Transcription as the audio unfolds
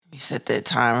set that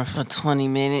timer for 20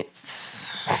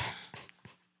 minutes.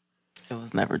 It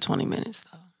was never 20 minutes,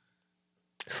 though.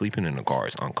 Sleeping in the car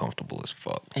is uncomfortable as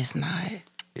fuck. It's not.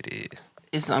 It is.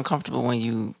 It's uncomfortable when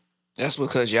you... That's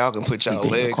because y'all can put y'all Sleep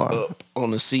in the leg car. up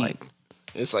on the seat. Like-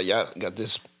 It's like y'all got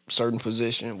this certain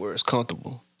position where it's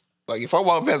comfortable. Like if I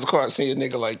walk past a car and see a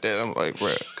nigga like that, I'm like,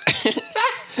 bro.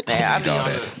 Man, I be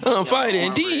on I'm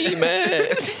fighting D-man.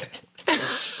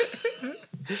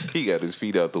 He got his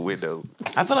feet out the window.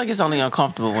 I feel like it's only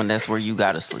uncomfortable when that's where you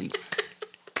gotta sleep.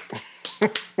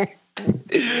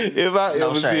 If I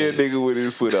No ever see a shade. nigga with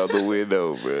his foot out the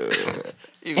window, bro,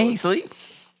 And he sleep?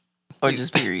 Or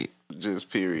just period? just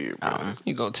period, bro.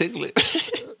 You gonna tickle it.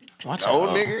 Watch Oh,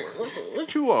 out. nigga,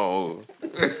 what you on?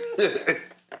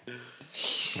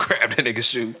 Grab that nigga's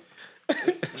shoe.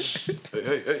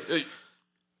 Hey.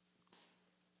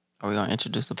 Are we gonna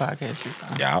introduce the podcast this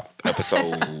time? Yeah,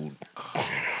 episode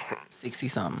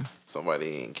 60-something. Somebody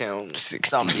ain't counting.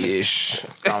 60-ish.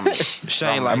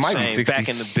 Shane like might be Shane 60. back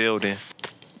in the building.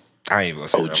 I ain't even gonna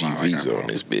say OG that line. Visa on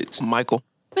this bitch. Michael.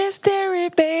 Mystery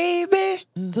baby.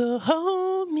 The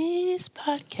Homies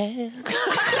Podcast.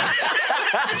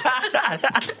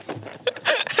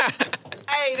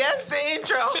 Hey, that's the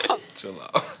intro. Chill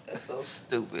out. That's so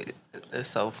stupid. That's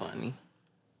so funny.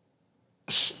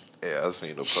 Yeah, I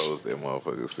seen a post that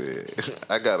motherfucker said,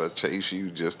 "I gotta chase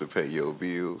you just to pay your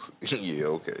bills." Yeah,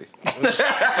 okay.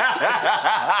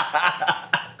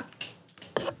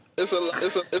 It's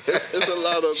a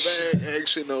lot of bad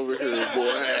action over here,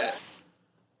 boy.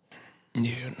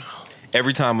 Yeah, no.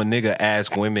 Every time a nigga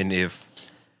asks women if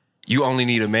you only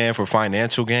need a man for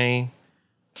financial gain,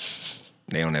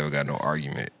 they don't ever got no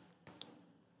argument.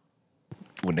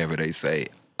 Whenever they say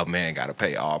a man gotta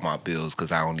pay all my bills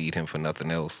because I don't need him for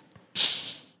nothing else.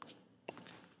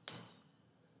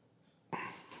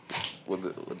 What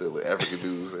the African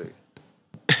dudes say?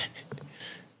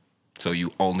 So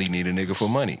you only need a nigga for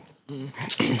money.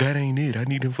 That ain't it. I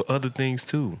need him for other things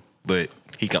too. But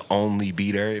he can only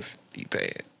be there if he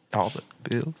paid all the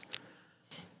bills.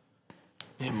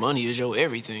 And money is your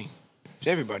everything. It's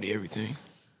everybody everything.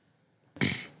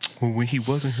 Well, when he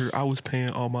wasn't here, I was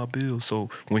paying all my bills. So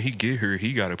when he get here,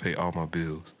 he gotta pay all my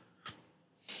bills.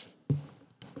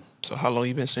 So how long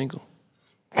you been single?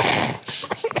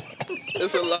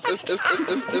 It's a lot.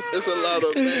 It's a lot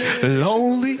of man.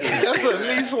 Lonely. That's a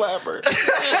knee slapper.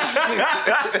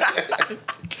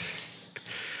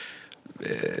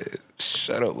 Man,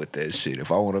 shut up with that shit.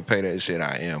 If I want to pay that shit,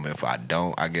 I am. If I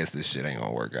don't, I guess this shit ain't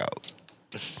gonna work out.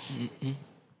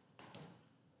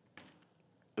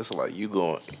 It's like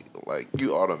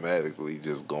you automatically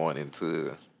just going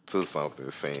into something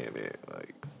saying that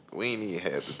like we ain't even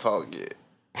had to talk yet.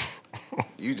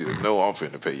 You just know I'm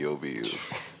finna pay your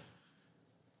bills.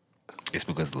 It's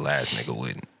because the last nigga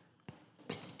wouldn't.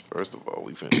 First of all,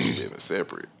 we finna be living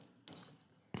separate.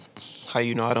 How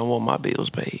you know I don't want my bills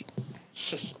paid?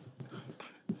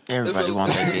 Everybody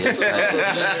wants their bills paid.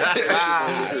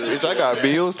 Bitch, I got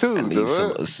bills too. Need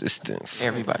some assistance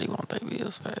Everybody wants their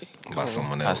bills paid by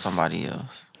someone by else. somebody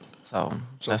else. So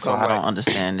that's come why I don't right.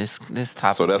 understand this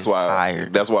topic. So that's is why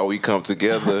tired. that's why we come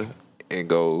together and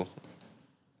go.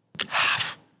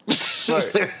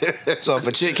 Right. So if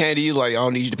a chick came to you like, I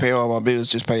don't need you to pay all my bills,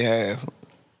 just pay half,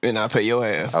 and I pay your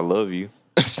half. I love you.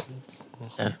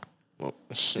 That's-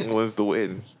 When's the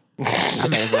wedding? I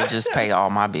may as well just pay all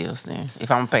my bills then. If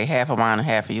I'm gonna pay half of mine and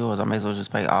half of yours, I may as well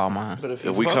just pay all mine. But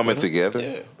If we coming together,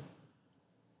 yeah.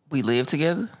 We live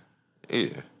together? yeah.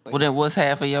 Well, then what's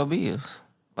half of your bills?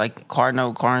 Like car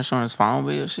note, car insurance, phone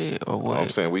bill shit, or what? I'm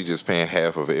saying we just paying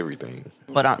half of everything.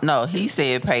 But no, he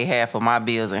said pay half of my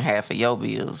bills and half of your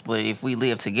bills. But if we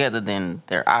live together, then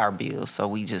they're our bills, so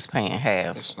we just paying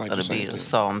half It's like of the the same bills. thing.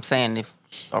 So I'm saying,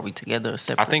 are we together or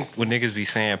separate? I think when niggas be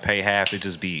saying pay half, it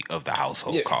just be of the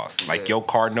household Yeah. costs. Like your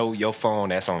car note, your phone,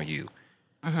 that's on you.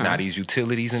 Now these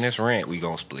utilities and this rent, we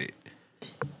gonna split.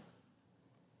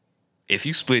 If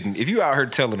you out here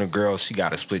telling a girl she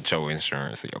gotta split your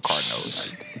insurance and your car note,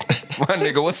 like, my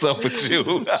nigga, what's up with you?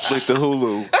 Split the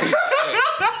Hulu.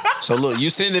 So look, you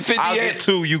send the 50 I'll get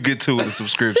two, you get two of the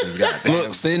subscriptions. Goddamn.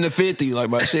 Look, send the 50. Like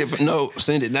my shit. No,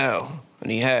 send it now. I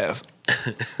need half.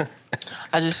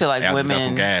 I just feel like Hey, I just got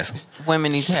some women gas.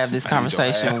 women need to have this I need your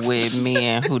conversation half. with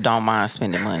men who don't mind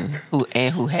spending money,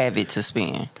 who have it to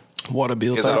spend. Water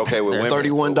bill. Is it okay with women?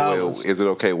 $31. Well, is it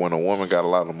okay when a woman got a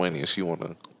lot of money and she want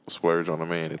to splurge on a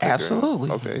man and take Absolutely.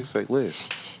 her out? Okay, say less.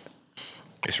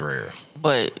 It's rare.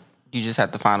 But you just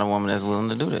have to find a woman that's willing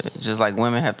to do that. Just like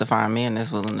women have to find men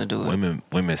that's willing to do it.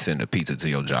 Women send a pizza to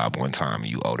your job one time and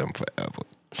you owe them forever.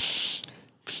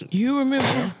 You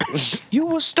remember? You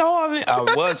was starving.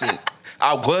 I wasn't.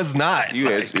 I was not. You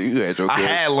had your I cousin.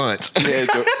 had lunch.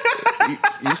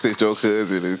 You sent your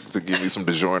cousin to give me some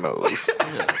DiGiorno's.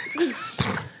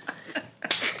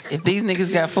 If these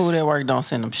niggas got food at work, don't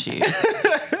send them shit.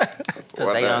 Cause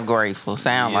Why they not? ungrateful.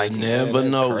 Sound like never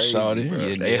know, Crazy, shawty. bro.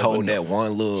 You They never hold know. that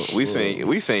one little. We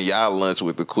seen y'all lunch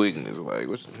with the quickness. Like,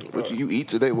 what you eat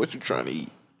today? What you trying to eat?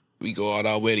 We go out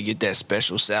our way to get that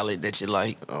special salad that you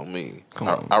like. Oh me, Come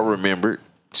on. I remembered,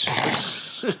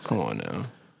 Come on now.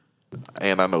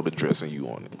 and I know the dressing you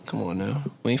on it. Come on now.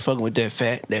 We ain't fucking with that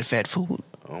fat food.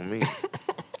 On me,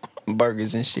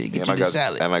 Burgers and shit. Get and you I the got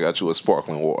salad. and I got you a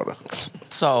sparkling water.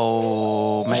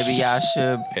 so. Maybe y'all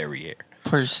should Perrier.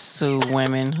 pursue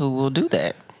women who will do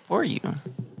that for you.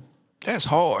 That's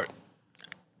hard.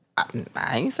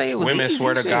 I ain't say it was Women easy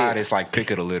swear to shit. God, it's like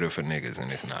pick of the litter for niggas,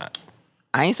 and it's not.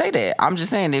 I ain't say that. I'm just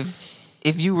saying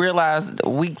if you realize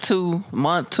week 2,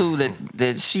 month 2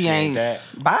 that she ain't that.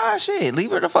 buy her shit,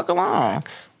 leave her the fuck alone.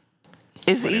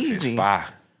 It's But if easy. it's fire,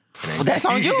 it ain't Well, that's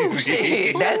on you. easy.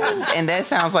 Shit. That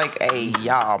sounds like a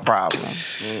y'all problem.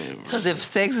 Because if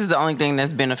sex is the only thing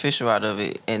that's beneficial out of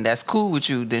it, and that's cool with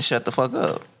you, then shut the fuck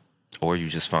up. Or you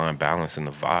just find balance in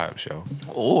the vibes, yo.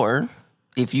 Or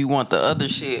if you want the other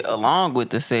shit along with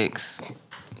the sex,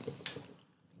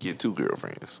 Get 2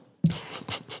 girlfriends.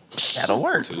 that'll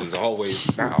work. Two is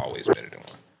always not always better than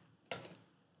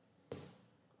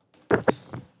one.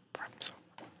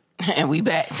 And we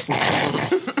back. I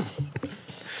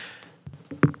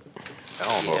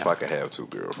don't know if Yeah. I could have 2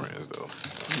 girlfriends though.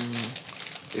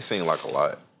 It seemed like a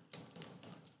lot.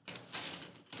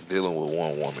 Dealing with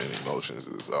one woman emotions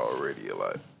is already a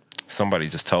lot. Somebody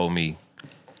just told me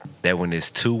that when it's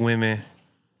 2 women,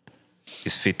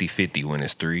 it's 50-50. When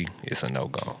it's 3, it's a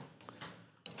no-go.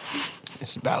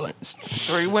 It's balance.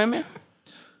 3 women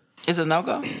is a no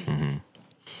go.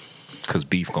 Because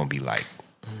beef gonna be like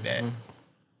that.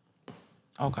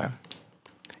 Okay.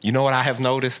 You know what I have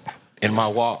noticed in my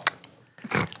walk?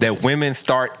 That women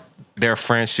start their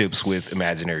friendships with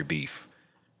imaginary beef.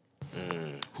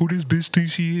 Who this bitch think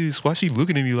she is? Why she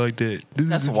looking at me like that?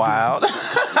 That's wild.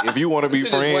 If you want to be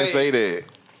This is way- friends, say that.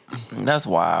 That's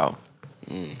wild.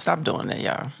 Stop doing that,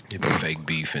 y'all. It be fake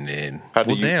beef, and then How do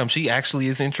well, you- damn, she actually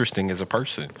is interesting as a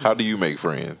person. How do you make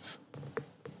friends?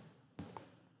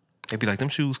 They be like, them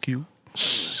shoes cute.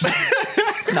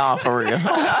 Nah, for real.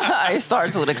 It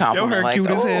starts with a compliment. hair like, cute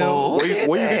as hell. "Oh, Where you get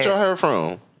that." your hair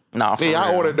from? Nah, for Yeah, I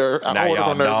real. ordered her. I Now ordered y'all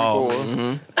on there dogs.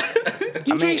 before.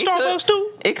 You drink Starbucks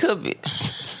too? It could be.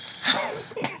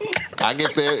 I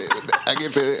get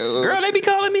that. Girl, they be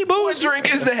calling me boo. What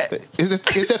drink is that? Is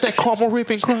that caramel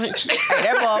ripping crunch?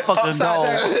 That motherfucker go.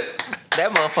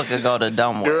 That motherfucker go to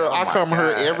dumb. Girl, I come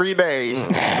here every day.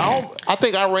 I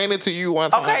think I ran into you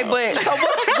one time. Okay, but so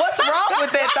what's wrong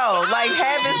with that though? Like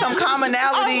having some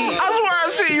commonality. swear I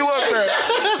see you up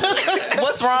there.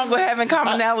 What's wrong with having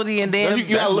commonality and then you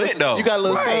got a lit, little, though. you got a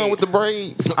little son Right. with the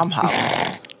braids. I'm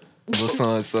hollering. Little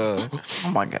son.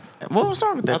 Oh my god. What was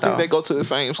wrong with I that think though? they go to the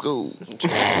same school.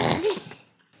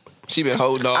 She been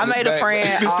holding on. I made a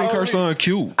friend. son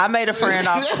cute. I made a friend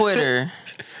off Twitter,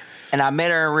 and I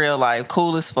met her in real life,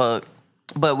 cool as fuck.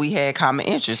 But we had common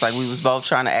interests. Like we was both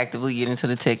trying to actively get into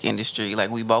the tech industry. Like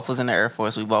we both was in the Air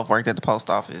Force. We both worked at the post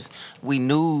office. We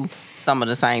knew some of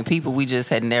the same people. We just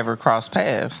had never crossed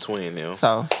paths. Twin them.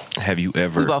 So Have you we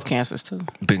ever both cancers too.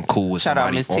 been cool with Shout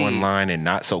out somebody Miss T. online and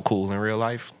not so cool in real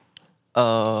life?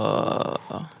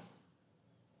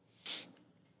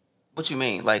 What you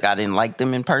mean? Like I didn't like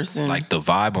them in person? Like the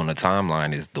vibe on the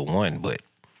timeline is the one, but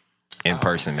in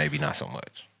person maybe not so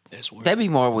much. That's weird. that be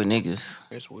more with niggas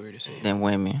That's weird as hell. than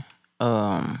women.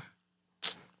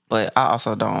 But I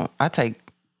also don't. I take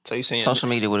So you saying social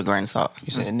media with a grain of salt.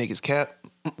 You saying niggas cap?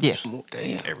 Yeah.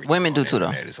 Damn. Everything Women on do the too, though.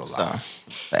 internet is a So, lie.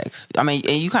 facts. I mean,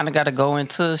 and you kind of got to go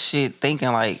into shit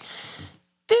thinking like,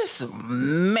 this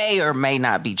may or may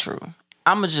not be true.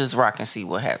 I'ma just rock and see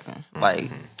what happened.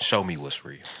 Like, Show me what's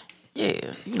real.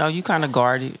 yeah, you kind of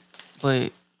guard it,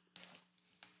 but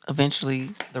eventually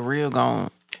the real gon'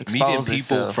 Meeting expose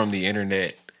people itself. from the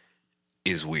internet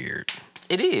is weird.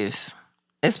 It is.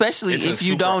 Especially It's a if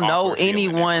you super don't know awkward feeling at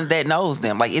anyone that knows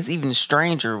them. Like, it's even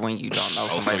stranger when you don't know Oh,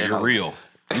 somebody so that you're knows real.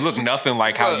 You look nothing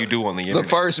like how you do on the The internet.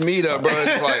 first meetup, bro.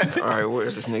 It's like, all right,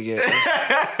 where's this nigga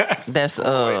at? That's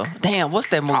damn, what's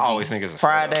that movie? I always think it's a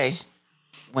Friday.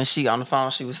 When she on the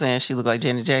phone, she was saying she looked like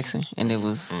Janet Jackson, and it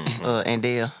was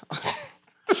Andale.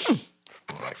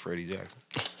 Like Freddie Jackson.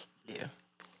 Yeah.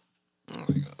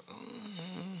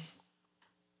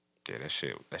 Yeah,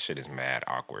 that shit is mad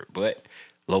awkward. But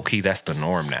low key, that's the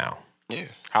norm now. Yeah.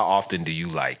 How often do you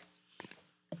like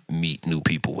meet new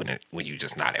people when you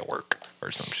just not at work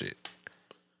or some shit?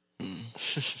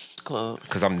 Club.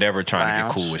 Because I'm never trying to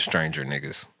Lounge. get cool with stranger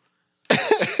niggas.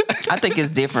 I think it's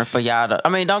different for y'all. I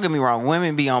mean, don't get me wrong.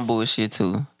 Women be on bullshit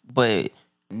too, but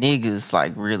niggas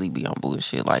like really be on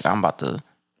bullshit. Like I'm about to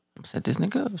set this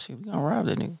nigga up. Shit, we gonna rob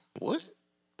that nigga. What?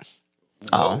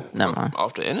 Oh, never mind.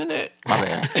 Off the internet. My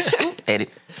bad. Edit.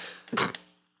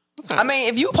 I mean,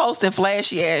 if you posting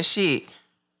flashy ass shit,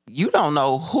 you don't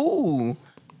know who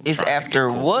is after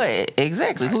what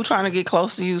exactly. Who trying to get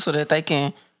close to you so that they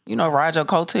can, ride your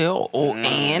coattail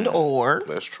or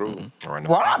That's true.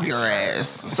 rob your ass.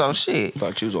 So shit.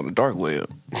 Thought you was on the dark web.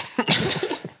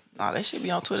 Nah, that shit be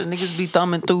on Twitter. Niggas be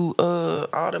thumbing through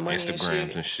all the money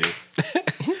Instagrams and shit. and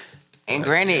shit. And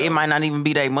granted, it might not even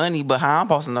be their money, but how I'm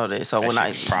supposed to know that? So That when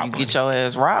shit you prop get money. your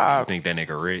ass I robbed, think that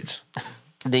nigga rich.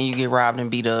 then you get robbed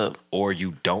and beat up. Or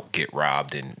you don't get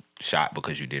robbed and shot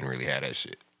because you didn't really have that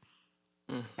shit.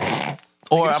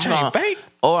 Or Nigga, I'm fake.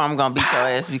 gonna beat your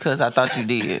ass because I thought you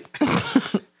did.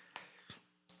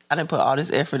 I didn't put all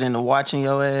this effort into watching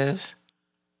your ass.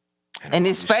 And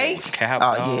it's this shit fake? was cap,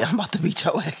 Oh dog. yeah, I'm about to beat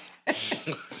your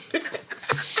ass.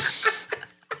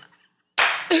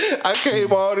 I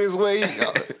came all this way.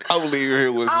 I'm leaving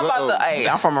here with I'm about something. to, hey,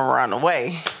 I'm from around the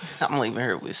way. I'm leaving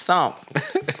here with something.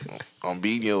 I'm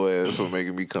beating your ass for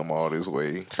making me come all this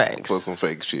way. Facts. For some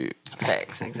fake shit.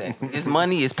 Facts, exactly. This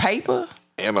money is paper.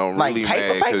 And I'm Like really paper,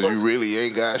 mad because paper? you really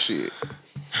ain't got shit.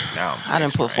 Now I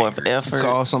didn't put forth effort.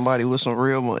 Call somebody with some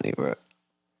real money, bro.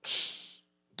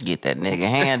 Get that nnigga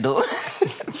handle.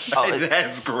 Oh,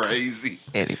 That's crazy.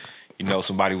 Eddie. You know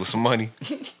somebody with some money.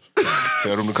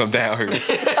 Tell them to come down here.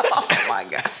 Oh my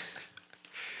God.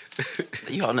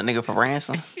 You holding a nigga for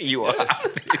ransom? You are.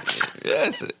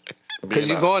 Yes. Because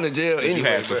you're going to jail You anyway.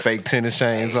 had some bro. fake tennis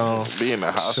chains on. Being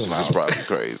a hostage is probably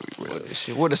crazy. But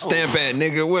Shit, where the stamp at,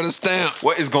 nigga? Where the stamp?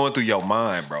 What is going through your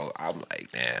mind, bro? I'm like,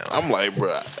 damn. I'm like,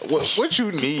 bro, what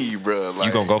you need, bro? Like,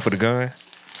 You gonna go for the gun?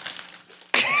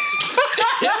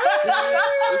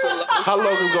 how long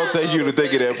is it gonna take you to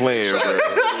think of that plan,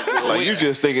 bro? Like, you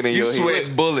just thinking in You your head.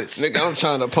 sweat bullets. Nigga, I'm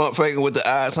trying to pump faking with the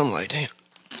eyes. I'm like, damn.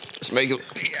 Let's make it.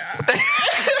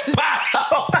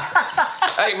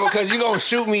 Hey, because you gonna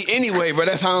shoot me anyway, bro.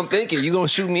 That's how I'm thinking. You gonna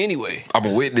shoot me anyway. I'm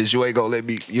a witness. You ain't gonna let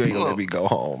me go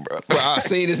home, bro. Bro, I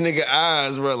see this nigga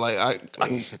eyes, bro. Like,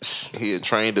 He a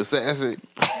trained assassin.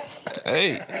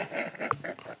 hey,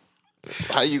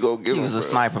 How you gonna get He him, was a bro?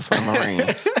 sniper for the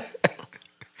Marines.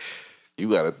 You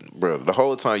gotta, bro. The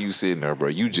whole time you sitting there, bro,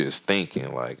 you just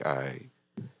thinking like, all right,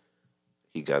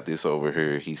 he got this over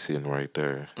here. He's sitting right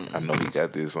there. I know he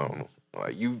got this on him.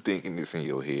 Like, you thinking this in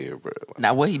your head, bro. Like,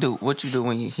 Now, what he do? What you do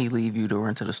when he leave you to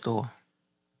run to the store?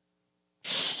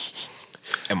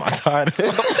 Am I tired?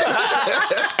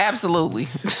 Absolutely.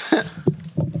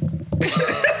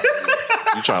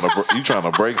 you trying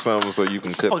to break something so you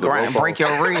can cut Fuck the around rope and break off?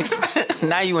 your wrist.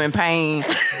 Now you in pain,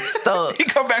 stuck. He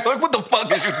come back like, what the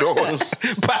fuck is you doing?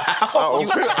 Pow. I was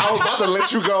about to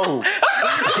let you go.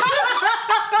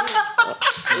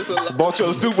 Bought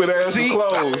your stupid ass some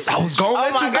clothes. I was gonna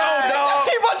let Oh my you go, God. dog.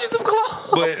 He bought you some clothes.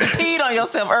 But Peed on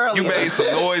yourself earlier. you made some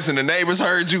noise and the neighbors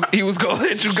heard you. He was gonna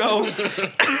let you go. bro,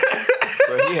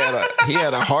 he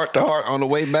had a heart to heart on the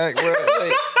way back, bro.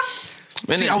 Like,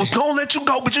 man, See, I was gonna let you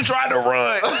go, but you tried to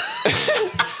run.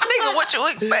 Nigga, what you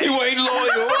expect? you ain't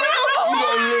loyal. You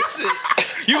don't listen.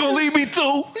 You gonna leave me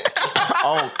too?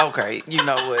 Oh, okay. You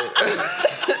know what?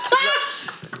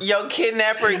 Your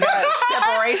kidnapper got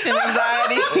separation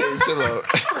anxiety. Hey, chill out.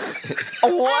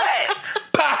 What?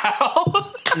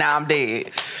 Now I'm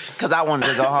dead. Cause I wanted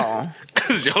to go home.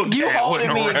 Cause your You dad holding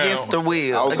wasn't me around. against the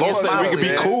wheel. I was gonna against say my we could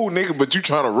be will. cool, nigga, but you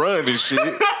trying to run this shit.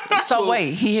 So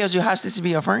wait, he held you hostage to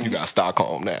be your friend? You got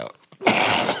Stockholm now.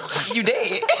 You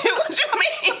dead. What you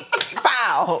mean?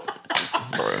 Pow.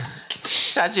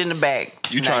 Shot you in the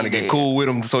back. You Now trying to get dead. cool with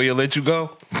him so he'll let you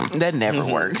go? That never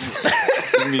works.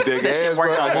 You need that gas, shit bro.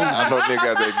 work out. I know nigga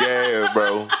got that gas,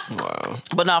 bro. Wow.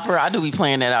 But no, for real, I do be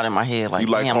playing that out in my head. Like,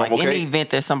 You like damn, like caramel in the cake? event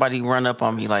that somebody run up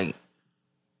on me, like,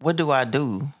 what do I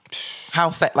do?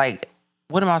 How like,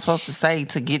 what am I supposed to say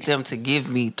to get them to give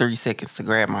me 3 seconds to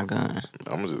grab my gun?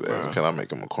 I'm just asking, can I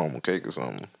make him a caramel cake or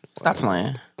something? Stop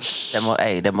playing.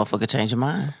 That motherfucker change your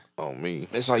mind. On me.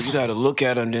 It's like you gotta look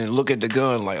at him, then look at the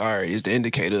gun. Like, all right, is the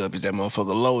indicator up? Is that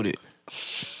motherfucker loaded?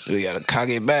 You gotta cock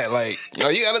it back. Like,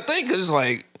 you gotta think. Cause it's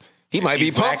like he might be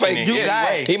He's pump lacking faking. it. You Yeah, got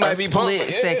right. He might a be pump split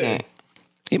yeah. second.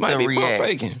 He might to be react. pump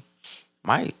faking.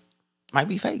 Might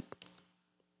be fake.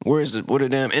 Where's the what are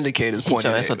damn indicators Hit pointing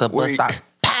your ass at? with the Where bus he- stop.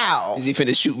 Pow. Is he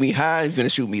finna shoot me high? Is he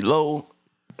finna shoot me low?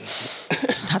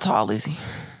 How tall is he?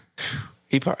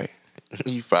 He probably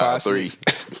He 5'3".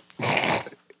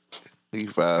 He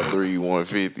 5'3",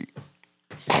 150.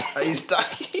 He's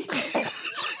stocky.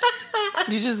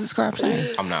 You just described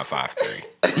Shane. I'm not 5'3".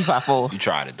 You 5'4". You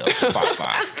tried it though.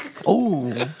 5'5". Ooh.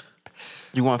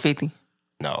 You 150?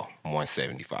 No, I'm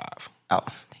 175. Oh,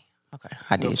 okay.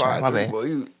 I did try. My bad. Boy,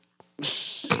 you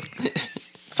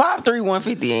 5'3",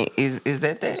 150 ain't is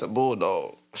that? it's a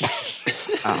bulldog.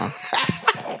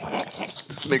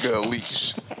 This nigga a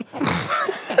leash.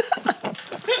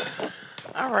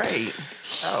 All right.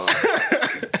 Oh.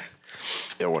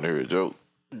 Y'all want to hear a joke?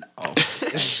 No,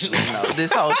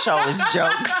 this whole show is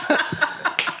jokes.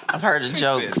 I've heard of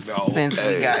jokes no. since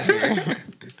we got here.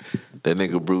 That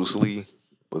nigga Bruce Lee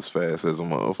was fast as a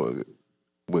motherfucker,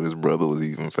 but his brother was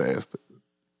even faster.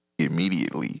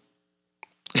 Immediately.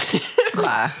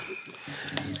 Bye.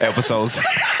 Episodes.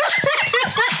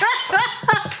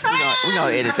 We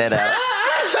gonna edit that out.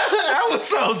 That was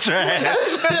so trash.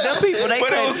 Them people, they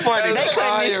But it was funny. They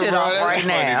cutting this shit off right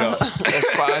now. That's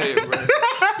fire, bro.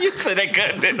 You said they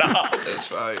cutting it off. That's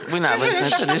fire. We're not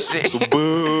listening to this shit.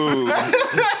 Boo.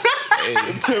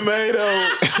 Tomato.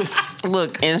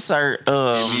 Look, insert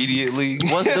Immediately.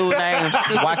 what's the dude name?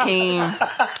 Joaquin.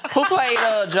 Who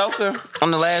played Joker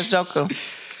on the last Joker?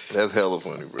 That's hella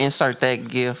funny, bro. Insert that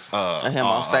gif of him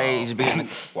on stage being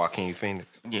Joaquin Phoenix.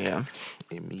 yeah.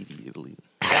 Immediately.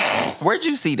 Where'd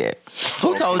you see that?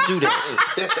 Who told you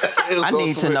that? I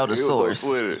need to know the source.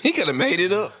 He could have made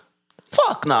it up.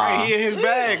 Fuck no. He in his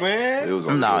bag, man. It was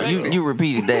on No, Twitter. you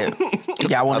repeted that.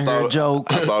 Y'all want to hear a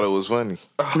joke? I thought it was funny.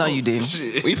 No, you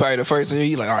didn't. We probably the first thing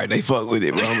he like, all right, they fuck with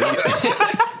it, bro.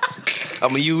 I'm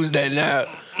gonna use that now.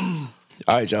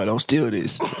 All right, y'all, don't steal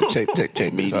this. Check this out.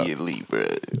 Immediately, bro.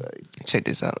 Like, Check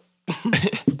this out.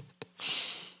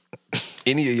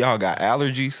 Any of y'all got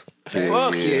allergies?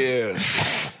 Fuck yeah.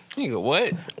 Nigga,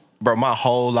 what? Bro, my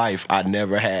whole life I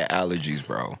never had allergies,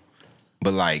 bro.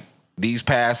 But like these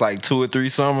past like 2 or 3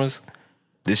 summers,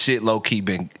 this shit low key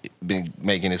been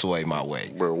making its way my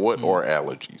way. bro, what are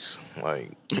allergies? Like,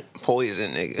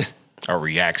 Poison, nigga. A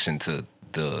reaction to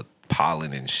the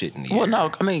pollen and shit in the Well, air.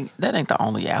 no, I mean that ain't the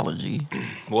only allergy.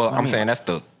 Well, I'm saying that's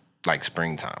the like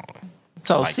springtime one.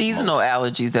 So Like seasonal most.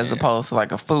 allergies as opposed to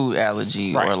like a food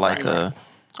allergy Right, or like right,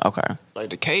 okay,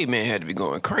 Like the caveman had to be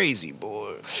going crazy,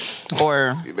 boy.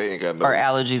 or they ain't got no. Or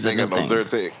allergies They are ain't got no new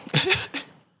Zyrtec.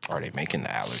 Are they making the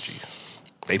allergies?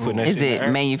 They putting that is shit in it the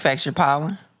air? manufactured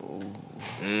pollen?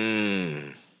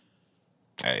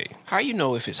 Hey, How you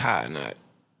know if it's high or not?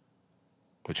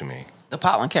 what you mean? The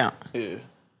pollen count. Yeah.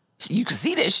 You can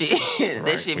see that shit. That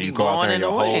Right. shit When be you go out blowing there in and the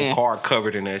your whole wind. car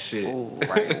covered in that shit.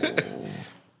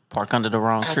 Park under the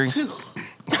wrong tree.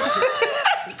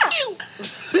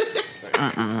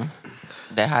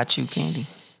 That hot chew candy.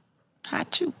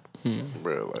 Hot chew.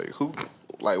 Bro, like who?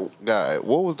 Like, God,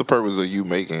 what was the purpose of you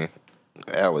making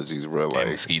allergies, bro? And Like,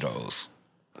 mosquitoes.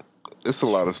 it's a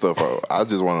lot of stuff. I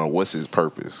just want to know what's his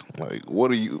purpose. Like, what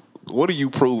are you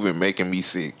proving making me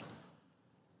sick?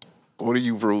 What are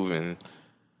you proving?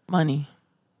 Money.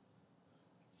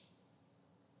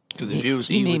 Because if you was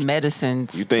You need eating,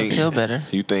 medicines You think to feel better.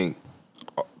 You think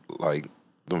like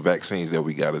the vaccines that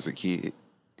we got as a kid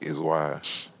is why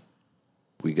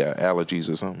we got allergies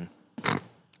or something?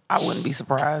 I wouldn't be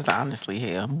surprised, honestly,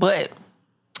 hell. But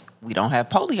we don't have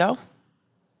polio.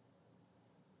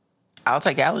 I'll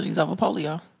take allergies over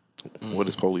polio. What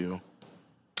is polio?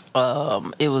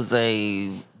 It was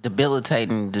a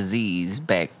debilitating disease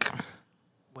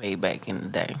way back in the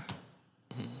day.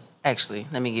 Actually,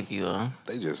 let me give you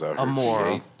They just out A here more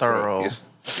create, thorough- Bro,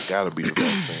 it got to be the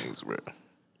vaccines, bro,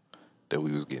 that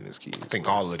we was getting as kids. I think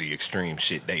all of the extreme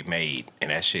shit they made,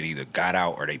 and that shit either got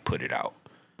out or they put it out.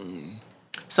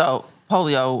 So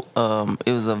polio,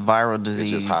 it was a viral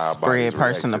disease how our spread bodies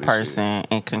person to react to this person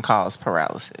and can cause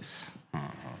paralysis.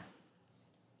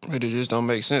 it just don't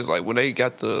make sense. Like when they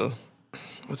got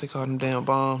what they call them damn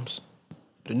bombs?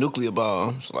 The nuclear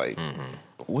bombs. Like,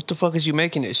 what the fuck is you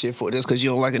making that shit for? Just because you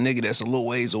don't like a nigga that's a little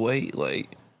ways away? Like,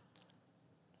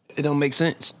 it don't make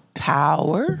sense.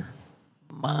 Power,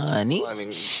 money. I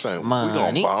mean, saying, we Money.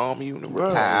 gonna bomb you,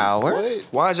 bro? Power. What?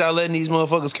 Why y'all letting these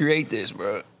motherfuckers create this,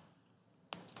 bro?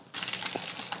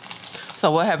 So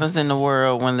what happens in the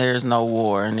world when there's no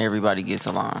war and everybody gets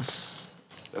along?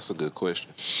 That's a good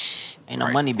question. Ain't no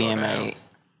Prices money go being down. made.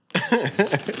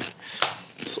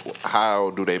 So how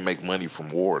do they make money from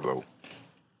war though?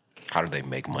 How do they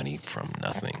make money from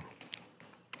nothing?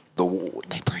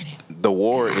 They print it. The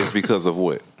war is because of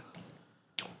what?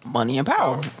 Money and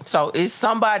power. So it's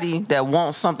somebody that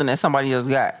wants something that somebody else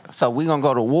got. So we gonna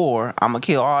go to war. I'm gonna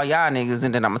kill all y'all niggas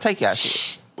and then I'm gonna take y'all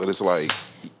shit. But it's like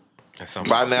And some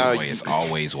By by now, way, it's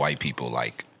always white people.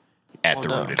 Like at the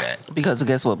root of that. Because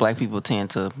guess what? Black people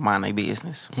tend to mind their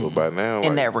business But by now,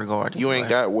 in that regard. you ain't Like,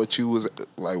 got what you was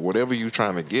like. Whatever you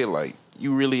trying to get, like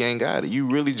you really ain't got it. You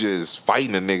really just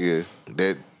fighting a nigga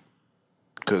that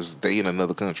because they in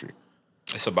another country.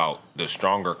 It's about the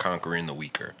stronger conquering the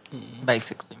weaker.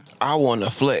 basically. I want to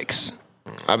flex.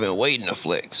 I've been waiting to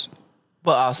flex.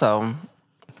 But also,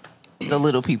 the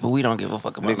little people, we don't give a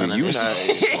fuck about none Nigga, of you this not.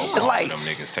 shit. All Like, them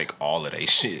niggas take all of they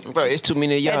shit. Bro, it's too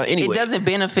many of y'all anyway. it doesn't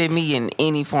benefit me in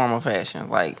any form or fashion.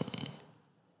 Like,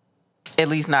 at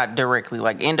least not directly.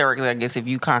 Like, indirectly, I guess if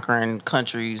you conquering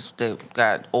countries that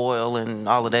got oil and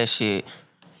all of that shit,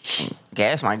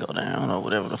 gas might go down or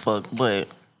whatever the fuck. But,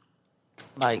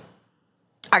 like,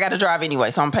 I got to drive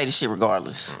anyway, so I'm pay the shit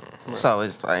regardless. So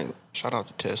it's like, Shout out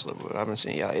to Tesla, bro. I've been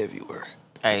seeing y'all everywhere.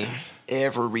 hey,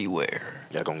 Everywhere.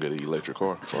 Y'all gonna get an electric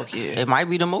car. Fuck yeah. it might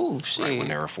be the move. Shit. Right when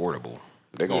they're affordable.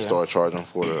 They gonna Yeah. start charging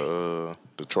for the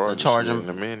charger charging. in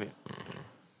a minute.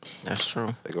 That's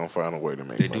true. They gonna find a way to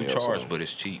make They money do off charge, something. but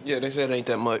it's cheap. Yeah, they said it ain't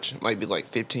that much. Might be like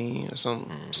 15 or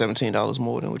something. $17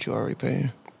 more than what you already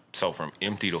paying. So from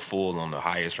empty to full on the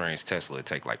highest range Tesla, it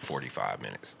take like 45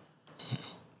 minutes.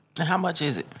 And how much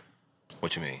is it?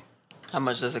 What you mean? How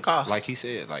much does it cost? Like he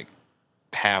said, like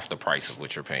half the price of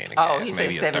what you're paying in oh, gas. he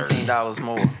said maybe a third. $17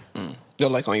 more. They're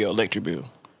like on your electric bill.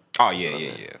 Oh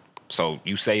yeah. So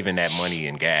you saving that money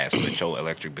in gas, but your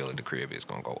electric bill at the crib is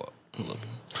gonna go up. a little bit.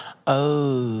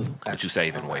 Oh, But you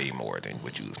saving way more than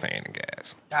what you was paying in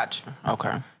gas. gotcha.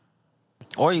 Okay.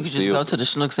 Or you could just Still- go to the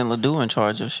Schnooks and Ledoux and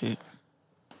charge your shit.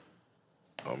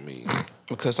 I mean,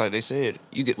 Because like they said,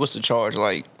 you get what's the charge,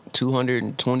 like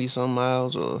 220 some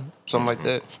miles or something like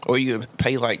that? Or you could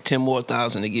pay like 10 more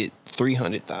thousand to get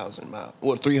 300,000 miles.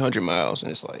 Or 300 miles,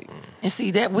 and it's like And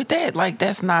see that with that, like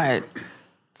that's not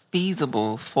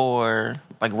feasible for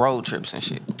like road trips and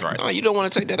shit. Right. no, you don't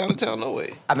want to take that out of town, no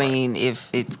way. I mean,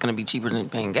 if it's gonna be cheaper than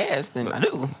paying gas, then I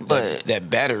do. But That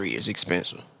battery is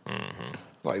expensive.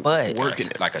 Like But- working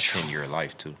It's it. like a 10-year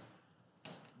life too.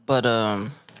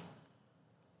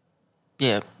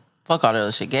 Yeah, fuck all that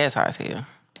other shit. Gas high as hell.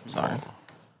 Sorry.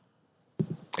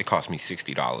 It cost me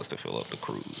 $60 to fill up the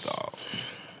cruise, dog.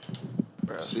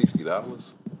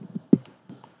 $60.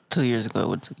 2 years ago,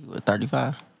 what took you? What,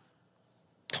 35?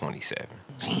 27.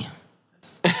 Damn.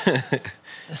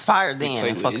 It's fired then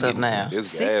and fucked up now.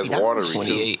 It's gas $60. watery too.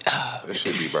 28. That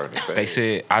should be burning fast. They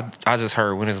said I just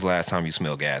heard, when is the last time you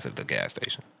smelled gas at the gas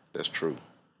station? That's true.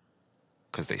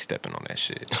 Cause they stepping on that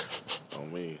shit.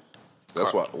 On me.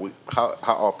 That's why. How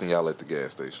often y'all at the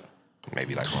gas station?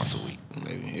 Maybe like once a week.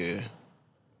 Maybe, yeah.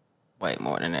 Way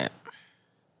more than that.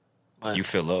 But, You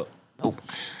fill up. Nope.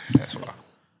 That's why.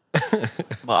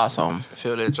 But also,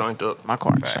 Fill that joint up. my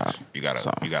car in the Facts. shop. You gotta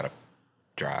So,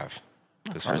 drive.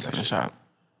 Just car's fill in that the shit. shop.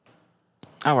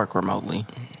 I work remotely,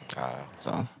 Ah,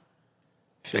 so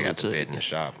they Fill got it the to bed in the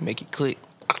shop. make it click.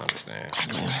 I understand. Clack,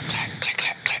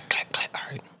 clack, clack, clack, clack.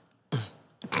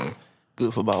 All right.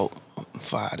 Good for about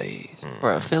 5 days.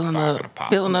 bro, filling Five up and a pop.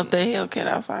 that Hellcat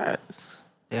outside is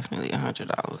definitely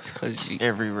 $100 Cause you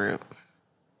every rip.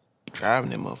 driving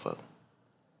that motherfucker.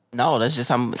 No, that's just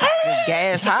how the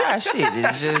gas high shit.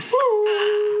 It's just,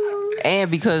 and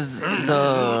because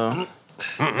the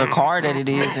car that it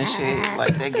is and shit,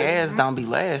 like that gas don't be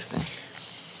lasting.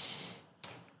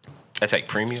 They take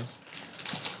premium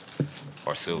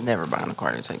or silver. Never buying a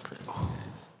car to take premium.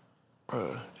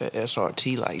 That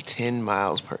SRT like 10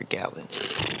 miles per gallon.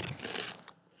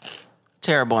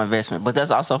 Terrible investment, but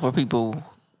that's also for people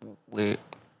with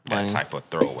That money. type of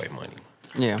throwaway money.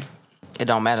 Yeah, it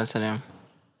don't matter to them.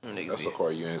 Them niggas, That's a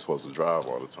car you ain't supposed to drive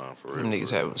all the time for real. them niggas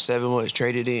have 7 months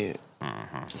traded in.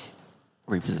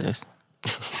 Repossessed.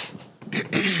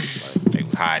 They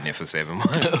was hiding it for 7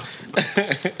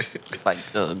 months. Like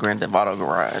Grand Theft Auto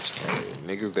Garage.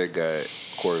 Niggas that got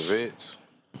Corvettes,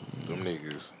 them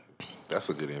niggas, that's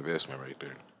a good investment right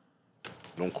there.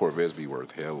 Them Corvettes be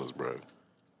worth hellas, bro.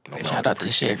 No They Shout don't out to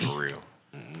appreciate Chevy. for real.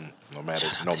 No matter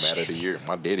Shout out no to matter Chevy. the year.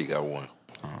 My daddy got one.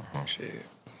 Shit.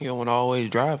 You don't want to always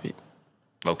drive it.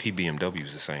 Low key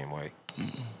BMW's the same way.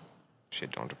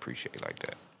 Shit don't depreciate like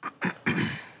that.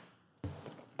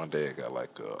 My dad got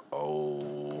like a I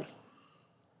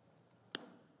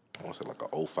want to say like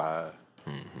a 05.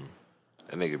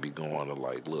 That nigga be going to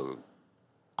like little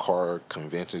car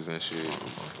conventions and shit.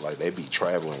 Like they be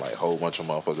traveling, like a whole bunch of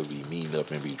motherfuckers be meeting up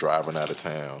and be driving out of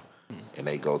town. And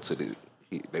they go to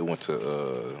they went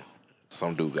to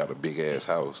some dude got a big ass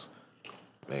house.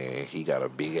 Man, he got a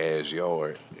big ass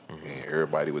yard, and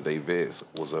everybody with their vets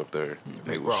was up there.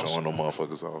 They was showing them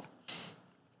motherfuckers off.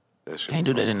 That shit Can't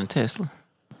do was that in a Tesla.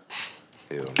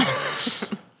 hell no.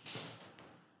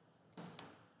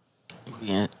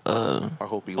 Yeah, to I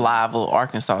hope he Blyville,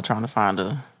 Arkansas, trying to find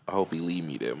a I hope he leave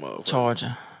me that motherfucker.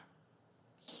 charger.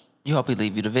 You hope he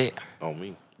leave you the vet. On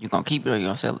me. You gonna keep it or you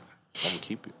gonna sell it? I'm gonna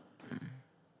keep it.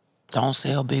 Don't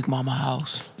sell Big Mama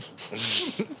house.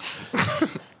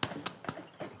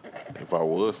 If I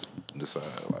was to decide,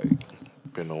 like,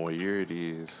 depending on what year it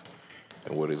is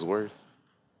and what it's worth,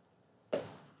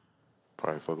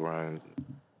 probably fuck around and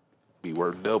be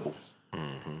worth double.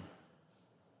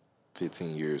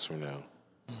 15 years from now.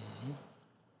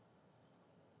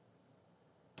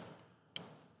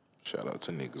 Shout out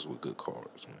to niggas with good cars,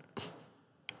 man.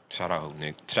 Shout out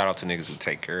to niggas who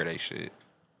take care of they shit.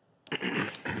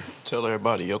 Tell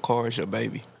everybody your car is your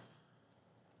baby.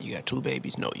 You got 2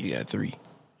 babies. No, you got 3.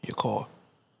 Your car.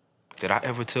 Did I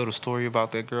ever tell the story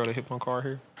about that girl that hit my car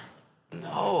here?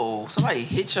 No, somebody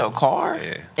hit your car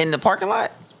Yeah. in the parking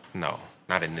lot. No,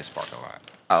 not in this parking lot.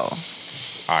 Oh,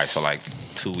 All right, so like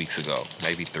 2 weeks ago,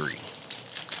 maybe 3.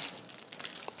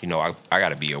 You know, I got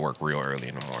to be at work real early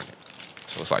in the morning.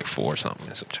 So it's like 4 something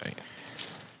and some change.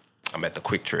 I'm at the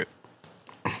Quick Trip,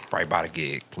 right by the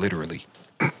gig, literally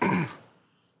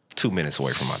 2 minutes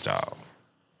away from my job.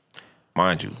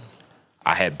 Mind you,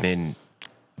 I had been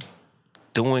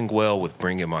doing well with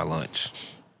bringing my lunch.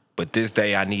 But this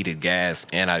day I needed gas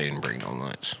and I didn't bring no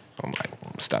lunch. So I'm like, I'm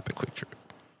gonna stop at Quick Trip.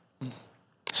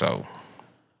 So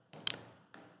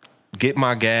get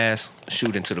my gas,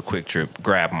 shoot into the Quick Trip,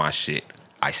 grab my shit.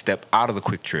 I step out of the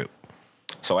Quick Trip.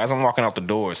 So as I'm walking out the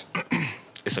doors,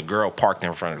 it's a girl parked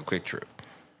in front of the Quick Trip.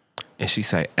 And she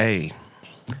say, hey,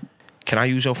 can I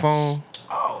use your phone?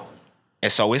 Oh.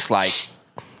 And so it's like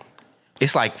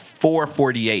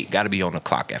 4:48, gotta be on the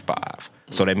clock at 5.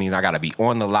 So that means I gotta be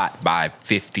on the lot by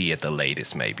 50 at the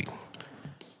latest, maybe.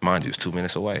 Mind you, it's 2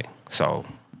 minutes away. So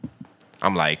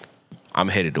I'm like, I'm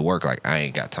headed to work, like I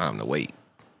ain't got time to wait.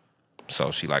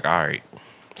 So she like, all right.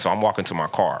 So I'm walking to my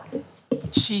car.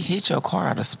 she hit your car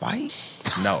out of spite.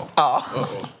 No.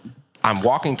 Oh, I'm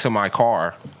walking to my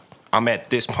car. I'm at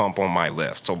this pump on my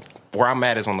left. So where I'm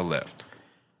at is on the left.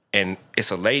 And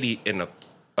it's a lady in the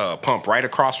pump right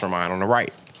across from mine on the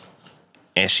right.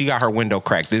 And she got her window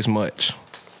cracked this much.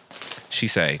 She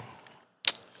say,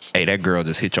 hey, that girl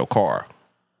just hit your car.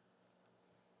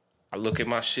 I look at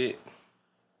my shit.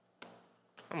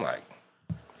 I'm like,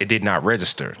 it did not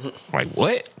register. I'm like,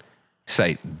 what?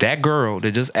 Say, that girl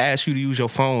that just asked you to use your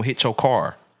phone hit your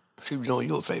car. She was doing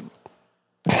you a favor.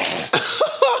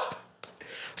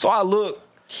 So I look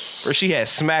where she had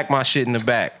smacked my shit in the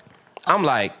back. I'm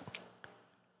like,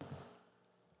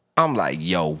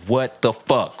 yo, what the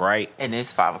fuck, right? and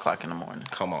it's 5 o'clock in the morning.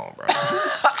 Come on, bro.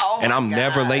 Oh, And my I'm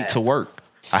never God. late to work.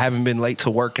 I haven't been late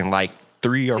to work in like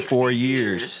 3 or 4 60 years.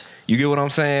 years. You get what I'm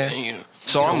saying? Damn.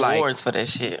 So I'm like, Awards for that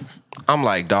shit.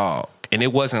 dog. And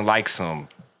it wasn't like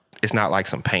it's not like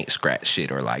some paint scratch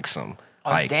shit or like some,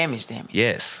 Oh, like, it's damage.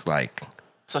 yes, like,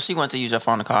 So she went to use your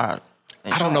phone to call her.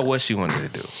 I don't know what she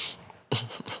wanted to do.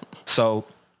 So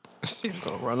She was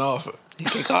gonna run off. You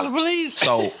can't call the police.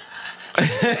 So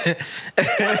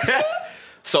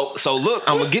look,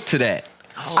 I'm gonna get to that.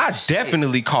 I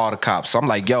definitely called the cops. So I'm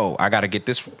like, yo, I gotta get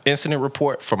this incident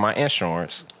report for my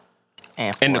insurance.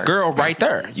 And the for- girl right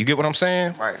there. You get what I'm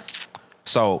saying? Right.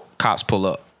 So cops pull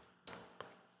up.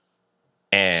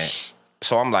 And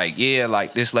so I'm like, yeah,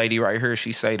 like this lady right here,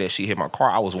 she say that she hit my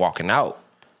car. I was walking out.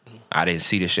 I didn't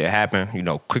see this shit happen. You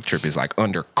know, Quick Trip is like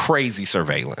under crazy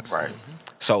surveillance. Right.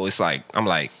 So it's like, I'm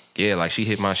like, yeah, like she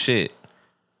hit my shit.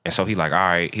 And so he like, all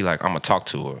right, he like, I'm gonna talk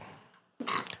to her.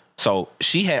 So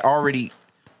she had already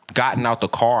gotten out the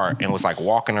car and was like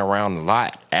walking around the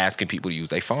lot asking people to use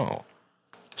their phone.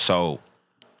 So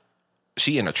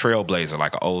she in a Trailblazer,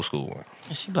 like an old school one,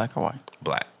 Is she black or white?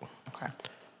 black. Okay.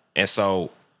 And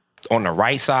so on the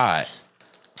right side,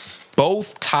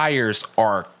 both tires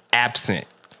are absent.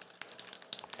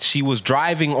 She was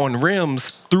driving on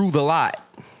rims through the lot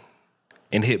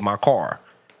and hit my car.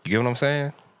 You get what I'm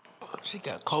saying? She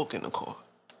got coke in the car.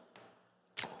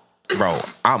 Bro,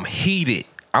 I'm heated.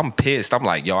 I'm pissed. I'm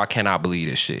like, yo, I cannot believe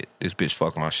this shit. This bitch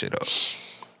fucked my shit up.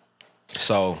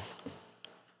 So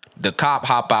the cop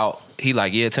hop out. He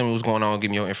like, yeah, tell me what's going on. Give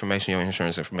me your information, your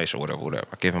insurance information, whatever.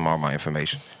 I give him all my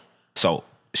information. So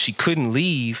she couldn't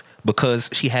leave because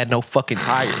she had no fucking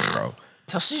tires, bro.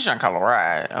 So she's trying to call a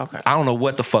ride. Okay. I don't know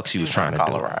what the fuck she was trying to Call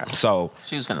do. her ride. So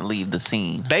She was finna leave the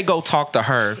scene. they go talk to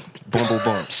her. Boom, boom,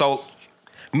 boom. So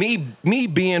me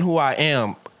being who I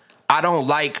am, I don't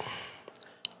like.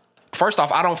 First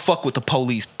off, I don't fuck with the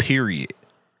police. Period.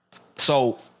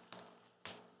 So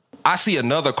I see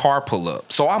another car pull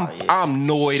up. So I'm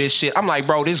annoyed as shit. I'm like,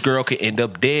 bro, this girl could end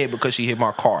up dead because she hit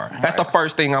my car. That's the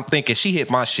first thing I'm thinking. She hit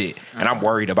my shit, and I'm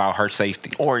worried about her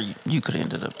safety. Or you could have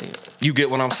ended up there. You get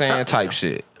what I'm saying? Type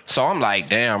shit. So I'm like,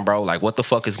 damn, bro, like, what the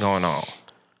fuck is going on?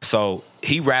 So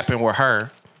he rapping with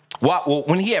her. Well,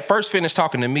 when he had first finished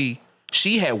talking to me,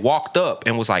 she had walked up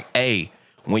and was like, hey,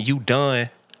 when you done,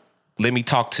 let me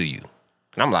talk to you.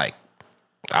 And I'm like,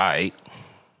 all right.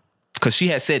 Because she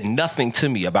had said nothing to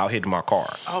me about hitting my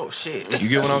car. Oh, shit. You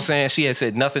get what I'm saying? She had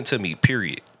said nothing to me,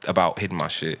 period, about hitting my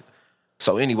shit.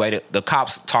 So anyway, the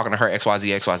cops talking to her,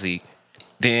 XYZ.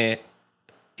 Then,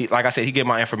 like I said, he get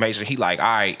my information. He like, all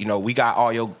right, you know, we got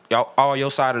all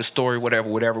your side of the story, whatever.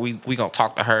 We gonna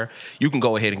talk to her. You can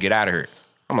go ahead and get out of here.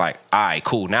 I'm like, all right,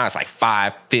 cool. Now it's like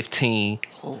 5:15.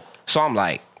 So I'm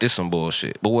like, this some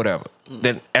bullshit, but whatever.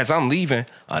 Then as I'm leaving,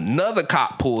 another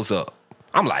cop pulls up.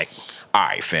 I'm like, all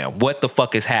right, fam, what the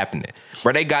fuck is happening?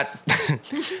 Bro, they got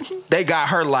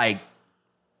her like,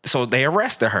 so they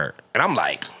arrested her. And I'm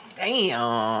like,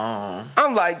 damn.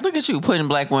 I'm like, Look at you putting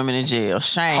black women in jail.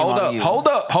 Shame hold on up, you.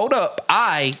 hold up.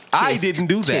 I didn't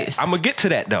do that. Twist. I'm gonna get to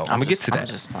that though. I'm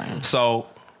just playing. So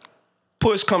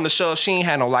push come to shove, she ain't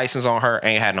had no license on her,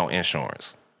 ain't had no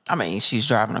insurance. I mean, she's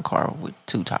driving a car with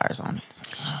 2 tires on it.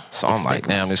 So I'm like,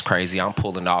 damn, this crazy. I'm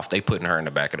pulling off. They putting her in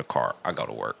the back of the car. I go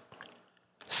to work.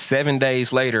 7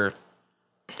 days later,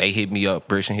 they hit me up.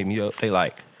 British hit me up. They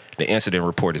like, the incident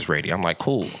report is ready. I'm like,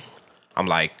 cool. I'm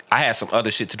like, I had some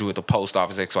other shit to do at the post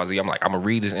office, XYZ. I'm like, I'm gonna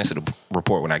read this incident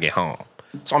report when I get home.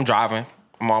 So I'm driving.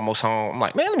 I'm almost home. I'm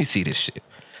like, man, let me see this shit.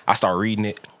 I start reading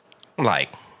it. I'm like,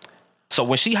 so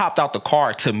when she hopped out the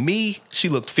car, to me, she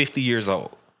looked 50 years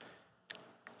old.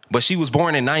 But she was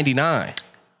born in 99.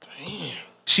 Damn.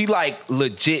 She like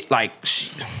legit, like,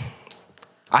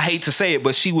 I hate to say it,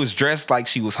 but she was dressed like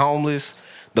she was homeless.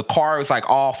 The car was like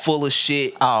all full of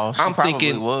shit. Oh, she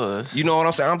probably was. You know what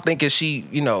I'm saying? I'm thinking she,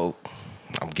 you know,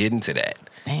 I'm getting to that.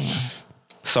 Damn.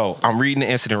 So I'm reading the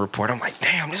incident report. I'm like,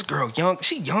 damn, this girl young.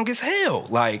 She young as hell.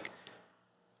 Like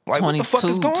what the fuck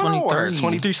is going on with her?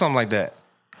 23, something like that.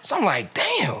 So I'm like,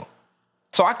 damn.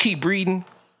 So I keep reading.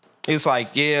 It's like,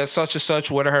 yeah, such and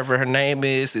such, whatever her name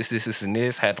is, this, and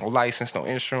this, had no license, no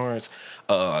insurance.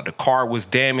 The car was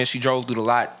damaged. She drove through the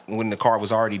lot when the car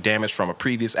was already damaged from a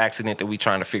previous accident that we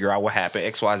trying to figure out what happened,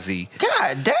 XYZ.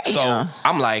 God damn. So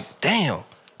I'm like, damn.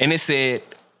 And it said,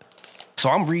 so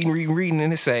I'm reading,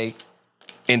 and it say,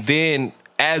 and then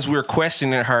as we're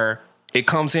questioning her, it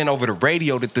comes in over the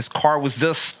radio that this car was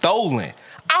just stolen.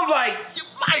 I'm like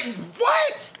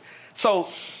what? So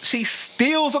she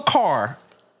steals a car,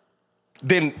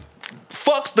 then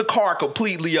fucks the car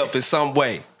completely up in some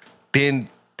way, then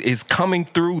is coming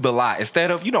through the lot. Instead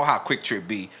of, you know how Quick Trip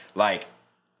be, like,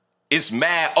 it's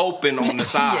mad open on the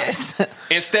side. Yes.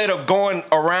 Instead of going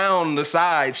around the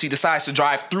side, she decides to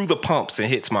drive through the pumps and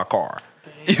hits my car.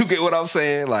 You get what I'm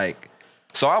saying? Like,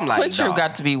 so I'm like, Quick Trip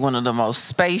got to be one of the most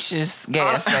spacious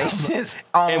gas stations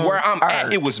on and where I'm Earth.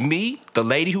 at, it was me, the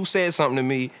lady who said something to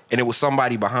me, and it was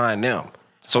somebody behind them.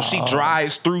 So she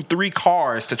drives through 3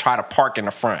 cars to try to park in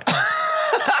the front.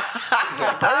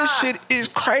 This shit is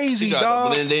crazy, You dog.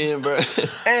 gotta blend in, bro.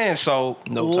 And so,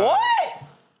 No time. What?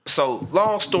 so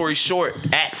long story short,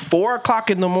 at 4:00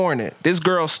 in the morning, this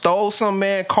girl stole some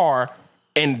man's car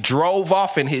and drove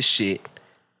off in his shit,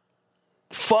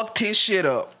 fucked his shit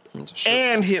up,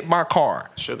 and hit my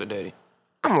car. Sugar daddy.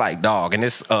 I'm like, dog, and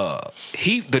this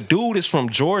the dude is from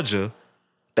Georgia.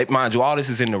 Mind you, all this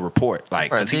is in the report, like,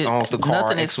 because he owns the car.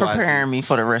 Nothing is XYZ. preparing me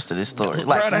for the rest of this story.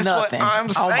 Like, Bro, that's nothing. what I'm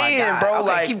Oh my saying, God. bro. Okay,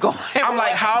 like, keep going. I'm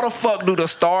like, how the fuck do the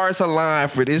stars align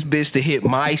for this bitch to hit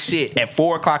my shit at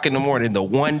 4:00 in the morning? The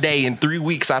one day in 3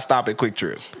 weeks I stop at Quick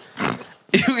Trip.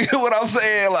 You get what I'm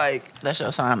saying? Like, That's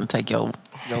your sign to take your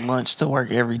lunch to work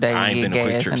every day. I and ain't get been to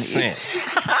Quick gas Trip and since.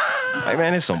 Like,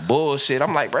 man, it's some bullshit.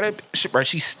 I'm like, bro, that shit, bro,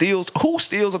 she steals. Who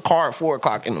steals a car at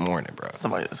 4:00 in the morning, bro?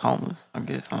 Somebody that's homeless, I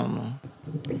guess. I don't know.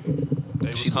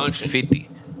 They was She hunching. 50.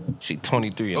 She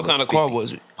 23. What kind of car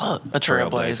was it? Fuck, a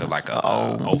Trailblazer, Trailblazer. like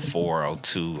a 04,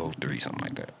 02, 03, something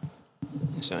like that.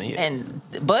 So, yeah. And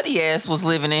Buddy ass was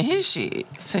living in his shit.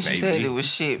 Since you said Maybe. it was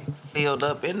shit filled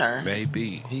up in there.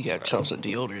 Maybe. He got chunks of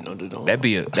deodorant under the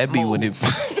That'd be when it.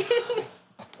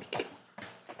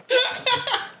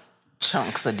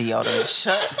 Chunks of deodorant.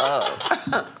 Shut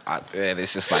up. Man,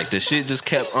 it's just like the shit just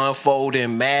kept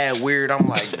unfolding mad weird. I'm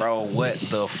like, bro, what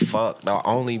the fuck? No,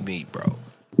 only me, bro.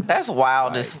 That's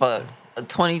wild as fuck. A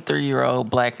 23-year-old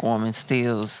black woman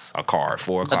steals, A car at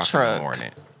 4:00 in the truck.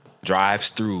 morning, drives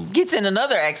through. gets in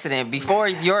another accident before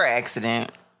your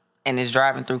accident, and is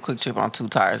driving through Quick Trip on 2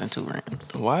 tires and 2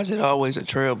 rims. Why is it always a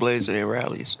trailblazer in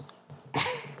rallies?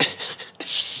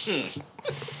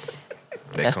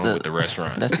 They That's come the- with the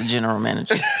restaurant. That's the general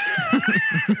manager.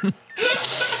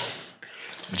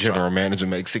 General manager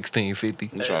makes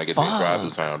 $16.50. I'm trying to get that drive-through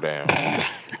time down.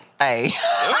 Hey,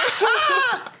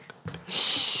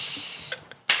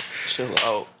 Chill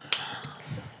out.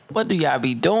 what do y'all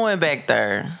be doing back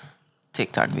there?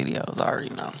 TikTok videos. I already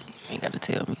know. Ain't got to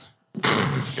tell me.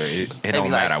 It be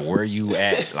don't like- matter where you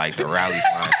at. Like the rallies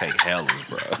line take hellas,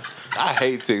 bro. I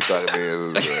hate TikTok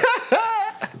dances, bro.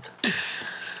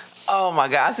 Oh my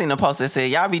God, I seen a post that said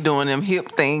y'all be doing them hip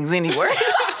things anywhere.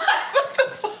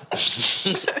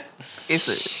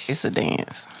 it's a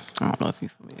dance. I don't know if you're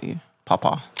familiar.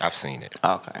 Papa. I've seen it.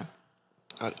 Okay.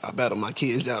 I battle my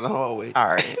kids down the hallway. All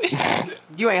right.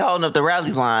 You ain't holding up the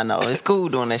rallies line though. It's cool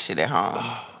doing that shit at home.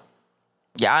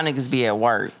 Y'all niggas be at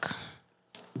work.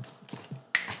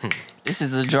 This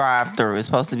is a drive-through. It's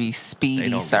supposed to be They speedy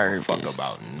don't service. give a fuck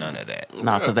about none of that.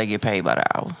 No, because they get paid by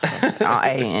the hour. So,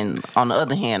 and on the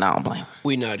other hand, I don't blame 'em.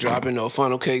 We not dropping no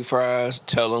funnel cake fries.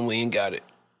 Tell them we ain't got it.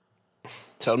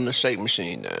 Tell them the shake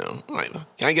machine down. Like,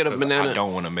 can I get a 'Cause banana? I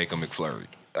don't want to make a McFlurry.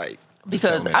 Like,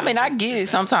 Because tell me I mean, that. I get it.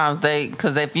 Sometimes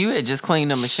because if you had just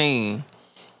cleaned the machine,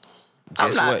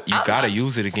 Guess what? You gotta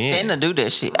use it again. finna do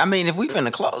that shit. I mean, if we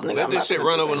finna close, nigga, Let I'm this not shit finna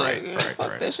run do overnight. that. Right, Fuck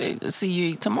right. that shit. See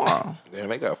you tomorrow. Damn,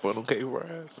 they got funnel cake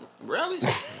fries. really? Yeah.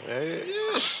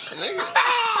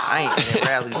 I ain't had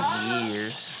rallies in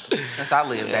years. Since I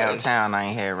lived Yes. downtown, I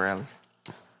ain't had rallies.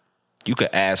 You could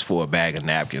ask for a bag of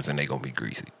napkins and they gonna be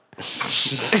greasy.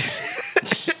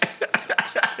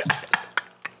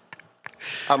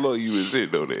 I love you as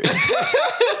it though.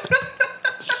 That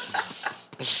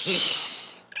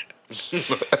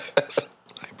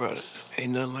Like, brother,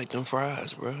 ain't nothing like them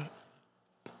fries, bro.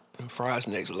 Them fries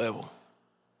next level.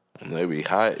 they be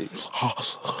hot.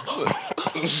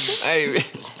 Hey,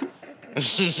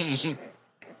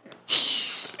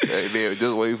 Hey, damn,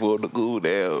 just wait for it to cool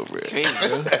down,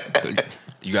 bro.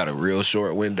 You got a real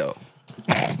short window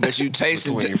but you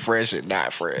tasting between fresh and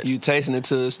not fresh. you tasting it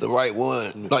till it's the right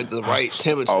one, like the right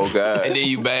temperature. Oh, God. And then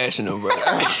you bashing them, bro.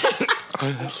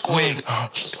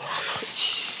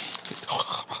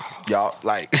 Y'all,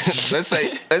 like, let's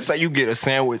say you get a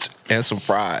sandwich and some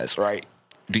fries, right?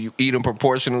 Do you eat them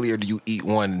proportionally or do you eat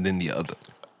one and then the other?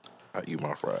 I eat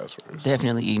my fries first.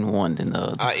 Definitely eating one than the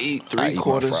other. I eat I eat my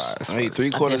 3/4. fries I eat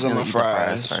first. 3/4 of my definitely eat the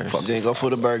fries fries. first. Then go for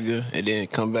the burger, and then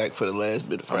come back for the last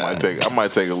bit of fries. I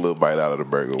might take a little bite out of the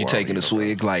burger. You while taking I'm a eating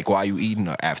swig like while you eating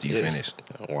or after you Yes. finish?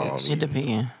 it. While I'm It eating.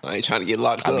 depends. I ain't trying to get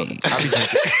locked I up. be drinking.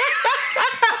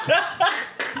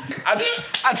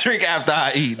 I drink after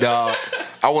I eat, dog.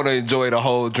 I want to enjoy the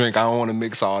whole drink. I don't want to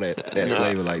mix all that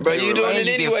flavor like Bro, that. you doing And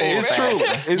it you get anyway. full bro.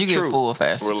 faster. You get full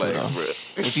faster. too, Relax, though. bro.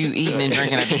 If you eating and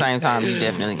drinking at the same time, you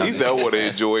definitely He gonna. said I want to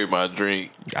enjoy my drink.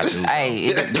 I do. Hey,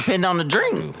 it depend on the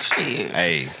drink. Shit.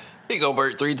 Hey, He gonna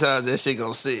burp 3 times. That shit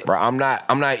gonna sit. bro, I'm not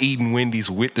eating Wendy's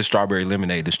with the strawberry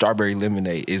lemonade. The strawberry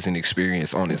lemonade is an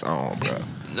experience on its own, bro.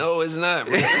 No, it's not,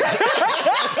 bro.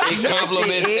 It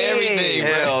complements it is. everything,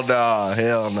 bro.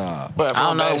 Hell nah. But if I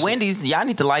don't I'm know. bashing- Wendy's, y'all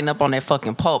need to lighten up on that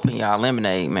fucking pulp in y'all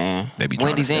lemonade, man. They be trying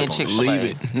Wendy's to and step on Chick the Fil A.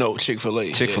 Leave it. No,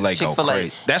 Chick-fil-A. Chick-fil-A Yeah. go Chick-fil-A.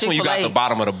 crazy. That's when you got Chick-fil-A. the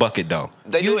bottom of the bucket though.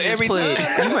 They do You it just every put.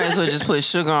 time. You might as well just put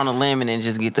sugar on the lemon and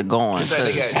just get the going. It's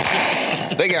like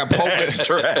 'cause they got Pope.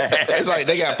 It's like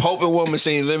they got Pope in one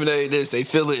machine, lemonade this, they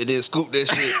fill it and then scoop that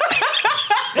shit.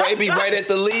 Bro, it be right at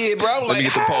the lid, bro. I'm Let like, me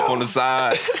get the pulp on the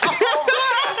side.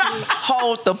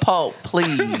 hold the pulp,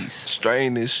 please.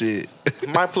 Strain this shit.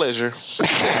 My pleasure.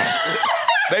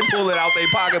 They pull it out their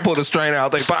pocket, pull the strainer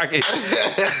out their pocket.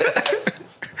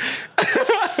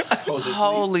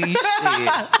 Holy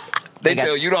shit. They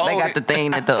tell you to hold They got it. the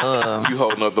thing that the You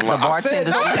holding up the the line. I said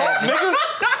bartenders be no,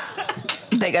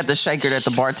 having. They got the shaker that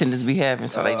the bartenders be having,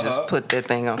 so they just put that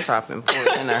thing on top and pour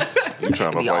it in there. You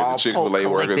trying to Be fight all the Chick-fil-A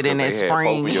Pope workers collected in because that they had Pope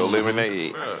in spring. your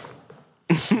lemonade?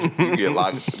 You get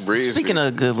locked. Bridge. Speaking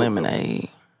of good lemonade,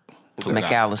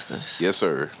 McAllister's. Yes,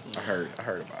 sir. I heard about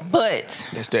it. But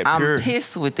That's that I'm pure.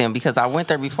 pissed with them because I went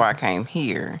there before I came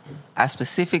here. I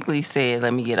specifically said,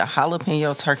 let me get a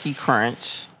jalapeno turkey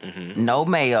crunch, no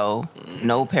mayo,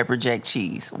 no pepper jack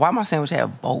cheese. Why my sandwich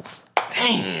have both?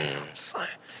 Damn, son.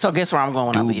 So guess where I'm going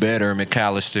when I Do leave? better,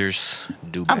 McAllister's.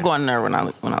 Do better. I'm going there when I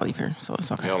leave here, so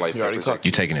it's okay. You don't like You already pepper cooked.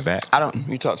 You taking it back? I don't.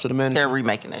 You talk to the manager. They're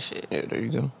remaking that shit. Yeah, there you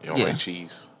go. You don't Yeah. like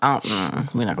cheese. I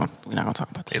don't. We're not gonna talk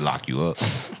about They lock you up.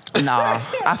 that. Nah,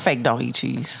 I fake don't eat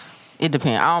cheese. It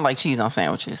depends. I don't like cheese on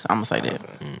sandwiches. I'm gonna say that.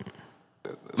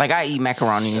 Like I eat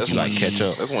macaroni and That's cheese, like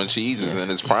ketchup. That's when cheese is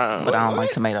in its prime. but I don't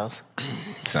like tomatoes.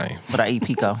 Same. But I eat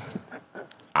pico.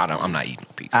 I'm not eating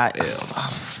pizza. I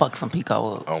fuck some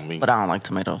pico up. On me. But I don't like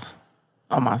tomatoes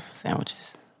on my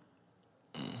sandwiches.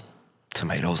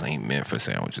 Tomatoes ain't meant for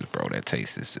sandwiches, bro. That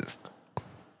taste is just.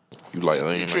 You like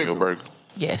onion on trick your 'em. burger?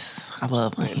 Yes, I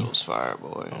love Man, onions. those fire,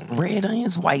 boy. Red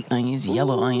onions, white onions,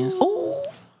 yellow onions. Ooh.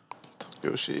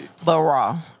 Your shit. But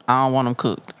raw. I don't want them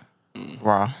cooked.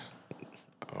 Raw.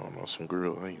 I don't know. Some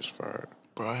grilled onions fire.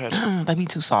 Bro, I They be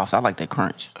too soft. I like that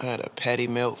crunch. had a patty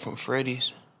melt from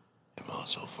Freddy's. That was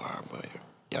so fire, boy.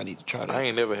 Y'all need to try that. I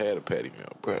ain't never had a patty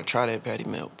melt. Bro, try that patty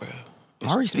melt, bro.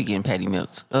 Maurice be getting patty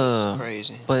melts.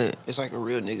 Crazy. But It's like a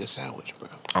real nigga sandwich, bro.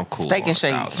 I'm cool. Steak on and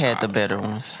Shake $1,000. had the better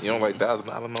ones. You don't like $1,000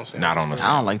 no sandwich? Not on the I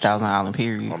sandwich. don't like Thousand Island,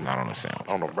 period. Not on the sandwich.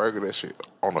 On a burger, that shit.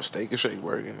 On a steak and shake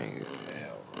burger, nigga.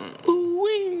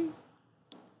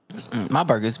 My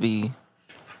burgers be.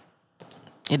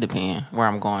 It depends where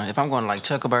I'm going. If I'm going to like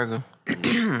Chuck a Burger,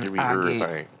 Give me I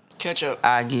everything. Ketchup.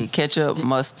 I get ketchup,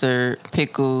 mustard,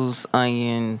 pickles,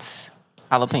 onions,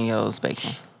 jalapenos,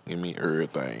 bacon. Give me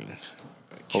everything.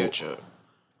 Ketchup.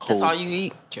 That's all you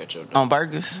eat Ketchup. on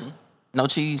burgers. No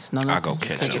cheese, no I nothing. go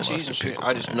Just ketchup. Cheese and mustard, shit. pickle,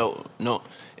 I just man. know.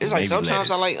 It's like Maybe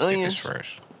sometimes I lettuce, like if onions, it's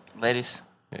fresh. lettuce.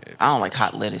 Yeah, if I don't like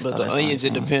hot lettuce. but though. the That's onions, it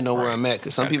only thing. depends on where Right. I'm at.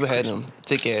 Because some Gotta be people had crispy. them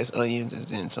thick ass onions, and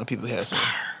then some people had some.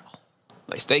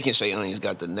 Like Steak and Shake onions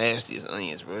got the nastiest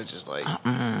onions, bro. It's just like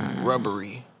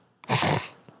rubbery.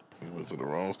 You went to the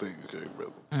wrong steak and shake,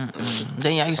 brother.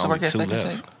 Then y'all used to Only work at two Steak and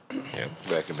left. Shake Yeah,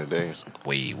 Back in the days.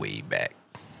 way back.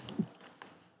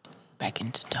 back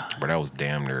into time. But that was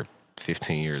damn near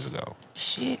 15 years ago.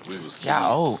 Shit, We was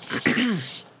y'all old.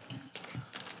 kids.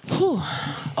 Whew.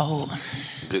 Old.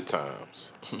 Good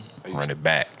times. Run it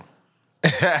back.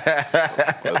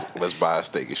 Let's buy a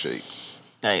steak and shake.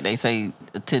 Hey, they say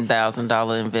a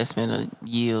 $10,000 investment will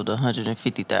yield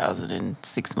 $150,000 in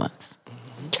 6 months.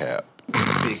 Cap.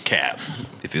 Big cap.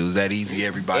 If it was that easy,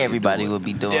 everybody Would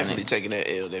be doing Definitely it. taking that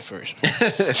L that first.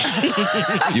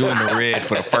 You in the red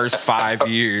for the first 5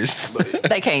 years.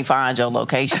 They can't find your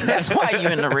location. That's why you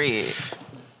in the red.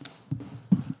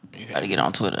 You gotta get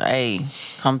on Twitter. Hey,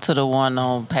 come to the one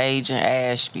on Page and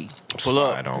Ashby. Pull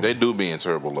up. Slide on. They do be in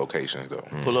terrible locations, though.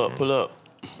 Pull up.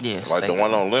 Yes, Like the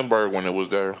one on Lindbergh when it was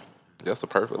there. That's the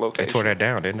perfect They location. tore that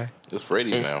down, didn't they? It's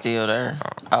Freddy's it's now. still there.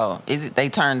 Oh, is it? They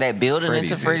turned that building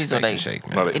into Freddy's, or Steak they? and Shake,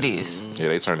 man. No, they- It is. Yeah,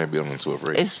 they turned that building into a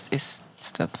Freddy's. It's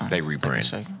stepped on. They Steak and rebranded.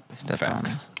 Shake. It's stepped on.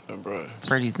 Facts. Bro,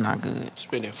 Freddy's not good.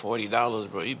 spending $40,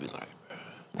 bro, you be like,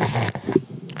 bro.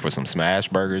 For some smash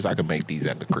burgers, I could make these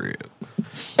at the crib.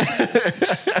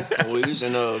 When we was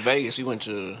in Vegas, we went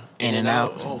to In and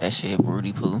out. Oh. That shit,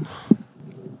 Rudy Poo.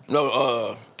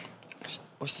 No,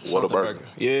 what's the something Whataburger. burger?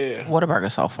 Yeah.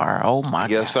 Whataburger so far. Oh my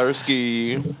Yes, god.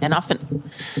 sirski. And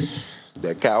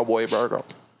That cowboy burger.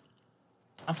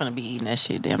 I'm finna be eating that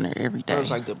shit damn near every It day.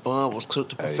 was like the bun was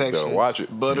cooked to Hey, you perfection. better watch it.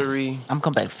 Buttery, I'm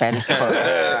come back fat as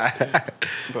fuck.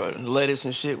 bro. Lettuce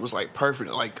and shit was like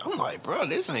perfect. Like I'm like, bro,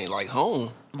 this ain't like home.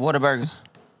 Whataburger.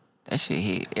 That shit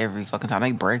hit every fucking time.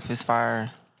 They breakfast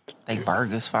fire. They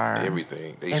burgers fire.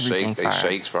 Everything. They Everything shake. They fire.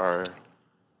 shakes fire.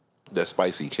 That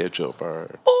spicy ketchup fire.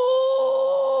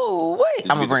 Ooh, wait.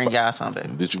 you I'm gonna get the bring spi- y'all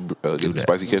something. Did you get the that.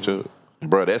 spicy ketchup?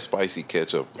 Bro, that spicy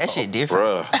ketchup. That shit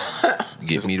different. Bruh.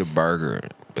 Get me the burger,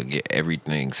 but get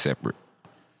everything separate.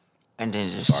 And then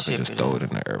just So I ship can just it. throw in.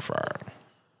 it in the air fryer.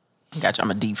 Gotcha.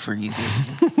 I'm a deep freeze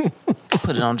it.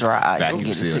 Put it on dry ice and Vacuum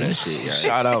get it seal to you. that shit, yeah.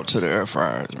 Shout out to the air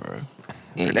fryers, bro.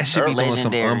 Yeah. That should be doing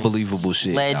some Legendary. unbelievable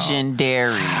shit. dog.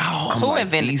 Legendary. Who Like,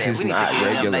 invented these that? is We need to not give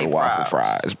them regular they waffle props.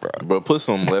 fries, bro. But put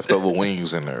some leftover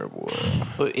wings in there, boy.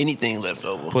 Put anything left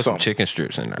over. Put some Some- chicken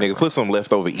strips in there. Nigga, put some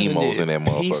leftover Even emos in that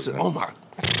pizza- motherfucker. Oh my.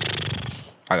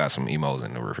 I got some emos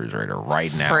in the refrigerator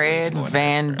right now. Fred Going in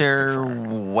Vander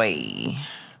Way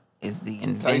is the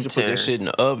inventor. I used to put that shit in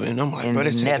the oven. I'm like, in bro,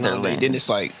 the that's taking all day. Netherlands. Then it's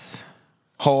like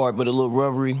hard, but a little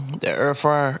rubbery. That air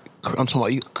fryer, I'm talking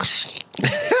about you.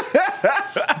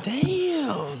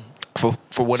 Damn.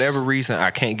 For whatever reason,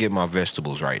 I can't get my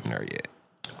vegetables right in there yet.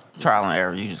 trial and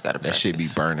error. You just gotta. That shit be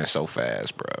practice. burning so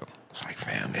fast, bro. It's like,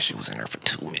 fam, that shit was in there for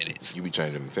 2 minutes. You be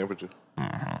changing the temperature?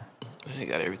 They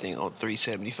got everything on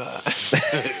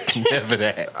 375. Never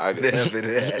that. I get Never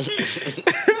that.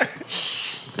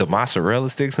 The mozzarella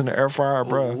sticks in the air fryer,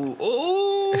 bro.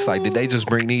 Ooh. It's like, did they just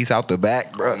bring these out the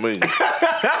back, bro? I mean,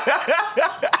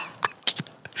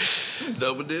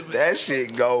 Double dip. That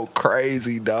shit go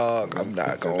crazy, dog. I'm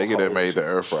not the going nigga that made the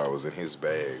air fryer was in his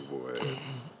bag, boy.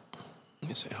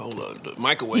 You say, hold up. The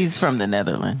microwave. He's from the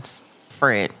Netherlands.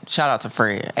 Fred. Shout out to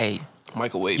Fred. Hey,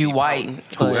 microwave. you be white, potent.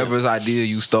 but Whoever's idea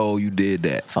you stole, you did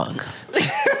that. fuck.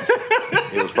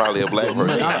 It was probably a black person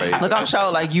that made Look, it. I'm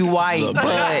sure like you white,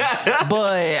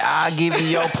 but I give you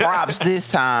your props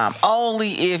this time.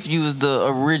 Only if you was the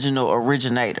original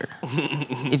originator.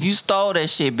 If you stole that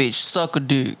shit, bitch, suck a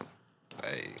dick.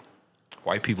 Hey,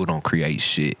 White people don't create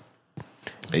shit.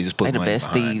 They just put They the money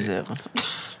best behind thieves it. ever.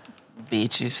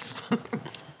 Bitches.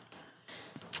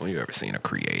 When you ever seen a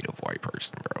creative white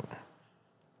person, bro?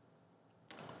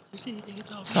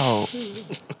 So,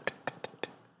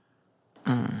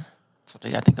 so do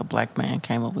y'all think a black man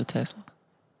came up with Tesla?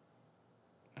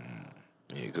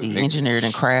 Yeah, cause He engineered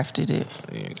and crafted it.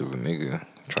 Yeah, because a nigga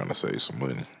trying to save some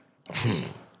money.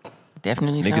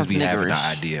 Definitely Niggas sounds be having the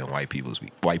niggerish. idea, and white people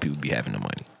be having the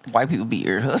money. White people be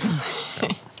ear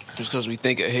hustling. Just because we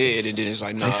think ahead and then it's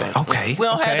like, nah. They say, okay, We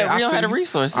don't okay, have the, I we don't have feel the you.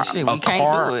 resources. Shit, A we can't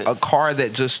car, do it. a car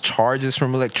that just charges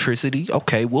from electricity.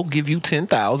 Okay, we'll give you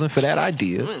 $10,000 for that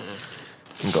idea.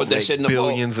 And go Put that make shit in the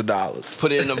billions of dollars.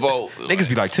 Put it in the vote. Niggas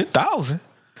be like $10,000.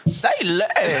 Say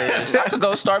less. I could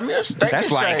go start me a steak That's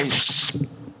and like shake.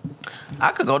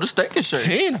 I could go to steak and shake.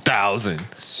 10,000. 10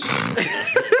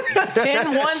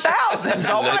 1,000s.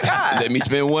 Oh my God. Let me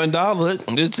spend $1.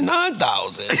 It's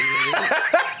 9,000.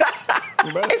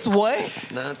 It's what?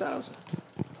 9,000.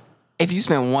 If you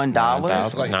spend $1,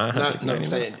 9,000. Like, no, 900. I'm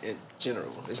saying in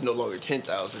general. It's no longer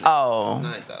 10,000. Oh.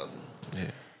 9,000.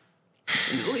 Yeah.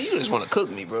 You just want to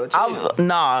cook me, bro. Chill.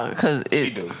 nah, cause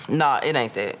it do. nah, it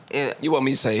ain't that. You want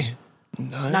me to say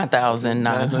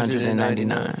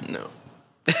 9,999. No.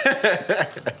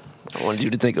 I wanted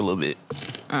you to think a little bit.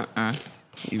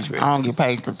 You was ready. I don't get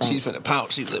paid to She's think. finna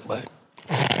pounce. She was like,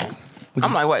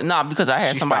 I'm like, what? Nah, because I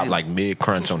had She somebody stopped like mid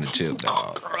crunch on the chip,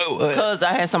 dog. because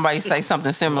I had somebody say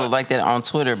something similar like that on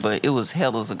Twitter, but it was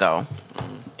hellas ago.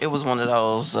 It was one of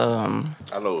those. I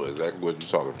know exactly what you're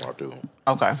talking about, too.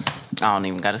 Okay, I don't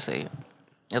even gotta say it.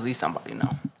 At least somebody know.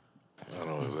 I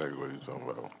know exactly what you're talking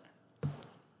about.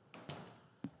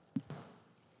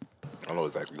 I know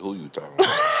exactly who you talking about.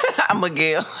 I'm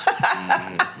Miguel.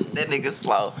 That nigga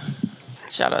slow.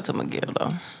 Shout out to Miguel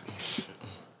though.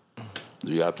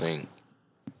 Do y'all think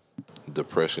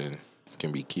depression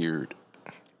can be cured?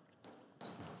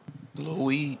 little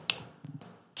weed.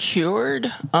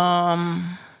 Cured?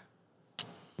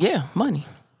 Yeah, money.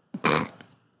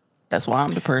 That's why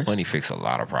I'm depressed. Money fix a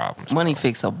lot of problems. Money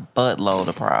fix a buttload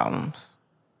of problems.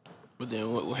 But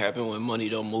then what will happen when money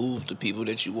don't move the people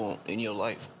that you want in your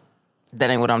life? That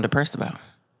ain't what I'm depressed about.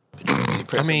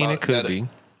 I mean, it could be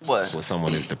What? what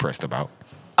someone is depressed about.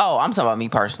 Oh, I'm talking about me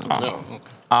personally. No,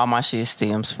 All my shit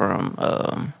stems from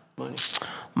money.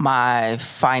 my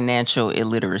financial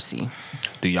illiteracy.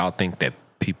 Do y'all think that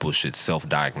people should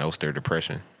self-diagnose their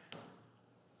depression?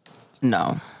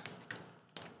 No.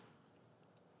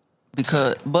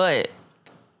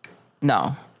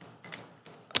 No.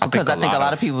 Because I think a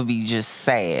lot of people be just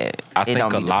sad. I It think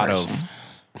don't a be lot depression.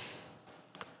 of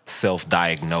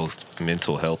self-diagnosed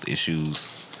mental health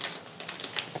issues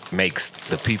makes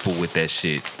the people with that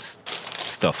shit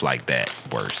stuff like that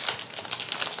worse.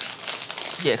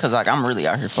 Yeah, because like I'm really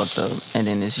out here fucked up, and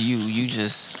then it's you.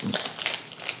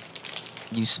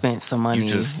 You spent some money You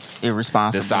just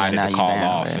irresponsibly, and Decided now to you call down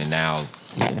off, bad. and now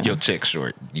Yeah. your check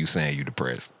short. You saying you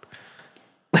depressed?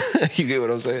 You get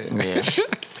what I'm saying? Yeah.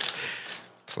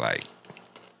 It's like,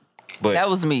 but That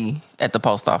was me at the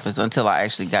post office until I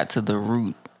actually got to the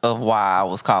root of why I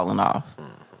was calling off.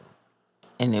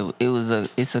 And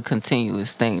it's a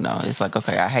continuous thing though. It's like,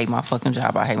 okay, I hate my fucking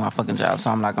job. So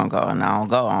I'm not gonna go. And I don't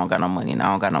go. I don't got no money. And I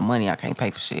don't got no money. I can't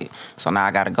pay for shit. So now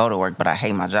I gotta go to work, but I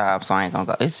hate my job, so I ain't gonna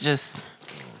go. It's just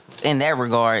in that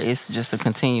regard, it's just a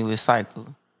continuous cycle.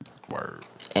 word.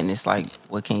 And it's like,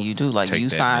 what can you do? Like Take you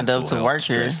that signed up mental to health work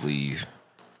here. stress leave.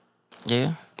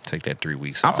 Yeah. Take that 3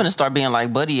 weeks I'm off. finna start being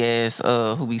like Buddy ass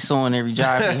who be suing every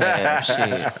job he have.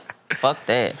 Shit. Fuck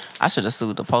that. I should have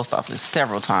sued the post office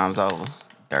several times over.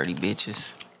 Dirty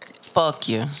bitches. Fuck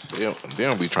you. They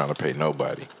don't be trying to pay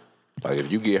nobody. Like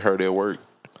if you get hurt at work,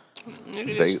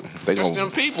 they That's gonna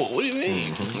them people. What do you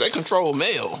mean? They control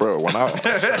mail. bro. When I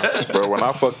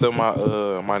fucked up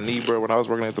my knee, bro, when I was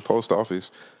working at the post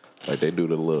office, like they do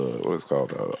the little what's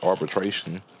called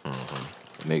arbitration.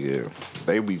 Nigga,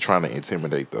 they be trying to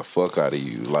intimidate the fuck out of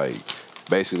you, like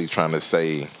basically trying to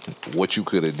say what you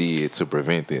could have did to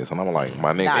prevent this. And I'm like,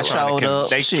 my nigga, Not like, showed up.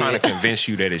 They Shit. trying to convince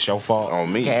you that it's your fault.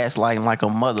 on me. Gaslighting like a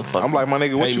motherfucker. I'm like, my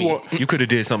nigga, what Pay you me. want? You could have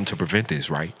did something to prevent this,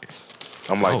 right?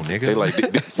 I'm like, Oh, nigga. they like,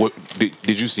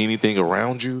 did you see anything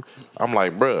around you? I'm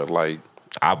like, bruh, like,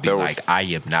 I'll be That was- like, I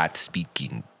am not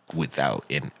speaking without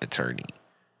an attorney.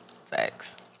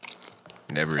 Facts.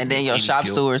 Never. And then admit your any shop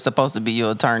guilt. steward is supposed to be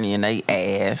your attorney and they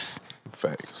ass.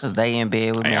 facts. Because they in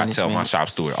bed with Hey, I management. tell my shop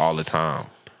steward all the time,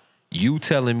 you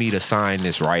telling me to sign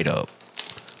this right up,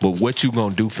 but what you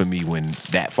gonna do for me when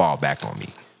that fall back on me?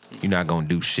 You're not gonna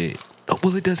do shit. Oh,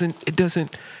 well, it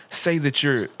doesn't say that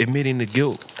you're admitting the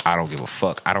guilt. I don't give a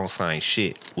fuck. I don't sign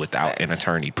shit without an Facts.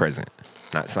 attorney present.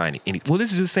 Not signing any. Well,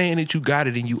 this is just saying that you got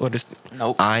it and you understand.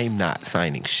 Nope. I'm not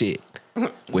signing shit. Me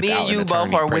without and an you both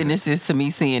attorney are present. witnesses to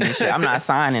me seeing this shit. I'm not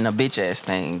signing a bitch ass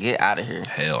thing. Get out of here.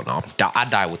 Hell no. I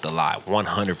die with the lie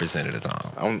 100% of the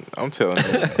time. I'm telling you,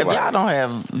 If y'all don't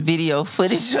have video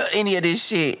footage or any of this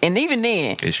shit, and even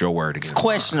then, It's your word it's against mine.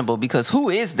 questionable because who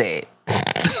is that?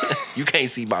 You can't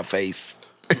see my face.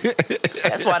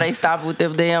 That's why they stopped with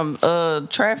them damn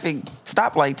traffic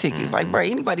stoplight tickets. Like, bro,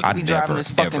 anybody can be driving this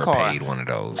fucking ever car. paid one of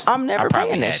those. I'm never I probably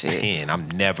paying that had shit. 10.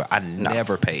 I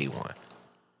never paid one.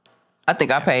 I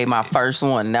think I paid my first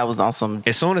one, and that was on some.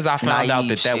 As soon as I found out Naive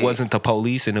that shit. wasn't the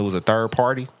police and it was a third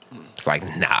party, it's like,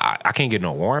 nah, I can't get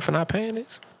no warrant for not paying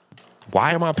this.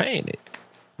 Why am I paying it?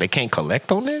 They can't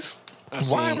collect on this? Why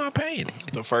seen- am I paying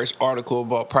it? The first article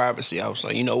about privacy, I was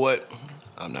like, you know what?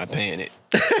 I'm not paying it.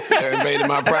 They're invading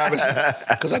my privacy.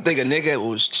 Because I think a nigga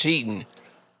was cheating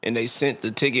and they sent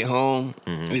the ticket home.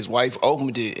 His wife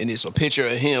opened it and it's a picture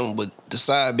of him with the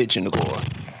side bitch in the car.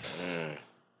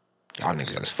 Y'all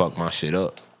niggas just fucked my shit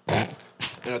up. And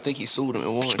I think he sued him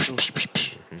and won too.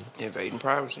 Invading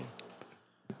privacy.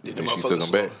 Did the And she motherfucker took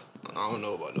him back? I don't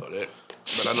know about all that.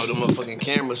 But I know the motherfucking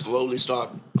cameras slowly start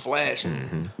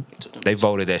flashing. He took them They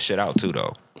voted that shit out too,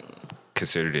 though.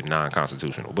 Considered it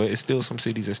non-constitutional. But it's still some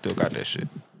cities that still got that shit.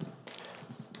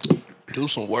 Do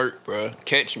some work, bruh.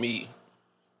 Catch me.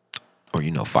 Or,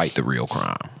 fight the real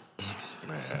crime.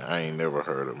 man, I ain't never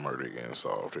heard of murder getting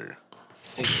solved here.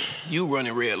 You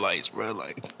running red lights, bruh.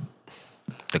 Like,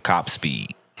 The cop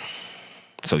speed.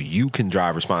 So you can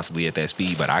drive responsibly at that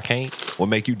speed, but I can't? What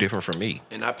make you different from me?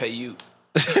 and I pay you.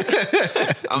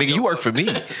 Nigga, you work for me.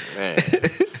 Man,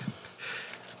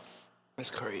 That's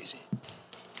crazy.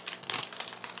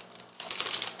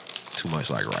 Too much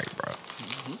like right, bro.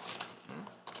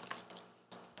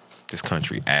 This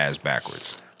country ass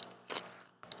backwards.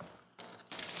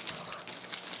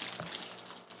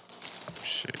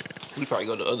 Shit. We probably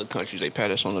go to other countries. They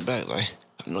pat us on the back. Like,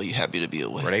 I know you happy to be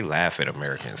away. Bro, they laugh at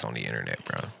Americans on the internet,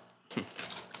 bro.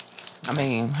 I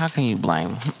mean, how can you blame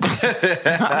them?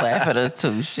 I laugh at us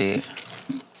too, shit.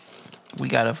 We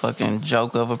got a fucking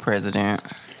joke of a president.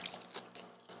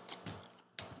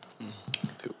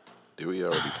 did we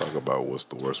already talk about what's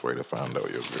the worst way to find out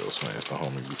your girl smashed the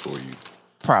homie before you?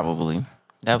 Probably.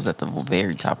 That was at the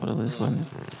very top of the list, wasn't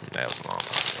it? That was a long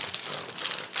time ago.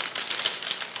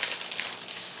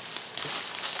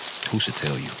 Who should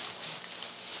tell you?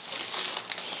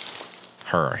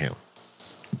 Her or him?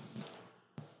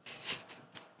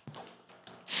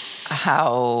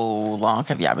 How long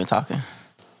have y'all been talking?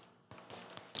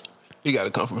 You got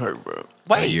to come from her, bro.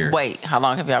 A year. Wait. How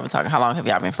long have y'all been talking? How long have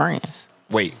y'all been friends?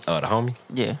 Wait, the homie?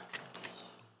 Yeah.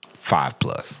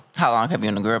 5+. How long have you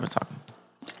and the girl been talking?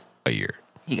 A year.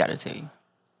 He got to tell you.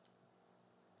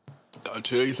 I'll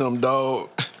tell you something, dog.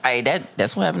 Hey,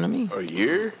 that's what happened to me. A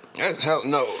year? That's hell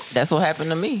no. That's what happened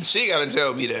to me. She got to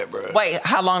tell me that, bro. Wait,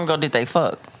 how long ago did they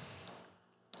fuck?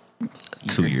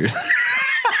 2 years.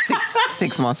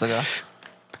 6 months ago.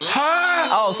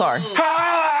 Oh, sorry.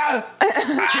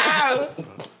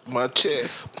 My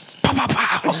chest.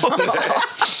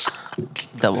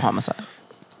 Double homicide.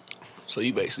 So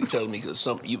you basically telling me because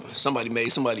somebody made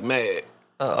somebody mad.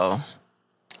 Uh-oh.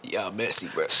 Y'all messy,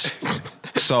 bro.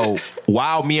 So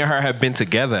while me and her have been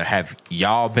together, have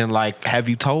y'all been like, have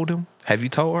you told him? Have you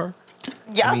told her?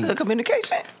 Y'all still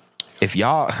communication? If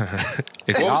y'all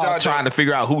if was y'all y'all trying to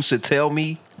figure out who should tell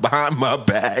me behind my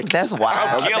back, That's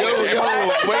wild.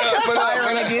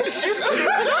 Firing against you.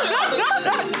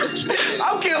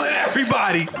 I'm killing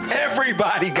everybody.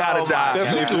 Everybody gotta die.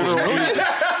 That's if you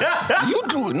You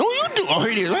do it. No, you do. Oh,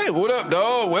 here it is. Hey, what up,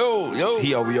 dog? Well, yo.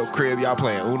 He over your crib, y'all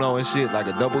playing Uno and shit like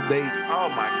a double date. Oh,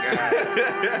 my God.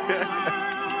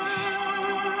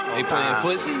 They playing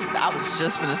footsie? I was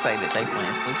just going to say that they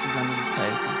playing pussies under the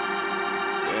table.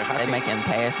 They making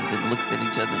passes and looks at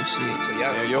each other and shit. So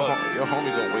y'all Man, your your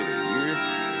homie gonna wait a year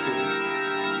to tell you?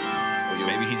 Or your-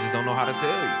 Maybe he just don't know how to tell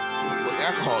you. was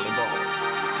alcohol involved?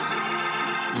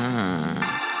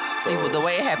 See, well, the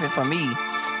way it happened for me,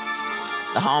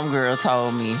 the homegirl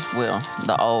told me, well,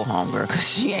 the old homegirl, because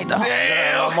she ain't the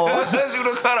homegirl no more. you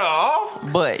done cut her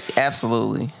off? But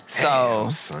absolutely. So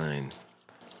son.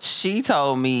 she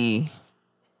told me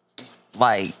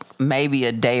like maybe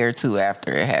a day or two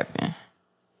after it happened.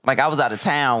 Like I was out of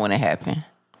town when it happened.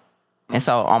 And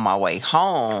so on my way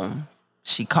home,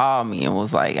 she called me and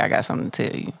was like, I got something to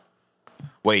tell you.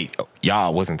 Wait,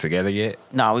 y'all wasn't together yet?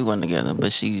 No, we weren't together,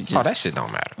 but she just... Oh, that shit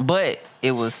don't matter. But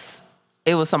it was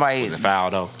somebody... Was it foul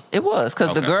though? It was, because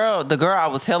Okay. the girl, I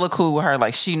was hella cool with her.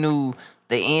 Like, she knew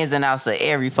the ins and outs of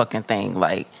every fucking thing.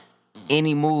 Like,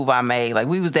 any move I made. Like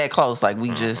we was that close. Like we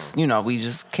just, we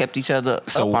just kept each other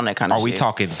up on that kind of shit. Are we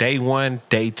talking day 1,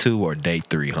 day 2, or day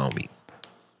 3, homie?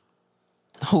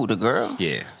 Who, the girl?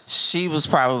 Yeah. She was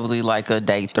probably like a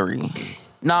day 3.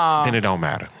 Nah. Then it don't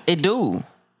matter. It do.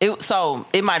 So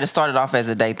it might have started off as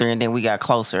a day 3 and then we got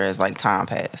closer as like time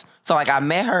passed. So like I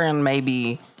met her in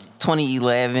maybe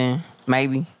 2011,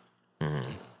 maybe.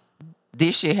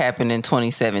 This shit happened in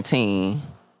 2017.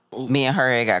 Me and her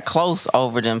had got close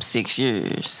over them 6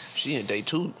 years. She in day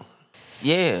 2.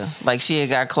 Yeah, like she had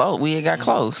got close. We had got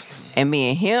close. And me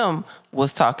and him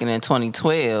was talking in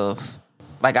 2012.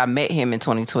 Like I met him in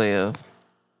 2012.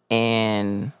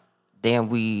 And then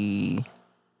we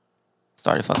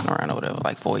started fucking around or whatever,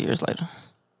 like 4 years later.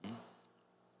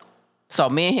 So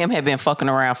me and him had been fucking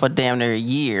around for damn near a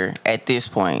year at this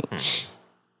point.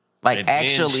 Like And then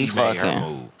actually she made her fucking.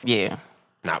 move. Yeah.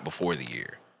 Not before the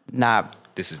year. Not,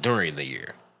 This is during the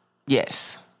year.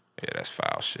 yes. Yeah, that's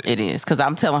foul shit. It is. Cause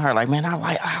I'm telling her, like, man, I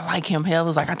like him. Hell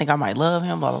is like, I think I might love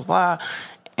him, blah, blah, blah.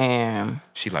 And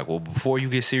She like, well, before you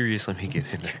get serious, let me get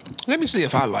in there. Let me see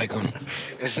if I like him.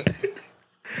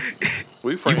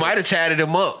 We You friends. might have chatted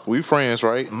him up. We friends,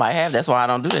 right? might have. That's why I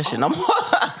don't do that shit no more.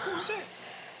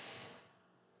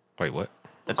 Wait, what?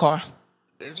 The car.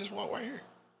 They just walk right here.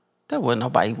 There wasn't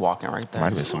nobody walking right there. Might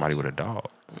have been somebody with a dog.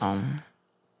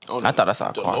 I thought I saw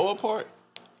a the car. lower part.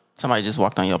 Somebody just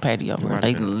walked on your patio, bro. Might They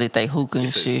have been. lit they hookah and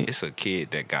shit. It's a kid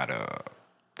that got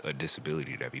a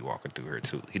disability that be walking through here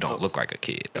too. He don't look like a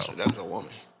kid though. That's a woman.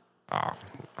 Oh,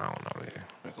 I don't know that.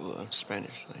 Like a little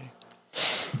Spanish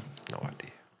thing. No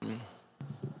idea.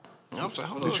 I was like,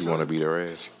 hold on. Did you want to beat her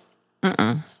ass?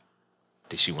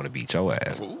 Did she want to beat your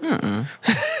ass?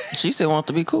 She still want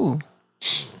to be cool.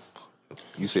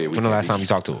 You said we When the can't last be- time you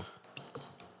talked to her?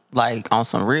 Like on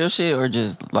some real shit or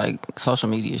just like social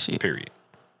media shit? Period.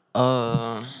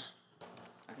 I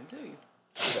can tell you.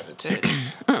 got the text?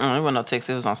 It wasn't no text.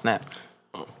 It was on Snap.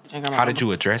 How did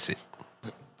you address it?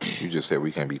 You just said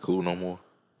we can't be cool no more.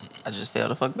 I just fell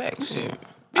the fuck back. Shit.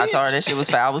 I told her that shit was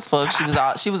foul as fuck.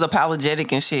 She was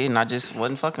apologetic and shit, and I just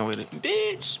wasn't fucking with it.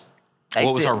 Bitch. They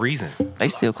What was still, her reason? They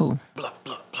still cool. Blah,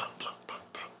 blah, blah, blah, blah,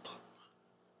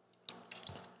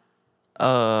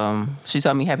 blah, blah. She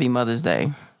told me Happy Mother's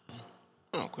Day.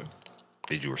 Okay.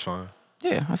 Did you respond?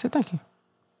 Yeah, I said thank you.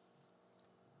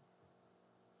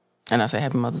 And I said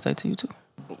Happy Mother's Day to you too.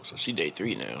 Oh, so she day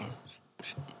 3 now.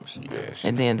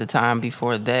 And then the time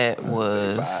before that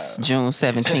was June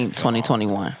 17th,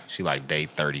 2021. She like day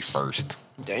 31st.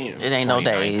 Damn. It ain't no 29th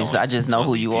days. on I just know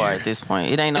who you are year. at this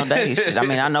point. It ain't no days. Shit. I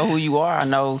mean, I know who you are. I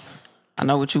know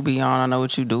what you be on. I know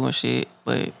what you do and shit.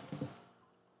 But it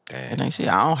Damn. ain't shit.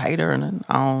 I don't hate her and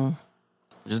I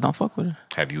just don't fuck with her.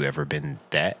 Have you ever been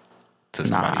that to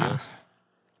somebody Nah. else?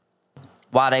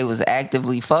 While they was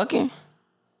actively fucking?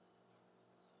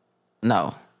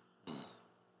 No.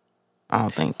 I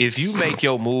don't think. If you make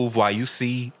your move while you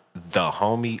see the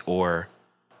homie or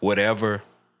whatever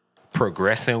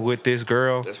progressing with this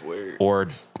girl, That's weird. or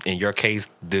in your case,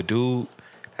 the dude,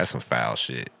 that's some foul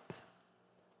shit.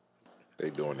 They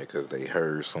doing it because they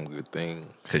heard some good things.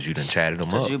 Cause you done chatted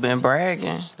them up. You been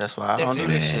bragging. That's why I don't do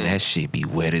this Man, shit. that shit be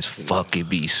wet as fuck. It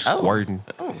be squirting.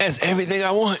 That's everything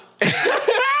I want.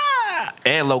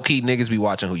 And low key niggas be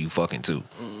watching who you fucking too.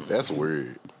 That's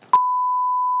weird.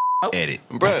 Edit.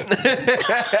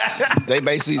 Bruh. They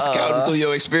basically scouting through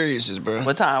your experiences, bro.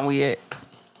 What time we at?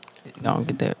 Don't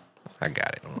get that. I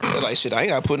got it. They're like, shit, I ain't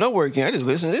got to put no work in. I just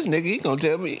listen to this nigga. He gonna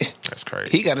tell me. That's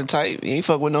crazy. He got a type. He ain't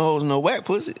fuck with no hoes, no whack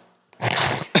pussy.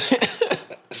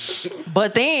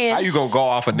 But then How you gonna go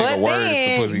off a nigga But words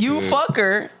then to pussy you good? fuck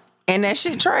her and that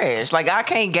shit trash. Like I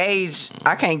can't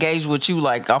gauge what you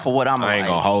like off of what I'm I like. ain't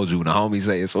gonna hold you when the homie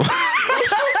say it. So And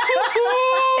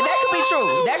that could be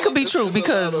true. That could be true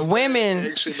because women,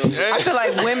 I feel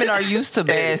like women are used to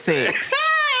bad sex.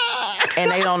 And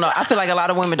they don't know. I feel like a lot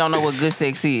of women don't know what good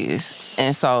sex is.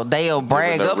 And so they'll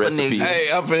brag no up recipe. a nigga. Hey,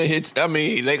 I'm finna hit. I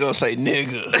mean, they gonna say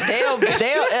nigga.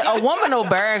 A woman will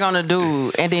brag on a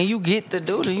dude, and then you get the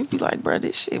dude, and you be like, bro,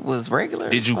 this shit was regular.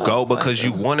 did you as go fuck." because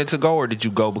you wanted to go, or did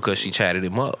you go because she chatted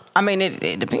him up? I mean,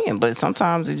 it depends, but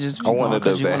sometimes it just. I wonder,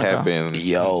 because does that happen?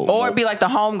 Yo. Or it'd be like the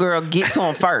homegirl get to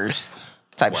him first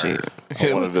type shit.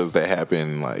 I wonder, does that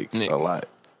happen like a lot?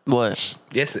 What?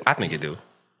 Yes, I think it do.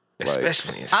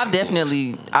 Especially in I've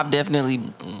definitely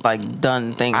like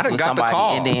done things I done with got the somebody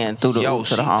call. and then threw the Yo, oop to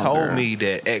she the homegirl. told me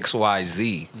that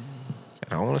XYZ.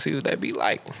 And I want to see what that be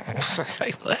like.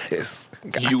 Say less.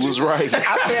 You was right.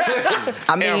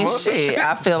 I mean, shit.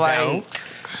 I feel like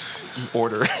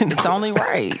Order. it's only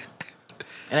right.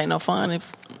 It ain't no fun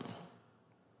if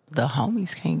the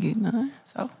homies can't get none.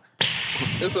 So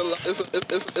It's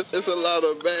a lot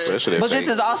of bad. But this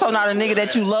is also not a nigga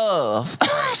that you love.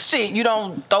 Shit, you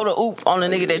don't throw the oop on a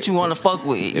nigga that you want to fuck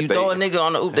with. You throw a nigga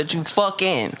on the oop that you fuck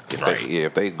in.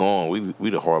 If they gone, we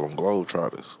the Harlem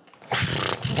Globetrotters.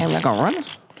 Damn, y'all gonna run him?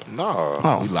 No.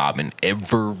 Oh. We lobbing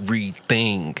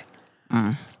everything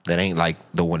that ain't like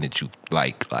the one that you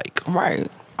like. Right.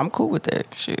 I'm cool with that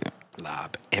shit.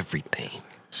 Lob everything.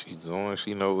 She going.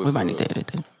 She know what's We might up. need to edit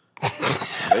that.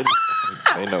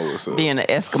 They know what's up. Being an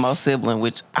Eskimo sibling,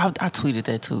 which I tweeted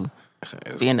that too.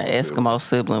 Being an Eskimo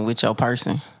sibling with your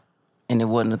person, and it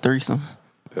wasn't a threesome.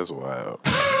 That's wild.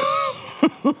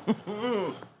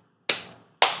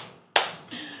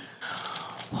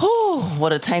 Whew,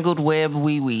 what a tangled web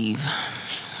we weave.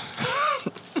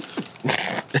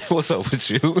 What's up with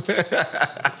you?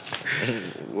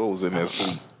 What was in that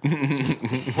sleep?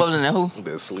 What was in that who?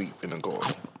 That sleep in the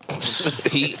garden.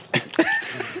 Heat.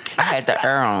 I had the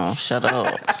air on. Shut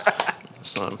up.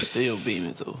 Sun still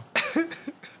beaming through.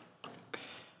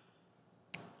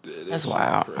 That's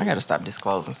wild. I gotta stop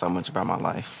disclosing so much about my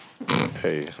life.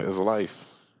 Hey, it's life.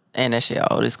 And that shit,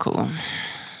 it's cool.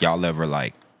 Y'all ever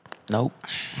like Nope.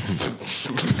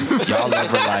 y'all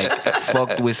ever like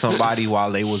fucked with somebody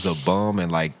while they was a bum and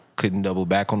like couldn't double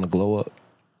back on the glow up?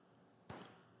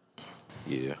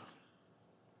 Yeah.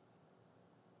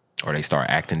 Or they start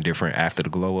acting different after the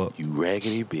glow up? You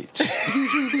raggedy bitch.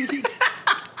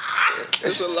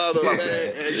 It's a lot of bad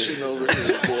action over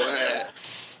here, boy.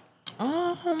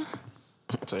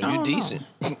 So you decent.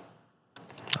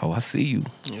 Oh, I see you.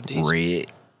 You're decent.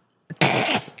 Red.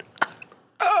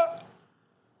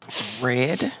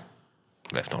 Red?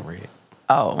 Left on red.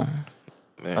 Oh.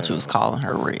 Man. Thought you was calling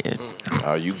her red.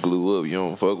 Oh, you glue up. You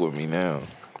don't fuck with me now.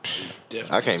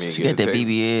 Definitely. I can't even She get got a that text.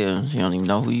 BBL. She don't even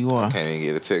know who you are. Can't even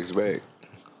get a text back.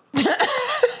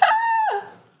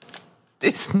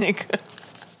 This nigga.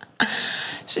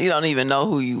 She don't even know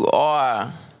who you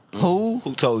are. Who?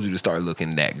 Who told you to start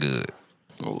looking that good?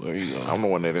 Oh, there you go. I'm the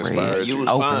one that inspired You you. was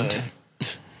Opened. fine.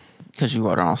 Because you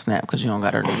wrote her on Snap because you don't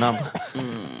got her new number.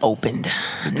 Opened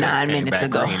 9 minutes Back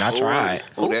ago. green, I tried.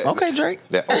 Oh, that, Okay, Drake.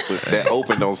 that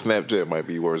opened on Snapchat might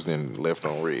be worse than left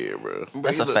on red, bro.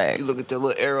 That's You a look- fact. You look at that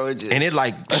little arrow, it just, And it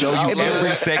like show you It be- every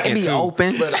It second be too.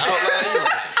 open. but the outline,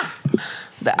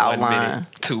 The 1 outline. minute,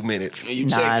 2 minutes. you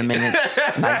 9 minutes,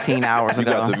 19 hours You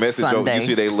ago. got the message over. Sunday. You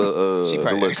see they she the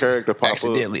probably little character pop up.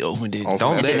 accidentally opened it. on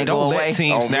Don't Snapchat. then it go don't away. let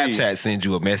Team On me. Snapchat send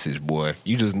you a message, boy.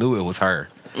 You just knew it was her.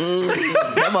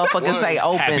 That motherfucker say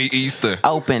open. Happy Easter.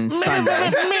 Open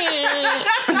Sunday.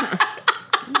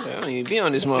 I don't even be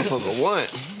on this motherfucker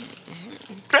once.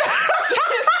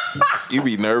 You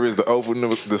be nervous to open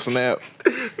the snap.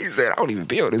 He said, I don't even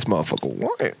be on this motherfucker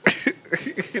one.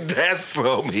 That's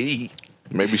some heat.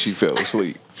 Maybe she fell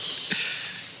asleep.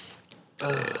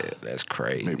 That's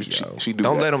crazy, Maybe yo. she do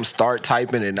Don't that. let them start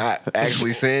typing and not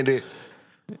actually send it.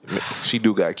 She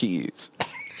do got kids.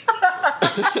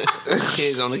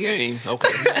 Kids on the game. Okay.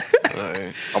 All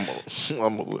right. I'm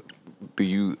a, do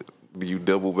you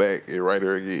double back and write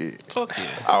her again? Fuck yeah.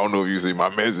 I don't know if you see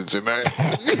my message or not.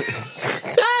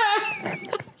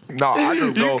 No,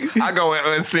 I go and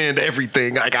unsend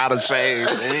everything like out of shame.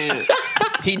 Man,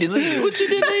 he deleted. What you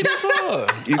deleted for?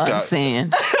 You thought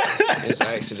Unsend. It's an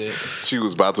accident. she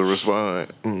was about to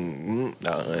respond. I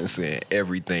unsend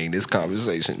everything. This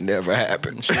conversation never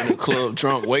happened. She in the club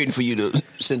drunk waiting for you to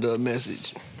send her a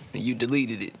message. And you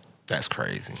deleted it. That's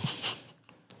crazy.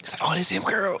 It's like, oh, this him,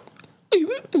 girl.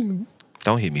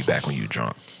 Don't hit me back when you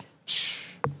drunk.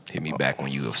 Hit me back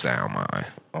when you of sound mind.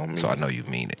 On me. So I know you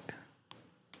mean it.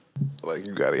 Like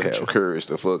you gotta have courage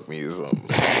to fuck me or something.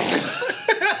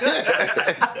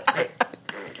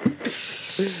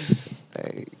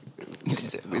 Hey,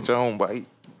 bitch, I don't bite.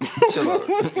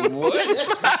 What?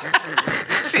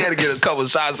 She had to get a couple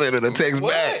shots in and a text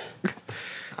back.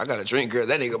 I got a drink, girl.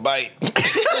 That nigga bite.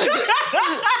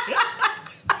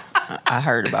 I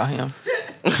heard about him.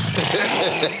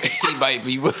 He bite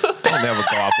people. Don't never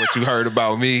go off what you heard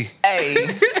about me. Hey.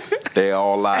 They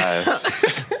all lies.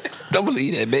 Don't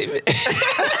believe that, baby.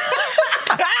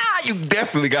 You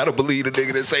definitely gotta believe the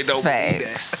nigga that say don't believe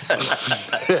that. Facts.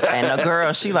 And the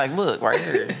girl, she like, look, right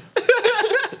here.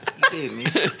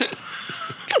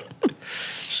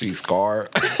 She's scarred.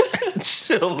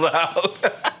 Chill out.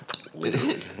 You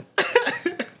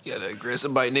got an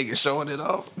aggressive bite nigga showing it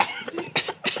off.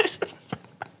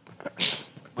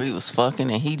 We was fucking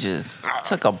and he just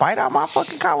took a bite out my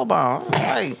fucking collarbone.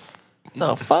 I'm like,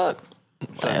 the fuck?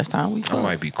 Last time we I fucked.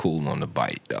 might be cool on the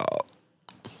bite, dog.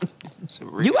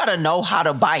 You gotta know how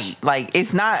to bite. Like,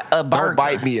 it's not a burger. Don't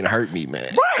bite me and hurt me, man.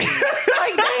 Right.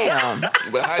 Like, damn.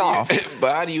 But Soft.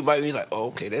 how do you bite me? Like, oh,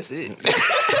 okay, that's it.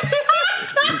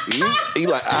 He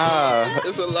like,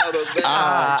 it's a lot of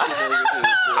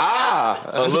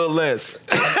A little less.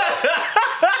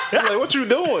 He's like, what you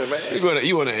doing, man?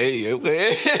 You want to A,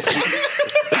 okay?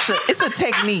 It's a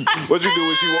technique. What you do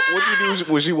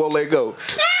when she won't let go?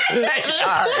 I'm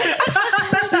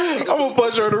gonna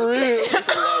punch her in the ribs.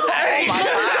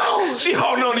 She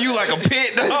holding on to you like a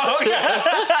pit dog.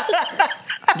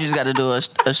 You just got to do a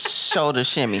shoulder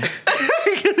shimmy.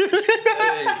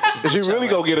 She really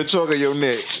gonna get a chunk of your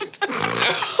neck.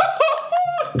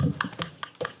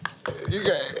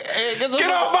 Get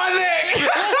off my neck.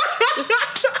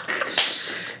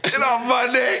 Get off my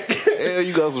neck. Hell,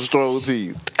 you got some strong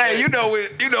teeth. Hey, you know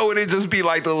when it just be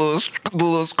like the little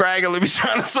scraggle and be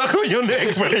trying to suck on your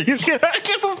neck, bro. You get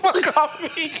the fuck off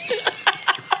me.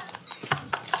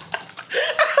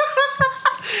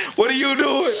 What are you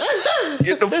doing?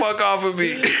 Get the fuck off of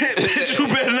me. Bitch, you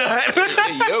better not.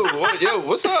 Yo,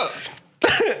 what's up?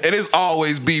 And it's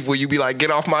always beef when you be like,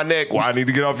 get off my neck. Why I need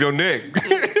to get off your neck?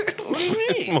 What do you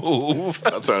mean? Move.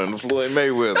 I'm turning to Floyd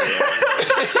Mayweather.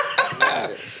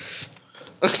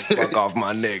 Fuck off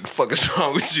my neck. Fuck is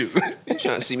wrong with you? You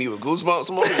trying to see me with goosebumps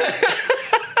more?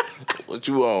 What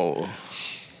you on?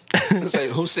 Say,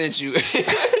 who sent you?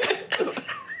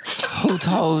 Who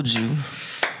told you?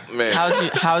 Man.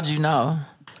 How'd you know?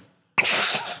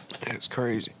 It's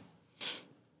crazy.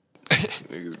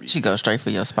 Niggas be She go straight for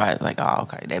your spot. Like, oh,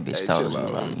 okay, that bitch Hey, told chill you out.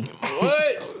 about me.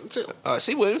 What?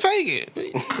 She wouldn't fake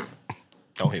it.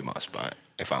 Don't hit my spot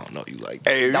if I don't know you like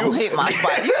Hey, if Don't you, hit my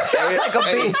spot. You sound like a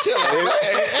bitch. Chill out.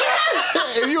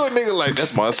 if you a nigga like,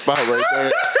 that's my spot right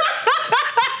there.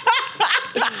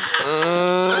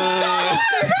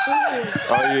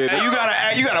 Oh yeah, Hey,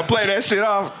 you gotta play that shit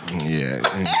off. Yeah.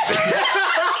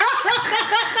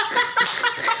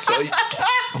 So,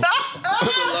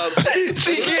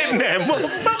 She getting that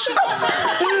motherfucker.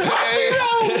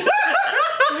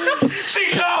 She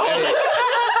gone.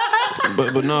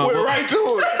 but no. Went right to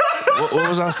it. What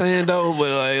was I saying though? But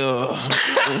like,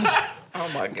 Oh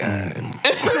my god.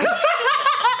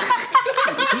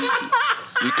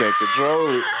 you can't control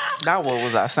it. Now what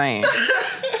was I saying?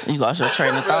 You lost your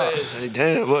train of thought.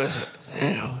 damn,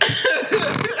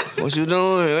 what you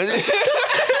doing?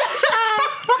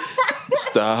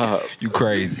 Stop. You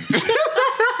crazy.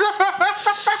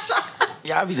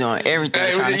 Y'all be doing everything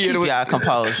Hey, trying to keep y'all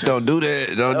composure. Don't do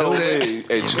that. Don't do that.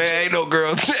 Hey, Man, ain't no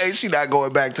girl. Ain't she not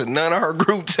going back to none of her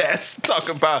group chats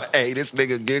talking about, hey, this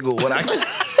nigga giggle when I.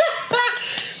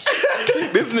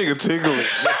 this nigga tickling.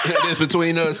 This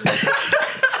between us.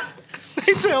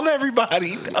 They tell everybody.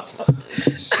 He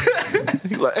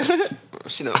like,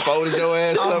 She done folded your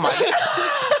ass up.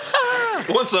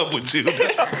 What's up with you?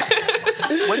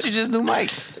 What you just do, Mike?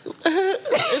 Fold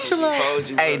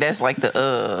you Hey, up. that's like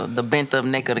the bent up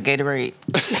neck of the Gatorade.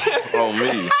 oh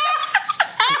me.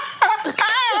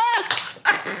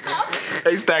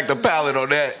 They stacked the pallet on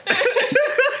that.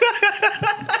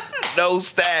 No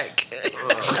stack.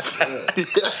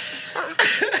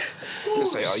 They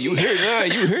say, oh, you here now?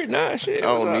 You here now? Shit. I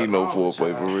don't need no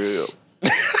foreplay for real.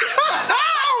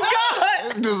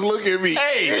 Just look at me.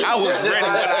 Hey, I was ready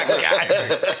when I got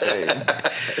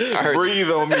here. I heard, Breathe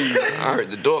on me. I heard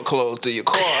the door close to your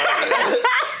car.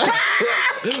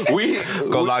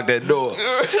 Go lock that door.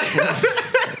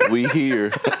 We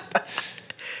here.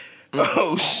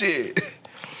 Oh, shit.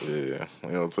 Yeah,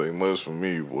 it don't take much from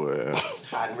me, boy.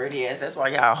 Hot and ready ass. That's why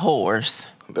y'all whores.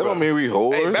 That don't mean we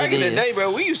whores. Hey, back in the is. day,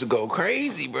 bro, we used to go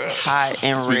crazy, bro. Hot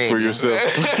and Speak ready. for yourself.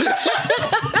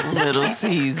 Little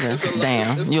Caesar.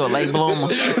 Damn, you a late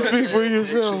bloomer. Speak for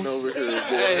yourself.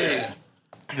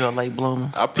 You a late bloomer.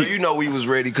 But you know we was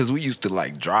ready because we used to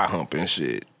like dry hump and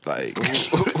shit. Like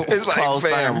it's like Close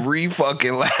fam, burner.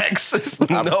 re-fucking lax. It's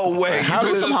no way. How You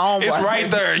do could some just- homeboy- it's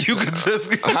right there. You could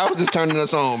just I was just turning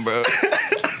us on, bro.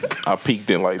 I peaked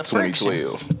in like friction.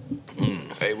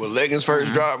 2012. Hey, when leggings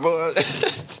first dropped, bro.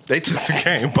 they took the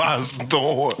game by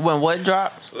storm. When what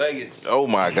dropped? Leggings. Oh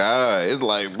my God. It's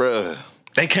like, bruh.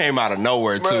 They came out of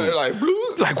nowhere too. Bro, like, blue.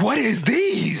 Like, what is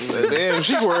these? Damn,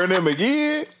 she wearing them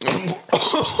again.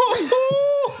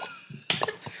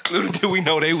 Little did we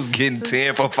know they was getting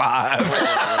 10 for 5.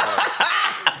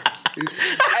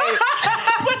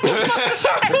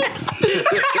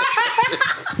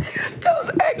 That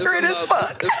was accurate as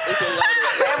fuck.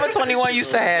 Forever 21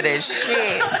 used to have that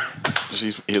shit.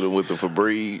 She's hitting with the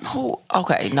Febreze. Who?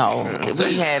 Okay, no.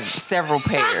 We have several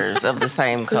pairs of the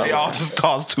same color. They all just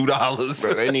cost $2.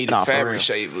 Bro, they need Nah, the for real. fabric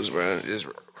shapers, bro. Just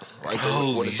right there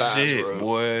Holy with the thighs shit, rub.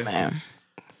 boy. Man,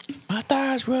 My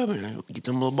thighs rubbing. Get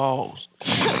them little balls.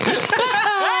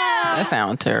 that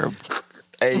sounds terrible.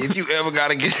 Hey, if you ever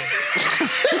gotta get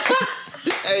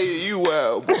Hey, you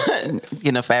wild boy.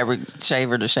 Getting a fabric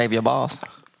shaver to shave your balls.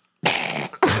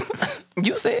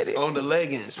 You said it. On the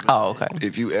leggings, man. Oh, okay.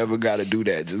 If you ever got to do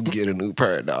that, just get a new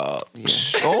pair, dog.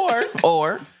 Yeah.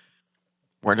 Or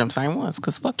wear them same ones,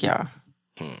 cause fuck y'all.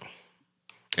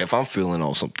 If I'm feeling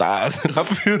on some thighs, I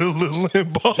feel a little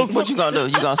embarrassed. What you gonna do?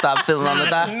 You gonna stop feeling on the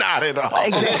thigh? Not at all.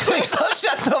 Exactly. So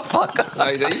shut the fuck up.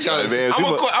 like, you trying to Man,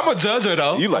 I'm a judge her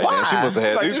though. you like that? She Why? must have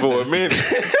had these for a minute.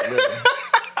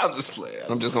 I'm just playing.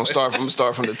 I'm just gonna start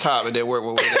from the top and then work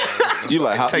my way down. You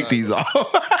like how Take these off.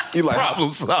 You like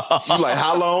Problem solved. You like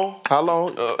how long? How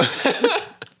long?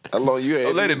 How long you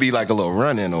had? Let it be like a little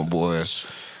run in on boy.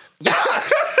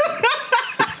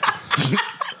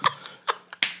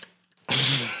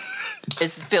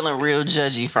 It's feeling real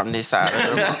judgy from this side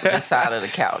of the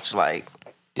couch. Like,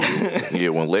 Yeah,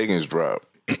 when leggings drop,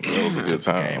 that was a good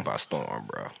Game time. by storm,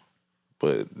 bro.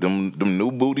 But them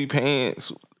new booty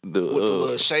pants, With the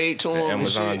little shade to them.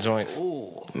 Amazon joints.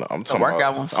 no, I'm talking workout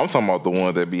about. ones? I'm talking about the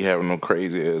ones that be having them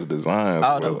crazy ass designs.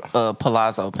 all bro. the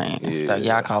palazzo pants. Yeah.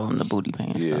 Y'all call them the booty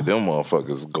pants. Yeah, so. them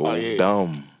motherfuckers go yeah.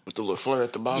 dumb. With the little flare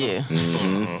at the bottom. Yeah.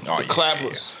 Oh, yeah.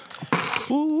 Clappers.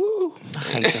 I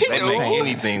hate them They make pants.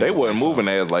 anything. They wasn't moving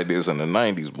ass like this in the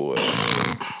 '90s, boy.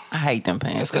 I hate them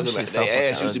pants. That's because Them like, shit so their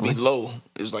ass fucking used to be ugly. low.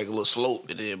 It was like a little slope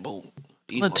and then boom.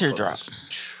 These Little teardrop.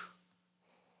 motherfuckers.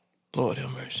 Lord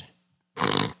have mercy.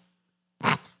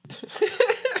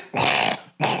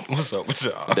 What's up with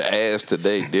y'all? The ass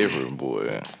today different,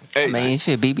 boy. Hey, I mean,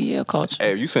 shit, BBL culture.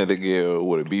 Hey, if you sent a girl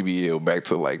with a BBL back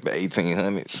to like the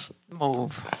 1800s,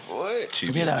 Move. what? She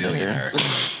be Get a out of here. billionaire.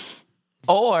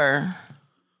 Or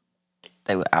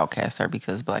they would outcast her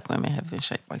because black women have been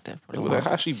shaped like that for it the was like, longest.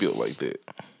 how she built like that?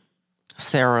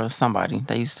 Sarah, somebody.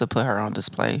 They used to put her on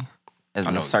display as I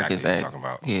a know circus exactly act. what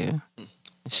you're talking Yeah.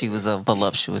 She was a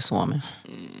voluptuous woman.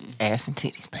 Ass and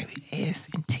titties, baby. Ass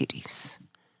and titties.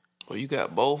 Well, you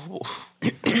got both. Why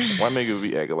niggas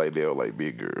be acting like they were like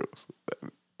big girls?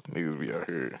 Niggas be out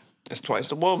here. That's twice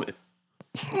the woman.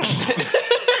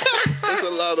 It's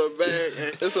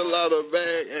a lot of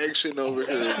bag action over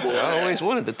here, boy. I always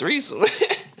wanted the threesome.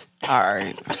 All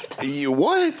right. You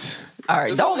what? All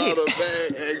right. Don't hit.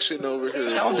 bag action over here.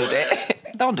 Don't do that.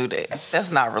 Don't do that. That's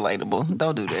not relatable.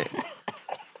 Don't do that.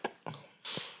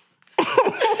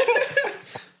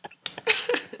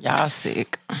 Y'all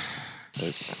sick.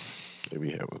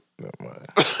 Maybe have a never mind.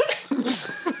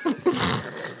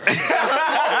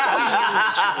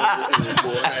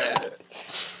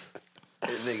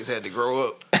 These niggas had to grow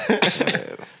up.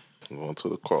 Going to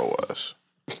the car wash.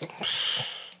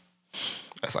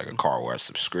 That's like a car wash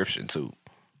subscription too.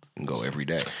 You can go every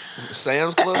day.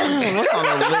 Sam's Club. What's on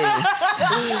the list?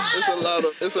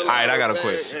 It's a lot right, I got a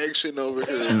question. action over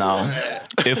here. No.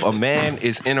 If a man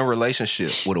is in a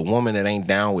relationship with a woman that ain't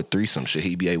down with threesome, should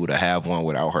he be able to have one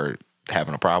without her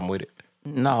having a problem with it?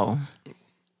 No.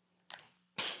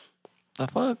 The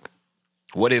fuck?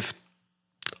 What if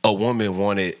a woman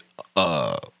wanted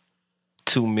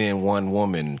 2 men, 1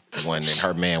 woman, one, and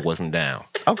her man wasn't down?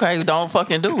 Okay, don't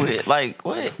fucking do it. Like,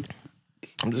 what?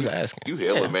 I'm just asking. You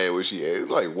hella mad when she asked.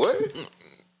 Like, what?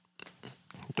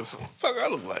 The fuck I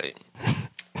look like?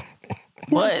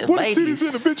 But, What the titties ladies,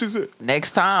 and the bitches at?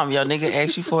 next time your nigga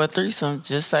asks you for a threesome,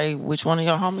 just say which one of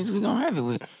your homies we gonna have it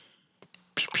with.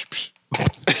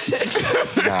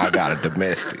 Nah, I got a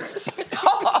domestic.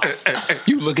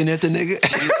 You looking at the nigga?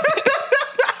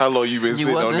 How long you been You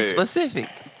sitting on wasn't that? specific.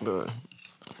 Bro,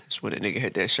 that's when that nigga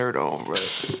had that shirt on, bro.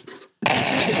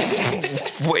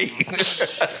 Wait.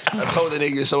 I told that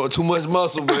nigga you showing too much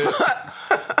muscle, bro.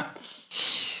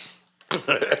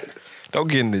 Don't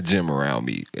get in the gym around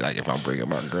me. Like if I'm bringing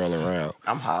my girl around.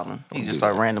 I'm hollering. He just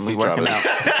start randomly He working tryna-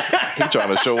 out. He trying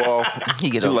to show off. He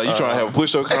get He a like, you trying to have a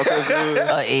push-up contest? Good?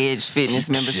 Edge Fitness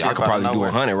membership. Shit, I could out of probably do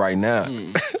nowhere. 100 right now.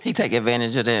 He take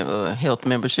advantage of that health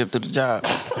membership through the job.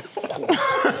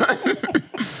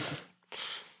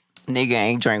 Nigga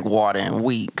ain't drank water in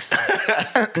weeks.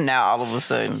 Now all of a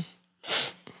sudden,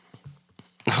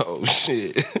 Oh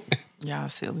shit. y'all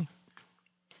silly.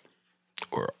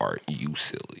 Or are you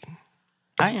silly?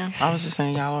 I am. I was just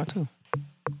saying y'all are too.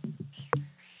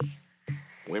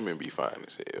 Women be fine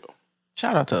as hell.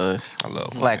 Shout out to us. I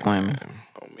love Black women. man.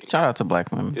 I mean, Shout out to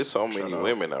black women. there's so many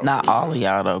women out Not there. all of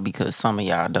y'all though, because some of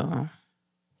y'all don't.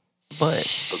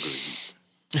 But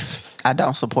Agreed. I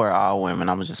don't support all women.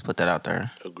 I'm gonna just put that out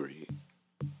there. Agreed.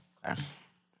 Okay.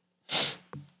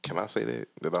 Can I say that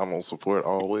I don't support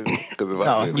all women? Because if I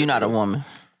No, say that, you're not a woman.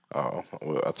 Oh,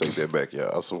 well, I take that back,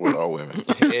 y'all. I support all women.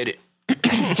 Edit.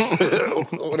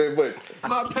 What that butt?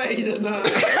 My pain tonight.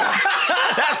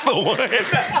 That's the one.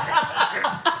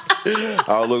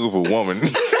 I was looking for woman.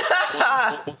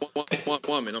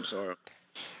 woman. I'm sorry.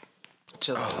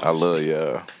 Chill out. I love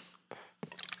y'all.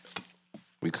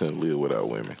 We couldn't live without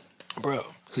women. Bro,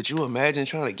 could you imagine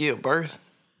trying to give birth?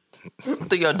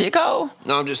 Through your dick hole?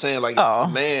 No, I'm just saying, like, Oh. a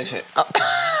man had,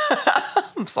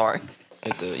 I'm sorry.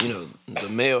 the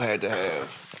male had to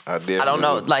have. I definitely I don't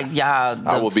know, would- like y'all.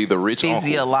 I would be the rich uncle.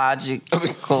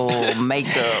 physiological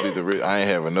makeup. Be the rich- I ain't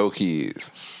having no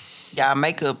kids. Y'all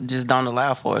makeup just don't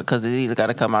allow for it because it either got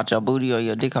to come out your booty or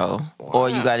your dick hole, or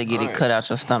you got to get it Alright. cut out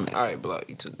your stomach. All right, block.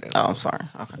 You took that. Oh, I'm sorry.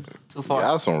 Okay, too far.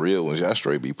 Y'all some real ones. Y'all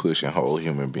straight be pushing whole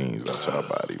human beings out your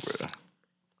body, bro.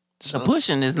 The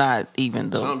pushing is not even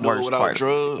the Some do it worst without part.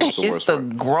 drugs. the It's worst the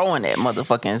part. growing that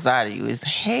motherfucker inside of you. It's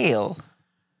hell.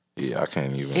 Yeah, I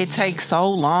can't even. It takes so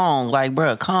long. Like,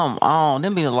 bro, come on.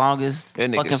 Them be the longest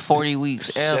That fucking nigga's 40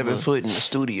 weeks ever. 7 foot in the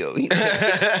studio.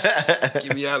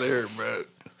 Get me out of here, bro.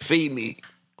 Feed me.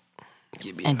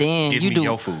 Get me And out. then Give you me do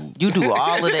your food. You do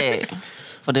all of that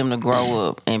for them to grow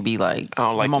up and be like, I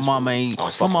don't like my this mama food. ain't, Don't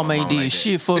my fuck with mama my ain't mom did like that.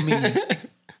 shit for me.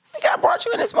 Nigga, I brought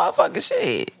you in this motherfucking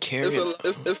shit. Carrying.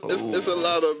 It's a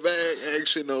lot of bad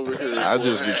action over here. I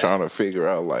just be trying to figure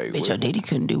out like Bitch, your daddy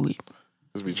couldn't do it.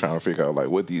 just be trying to figure out like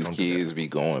what these kids be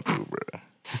going through, bro.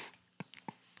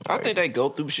 I think they go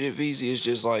through shit, VZ. It's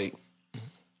just like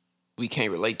we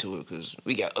can't relate to it because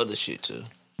we got other shit too.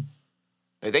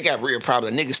 Like, they got real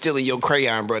problems. Niggas stealing your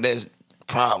crayon, bro. That's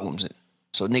problems.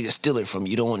 So niggas steal it from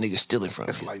you. You don't want niggas stealing from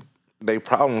It's you. like they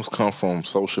problems come from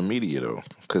social media though,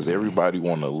 because everybody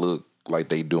want to look like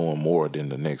they doing more than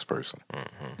the next person.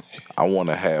 I want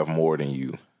to have more than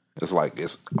you. It's like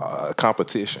it's a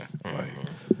competition. Like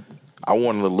I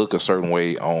wanted to look a certain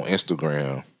way on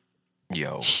Instagram,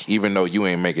 Yo, even though you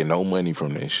ain't making no money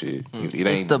from that shit. It ain't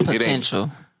It's the it ain't- potential.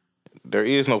 there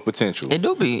is no potential. It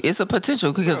do be. It's a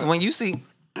potential because when you see,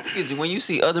 when you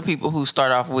see other people who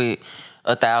start off with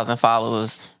 1,000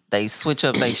 followers, they switch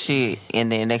up their shit,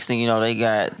 and then next thing you know, they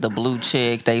got the blue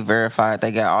check, they verified,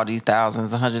 they got all these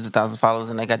thousands and hundreds of thousands of followers,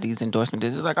 and they got these endorsements.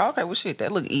 It's like, okay, well, shit,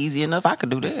 that look easy enough. I could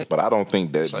do that. But I don't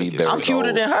think that be their I'm goal.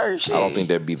 cuter than her. Shit. I don't think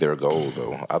that be their goal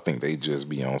though. I think they just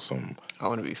be on some. I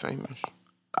want to be famous.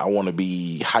 I want to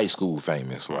be high school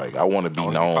famous. Like I want to be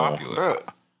known. popular. Bro,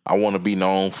 I want to be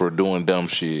known for doing dumb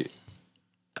shit.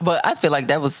 But I feel like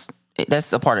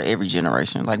that's a part of every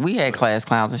generation. Like we had class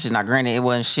clowns and shit. Now, granted, it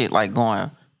wasn't shit like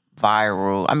going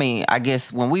viral. I mean, I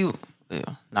guess when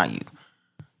not you,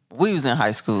 we was in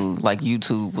high school. Like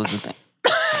YouTube was a thing.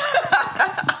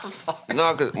 I'm sorry.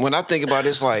 no, cause when I think about it,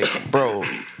 it's like, bro,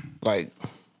 like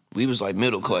we was like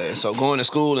middle class. So going to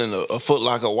school in a Foot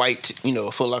Locker white,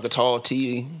 a Foot Locker tall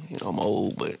tee. I'm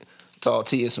old, but tall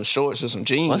tee and some shorts or some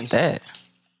jeans. What's that?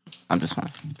 I'm just fine.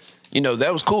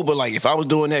 That was cool. But like, if I was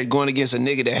doing that, going against a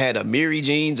nigga that had a Miri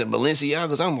jeans and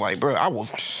Balenciagas, I'm like, bro, I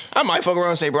might fuck around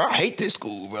and say, bro, I hate this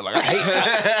school, bro. Like,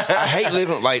 I hate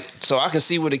living like. So I can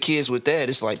see where the kids with that.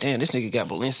 It's like, damn, this nigga got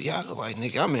Balenciaga. Like,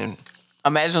 nigga, I'm in.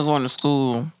 Imagine going to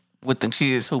school with the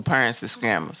kids who parents is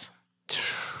scammers.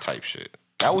 type shit.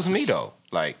 That was me though.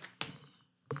 Like,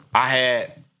 I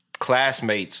had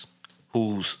classmates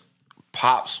whose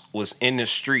pops was in the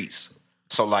streets.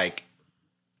 So like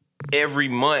every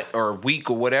month or week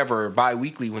or whatever,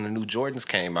 bi-weekly when the new Jordans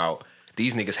came out,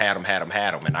 these niggas had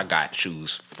them, and I got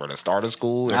shoes for the start of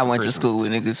school. and I for went to Christmas. school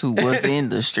with niggas who was in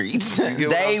the streets. get what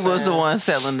They I'm was the saying? ones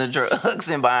selling the drugs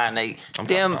and buying they I'm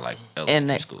them talking about like and elementary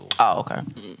they. school. Oh, okay.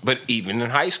 But even in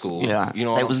high school, Yeah, you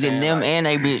know, they what was I'm getting saying? them Like, and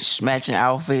they bitch matching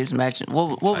outfits, matching.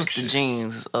 What was the shit.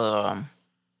 jeans?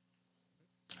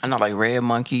 I know, like Red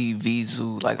Monkey,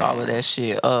 Vizu, like all of that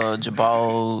shit.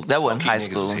 Jabal. That wasn't low-key high niggas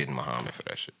school. was hitting Muhammad for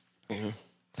that shit.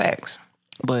 Facts,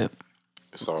 but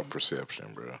It's all perception,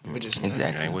 bro. Which is It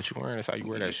exactly. ain't what you wearing. That's how you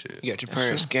wear that shit. You got your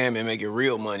parents scamming, making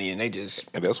real money, and they just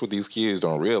And that's what these kids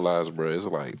don't realize, bro. It's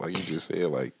like you just said,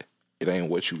 like it ain't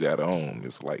what you got on.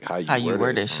 It's like how you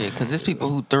wear that shit. Because there's people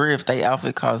who thrift. They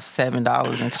outfit costs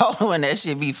 $7 in total, and that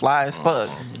shit be fly as fuck.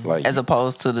 Like As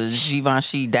opposed to the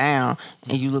Givenchy down,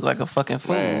 and you look like a fucking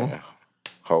fool. man,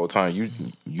 whole time you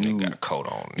Got a coat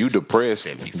on. you It's depressed.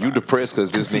 75. You depressed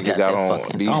because this 'Cause he nigga got got that on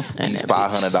fucking these thump in that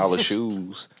bitch. $500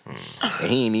 shoes, and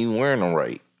he ain't even wearing them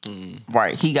right.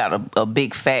 Right, he got a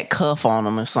big fat cuff on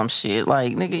him or some shit.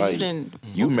 Like, nigga, Like, you didn't.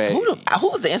 you mad? Who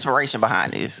was the inspiration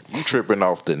behind this? You tripping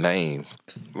off the name.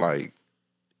 Like,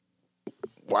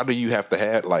 why do you have to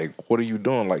have, like, what are you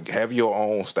doing? Like, have your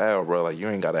own style, bro. Like, you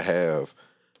ain't got to have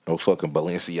no fucking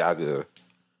Balenciaga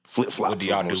flip-flops. What do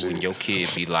y'all or do some when shit. your kid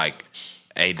be like,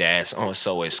 hey, dad,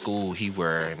 so-and-so at school, he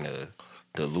wearing the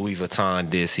the Louis Vuitton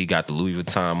this. He got the Louis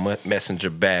Vuitton messenger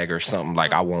bag or something.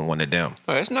 Like, I want one of them.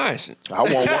 Oh, that's nice. I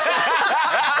want one.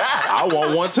 I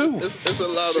want one too. It's a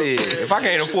lot Shit, of. if I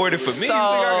can't afford it for me, So- you think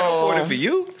I can afford it for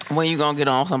you? When you gonna get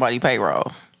on somebody's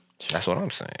payroll? That's what I'm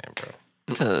saying, bro.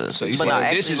 Because So you see the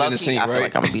dishes in the sink, I feel right?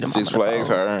 like I'm gonna beat them. Six Flags,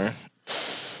 her.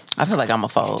 I feel like I'm a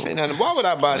fold. Say nothing. Why would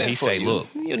I buy that He for say, you? look,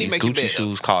 You need to these make your Gucci bed up.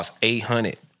 shoes cost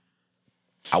 $800.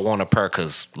 I want a pair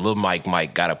because Lil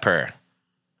Mike got a pair.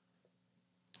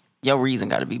 Your reason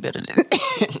got to be better than you. Got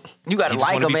He to just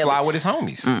like want to them. be fly with his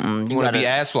homies. You want to be gotta-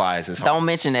 ass fly as his homies. Don't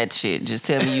mention that shit. Just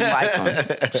tell me you like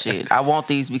them. Shit, I want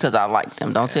these because I like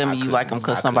them. Don't tell me you like them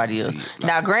because I somebody couldn't else. see it.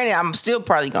 Now, granted, I'm still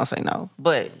probably gonna say no,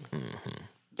 but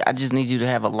I just need you to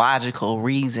have a logical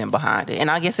reason behind it. And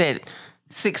like I said,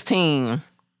 16,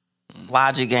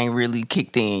 logic ain't really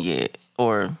kicked in yet,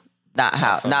 or not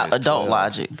how, son not is adult 12.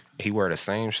 logic. He wear the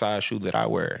same size shoe that I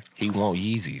wear. He want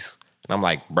Yeezys. And I'm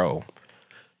like, bro,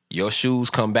 your shoes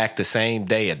come back the same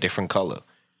day, a different color.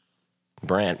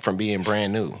 From being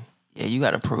brand new. Yeah, you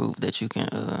got to prove that you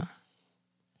can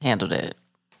handle that.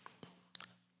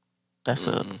 That's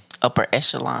a upper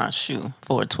echelon shoe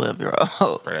for a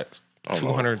 12-year-old. Bro, that's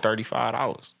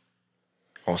 $235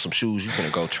 on some shoes you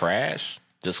finna go trash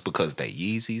just because they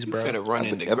Yeezys, bro. Finna run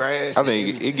in the grass. I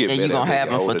think it get Yeah, better. you gonna as they have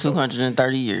get them for older, though.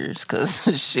 230 years,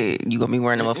 cause shit, you gonna be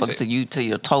wearing them motherfuckers till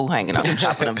your toe hanging out.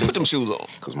 Chopping them Put them bitches. shoes on.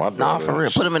 Cause my Nah, daughter, for real.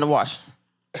 Put them in the wash.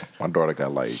 my daughter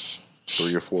got like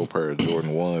 3 or 4 pair of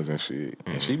Jordan 1s and shit,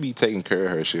 and she be taking care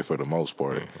of her shit for the most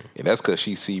part. And that's cause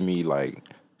she see me like,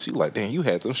 she like, damn, you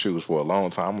had them shoes for a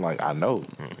long time. I'm like, I know.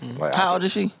 Like, How old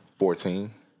is she? 14,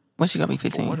 When she gonna be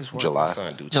 15? What is July. my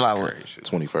son do to July carry what? his shit?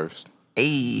 21st.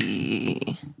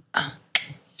 Hey,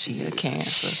 she a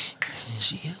Cancer.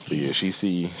 She a But yeah, she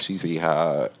see how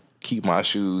I keep my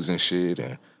shoes and shit,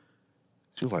 and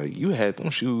she like, you had them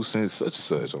shoes since such and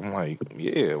such. I'm like,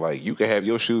 yeah, like you can have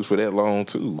your shoes for that long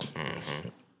too.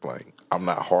 Like, I'm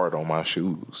not hard on my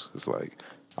shoes. It's like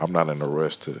I'm not in a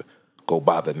rush to go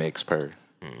buy the next pair.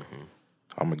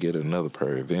 I'm gonna get another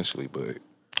pair eventually, but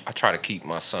I try to keep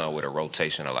my son with a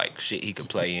rotation of like shit he could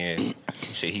play in,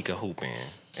 shit he could hoop in,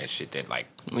 and shit that like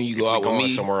When you if go we out with going me.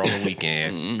 somewhere on the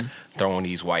weekend, throw on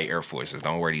these white Air Forces.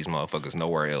 Don't wear these motherfuckers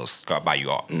nowhere else. Gotta buy you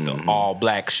all the all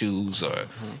black shoes or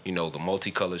you know the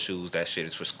multicolored shoes. That shit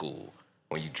is for school.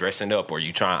 When you dressing up or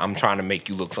I'm trying to make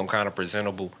you look some kind of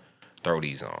presentable. Throw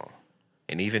these on,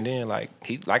 and even then, like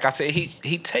I said,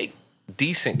 he take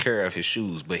decent care of his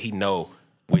shoes, but he know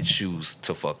which shoes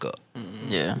to fuck up.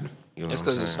 Yeah. You know That's what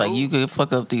 'cause I'm it's saying? Like you could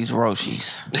fuck up these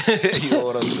Roshis. You know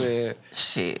what I'm saying?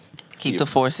 Shit. Keep the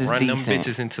forces Run decent.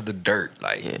 them bitches into the dirt.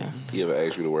 Like Yeah. he ever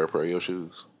asked you to wear a pair of your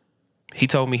shoes? he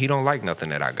told me he don't like nothing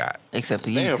that I got. Except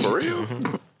the Damn, Yeezys. for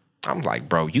real? I'm like,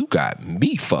 bro, you got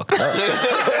me fucked up.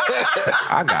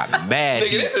 I got mad.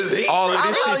 Nigga, this is heat, all of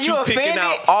this bro. shit You you picking offended?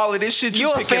 out. All of this shit you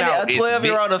You picking offended out a is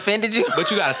 12-year-old offended you?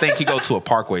 But you got to think he go to a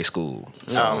Parkway school.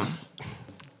 So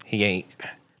he ain't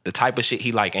the type of shit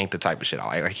he like. Ain't the type of shit I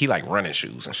like. Like he like running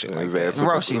shoes and shit Send like his that. ass to,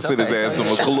 Roshis, send his okay. ass to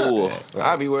McClure.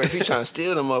 I be worried if you trying to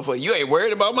steal them motherfucker. You ain't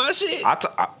worried about my shit.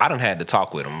 I done had to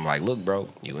talk with him. I'm like, look, bro,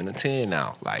 you in the 10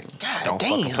 now. Like, God don't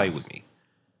damn. fucking play with me.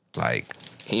 Like,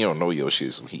 He don't know your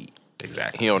shit some heat.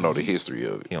 exactly. He don't know the history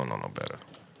of it. He don't know no better.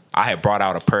 I had brought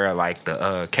out a pair of like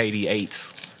the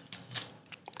KD8s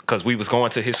because we was going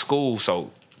to his school,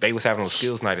 so they was having a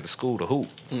skills night at the school to hoop.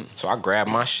 So I grabbed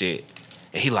my shit,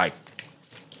 and he like,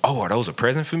 "Oh, are those a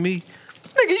present for me?"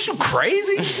 Nigga, you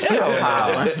crazy? Hell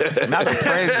no. Not a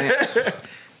present.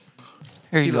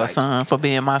 Here you go, like- son, for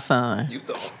being my son. You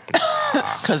thought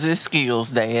Cause it's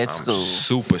skills day at I'm school.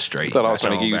 super straight. Thought I was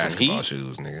Got your trying to own give you some basketball heat.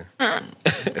 shoes,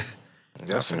 nigga.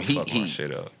 that's some Fuck my heat.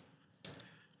 shit up.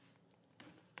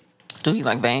 Do you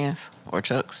like Vans or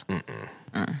Chucks?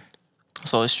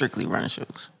 So it's strictly running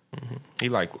shoes. He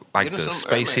like Get him the some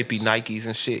space Air Max. hippie Nikes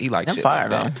and shit. He like Them shit fire,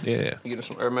 like that. Yeah. You get him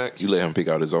some Air Max. You let him pick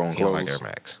out his own He don't clothes. like Air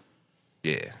Max.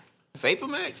 Yeah. Vapor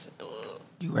Max.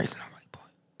 You raising a white boy.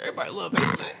 Everybody love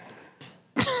Vapor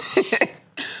Max.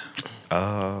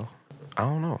 I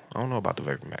don't know. I don't know about the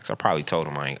Vapor Max. I probably told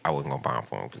him I wasn't gonna buy them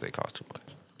for him because they cost too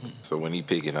much. So when he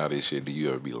picking out his shit, do you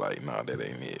ever be like, nah, that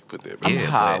ain't it? Put that back. I'm Yeah,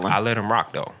 but hollering. I let him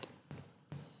rock though,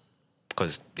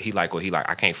 because he like what he like.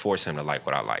 I can't force him to like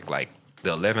what I like. Like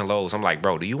the 11 lows, I'm like,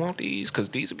 bro, do you want these? Because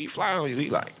these would be fly on you. He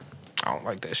like, I don't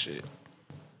like that shit.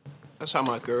 That's how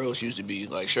my girls used to be.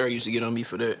 Like, Sherry used to get on me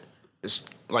for that. It's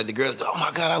like the girls, oh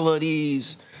my God, I love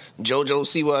these. JoJo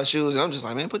Siwa shoes, and I'm just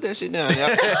like, man, put that shit down.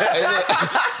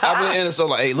 I've been in the store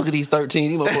like, hey, look at these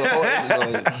 13. You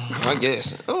motherfuckers. Like, I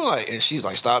guess. I'm like, and she's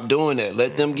like, stop doing that.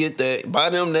 Let them get that. Buy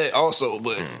them that also,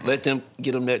 but let them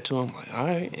get them that too. I'm like, all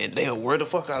right, and they'll wear the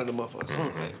fuck out of the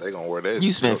motherfuckers. They gonna wear that.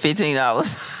 You spent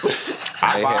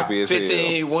 $15. They happy as hell.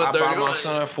 15, I buy 130. my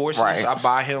son Forces. Right. I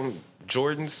buy him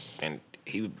Jordans, and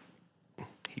he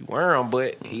wear them,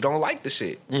 but he don't like the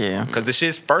shit. Yeah. Because the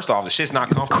shit's, first off, the shit's not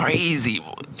comfortable. Crazy.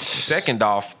 Second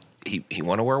off, he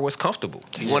want to wear what's comfortable.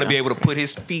 He want to be able to put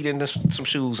his feet into some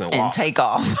shoes and walk. And take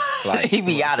off. Like, he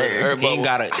be out of there. He ain't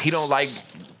gotta. He don't like,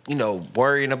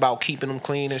 worrying about keeping them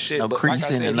clean and shit. No but creasing like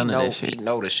I said, and none of that shit. He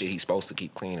know the shit he's supposed to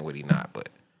keep clean and what he not. But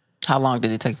How long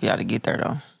did it take for y'all to get there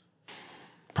though?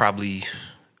 probably,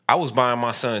 I was buying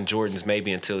my son Jordans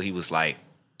maybe until he was like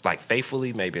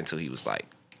faithfully, maybe until he was like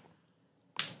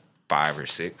 5 or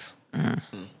 6.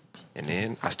 Mm-hmm. And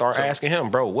then I start asking him,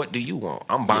 bro, what do you want?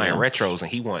 I'm buying retros, and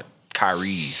he want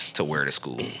Kyrie's to wear to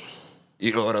school.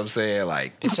 You know what I'm saying?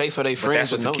 Like, It take for their but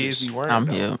friends that's to what the notice. kids be wearing. I'm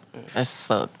though. here. That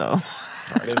sucked though.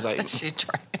 They was like, Shit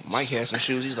trash. Mike had some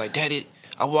shoes. He's like, Daddy,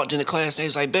 I walked into class. They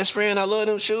was like, best friend, I love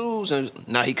them shoes. And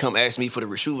now he come ask me for the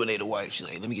Rejuvenator wipes. She's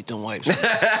like, let me get them wipes.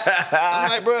 I'm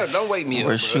like, bro, don't wake me up.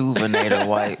 Bro. Rejuvenator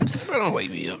wipes. Bro, don't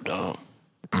wake me up, dog.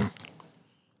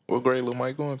 What grade little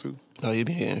Mike going to? Oh, you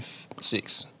be here in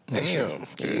 6. next year. Damn,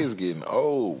 he is getting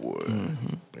old, boy.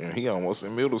 Damn, he almost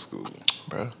in middle school.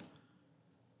 Bro.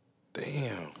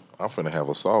 Damn, I'm finna have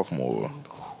a sophomore.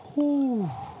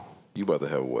 You about to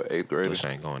have what, 8th grade? Bush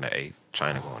ain't going to 8th.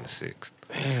 China going to 6th.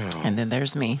 Damn. And then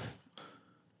there's me.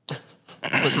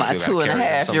 With my Still gotta carry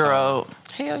him 2.5-year-old.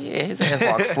 Hell yeah, his ass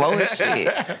walks slow as shit.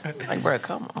 Like, bro,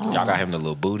 come on. Y'all got him the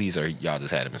little booties, or y'all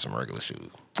just had him in some regular shoes?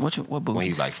 What When he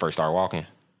boots? like first started walking,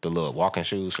 the little walking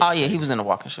shoes. Oh yeah, he was in the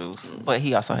walking shoes, but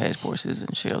he also had forces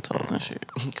and shell toes and shit.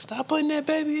 Stop putting that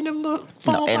baby in them little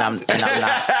No, and I'm not.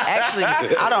 Actually,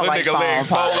 I don't like foam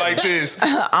pops. this.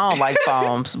 I don't like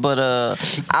foams, but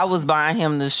I was buying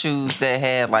him the shoes that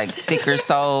had like thicker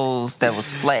soles that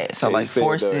was flat. So Yeah, you like said the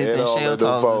forces head and on shell and the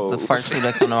toes is the foes. first two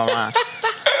that come to my mind.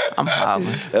 I'm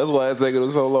hollering. That's why it's taking him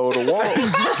so long to walk.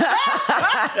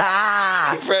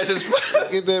 fresh as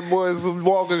fuck. Get that boy some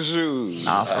walking shoes.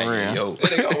 Nah, for real. Yo,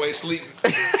 They always sleep.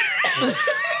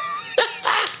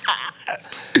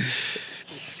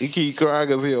 He keep crying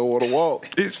because he don't want to walk.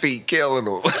 his feet killing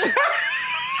him.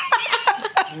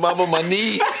 Mama, my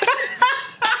knees.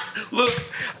 Look,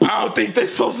 I don't think they're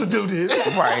supposed to do this.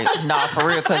 Right. Nah, for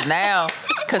real.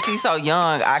 Cause he's so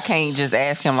young, I can't just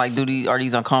ask him like, are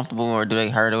these uncomfortable or do they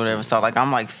hurt or whatever. So like,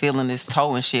 I'm like feeling his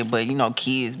toe and shit, but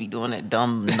kids be doing that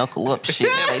dumb knuckle up shit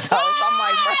with their toes. I'm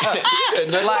like, bro, I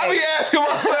be like, asking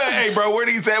my son, hey, bro, where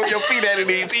these at with your feet at in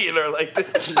these either? Like,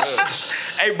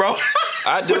 hey, bro,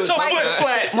 I do put it your foot sometimes.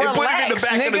 flat and put it in the relax,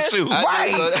 back of the nigga. shoe.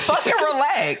 Right. I do it. Fucking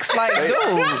relax. Like,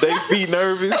 dude. They feet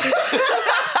nervous.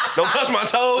 Don't touch my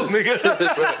toes, nigga.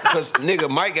 Cause nigga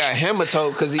Mike got hammer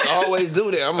toe because he always do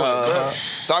that. I'm like, bro,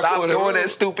 Stop doing that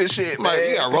stupid shit, man. Mike,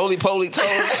 you got roly poly toes.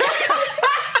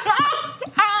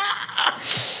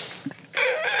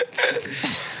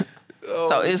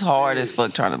 So it's hard as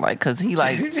fuck trying to cause he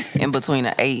like in between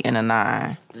an 8 and a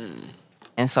 9.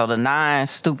 And so the 9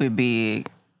 stupid big.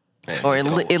 Or it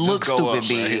looks stupid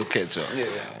big. He'll catch up. Yeah.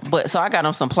 But so I got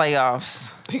him some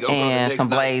playoffs He gonna go the and next some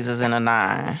night. blazers and a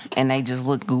 9, and they just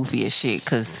look goofy as shit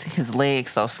because his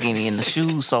legs so skinny and the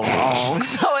shoes so long.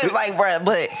 So it's like, bro,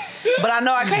 but I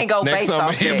know I can't go Next based summer,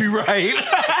 off he'll be that.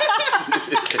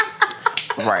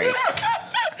 right. Right.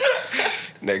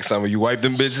 Next summer, you wipe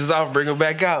them bitches off, bring them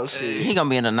back out. Shit. He gonna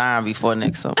be in a 9 before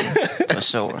next summer for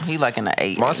sure. He like in an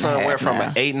 8. My son went from an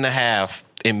an 8.5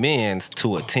 in men's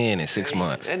to a 10 in 6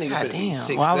 months. That nigga God finna eat damn.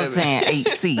 6, Well, I was 7. saying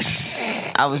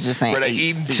 8C. I was just saying Bro, they 8C.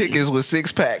 eating chickens with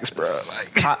 6-packs, bro.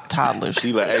 Like, Toddlers.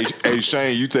 He like, hey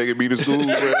Shane, you taking me to school, bro?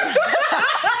 Yeah,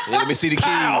 let me see the keys.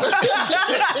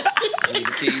 I need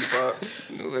the keys, bro.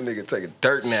 that nigga take a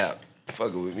dirt nap.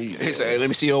 Fucking with me. He said, hey, let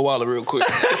me see your wallet real quick.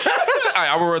 All right,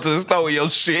 I'm gonna run to the store with your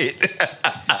shit.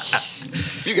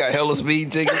 You got hella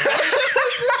speed tickets.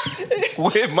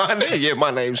 With my name, yeah,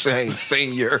 my name's Shane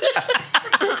Senior.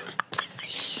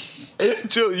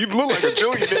 You look like a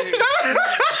junior nigga.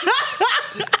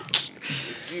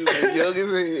 You look young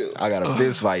as hell. I got a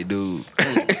fist fight, dude.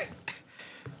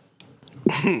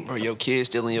 Bro, your kid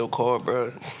still in your car,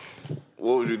 bro.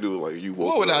 What would you do? Like you woke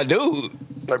What would I up? do?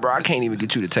 Like, bro, I can't even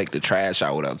get you to take the trash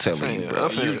out without telling you, bro.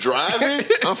 You driving?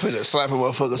 I'm finna slap a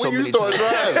motherfucker so When you many start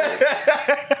times.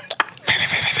 driving?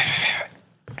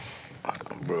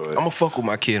 Bro, I'm gonna fuck with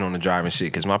my kid on the driving shit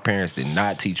because my parents did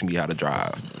not teach me how to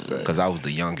drive because I was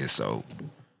the youngest. So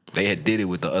They had did it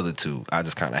with the other two. I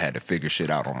just kind of had to figure shit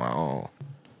out on my own.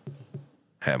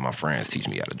 Had my friends teach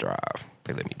me how to drive.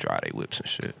 They let me drive their whips and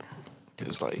shit. It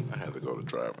was like I had to go to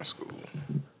driving school.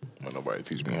 But nobody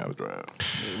teach me how to drive.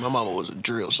 my mama was a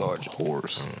drill sergeant.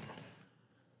 Horse.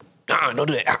 Nah, don't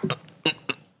do that.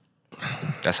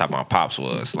 That's how my pops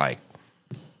was. Like,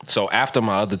 so after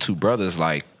my other two brothers,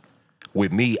 like,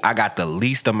 with me, I got the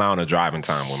least amount of driving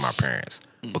time with my parents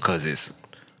because it's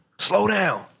slow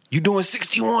down. You doing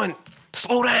 61?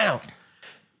 Slow down.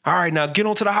 All right, now get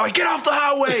onto the highway. Get off the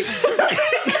highway.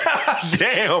 God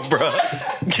damn, bro.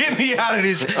 Get me out of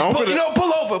this.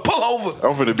 Pull over. Pull over.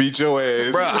 I'm finna beat your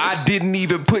ass. Bro, I didn't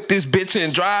even put this bitch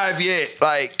in drive yet.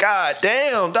 Like, god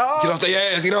damn, dog. Get off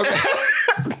their ass. Get off their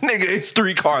Nigga, it's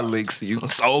 3 car links. You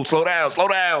slow down.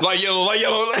 Light yellow.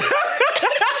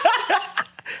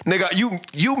 Nigga,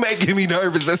 you making me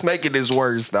nervous. That's making this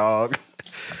worse, dog.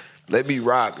 Let me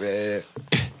rock, man.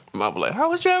 Mama like, I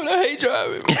was driving. I hate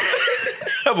driving.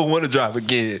 Never want to drive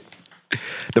again.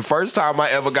 The first time I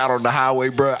ever got on the highway,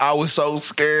 bro, I was so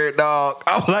scared, dog.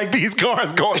 I was like, these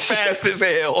cars going fast as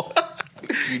hell.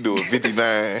 You doing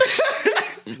 59.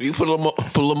 You put them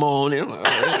on in. Like,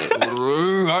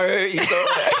 all right,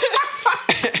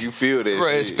 You feel that bro,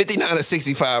 it's shit. 59 or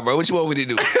 65, bro. What you want me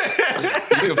to do?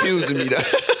 You confusing me, though.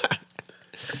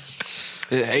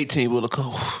 18 wheeler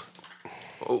come.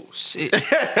 Oh shit!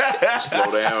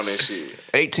 Slow down and shit.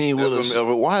 18 wheelers,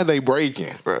 Why are they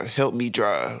breaking? bro. Help me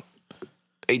drive.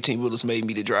 18 wheelers made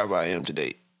me the driver I am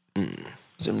today.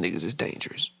 Some niggas is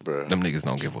dangerous. Bro. Them niggas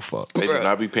don't give a fuck. They do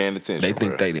not be paying attention. They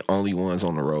think bruh. they the only ones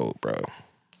on the road, bro.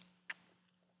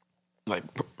 Like,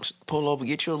 pull over,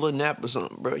 get you a little nap or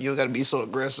something, bro. You don't got to be so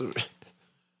aggressive.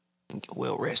 And get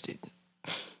well rested.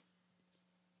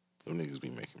 Them niggas be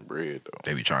making bread though.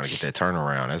 They be trying to get that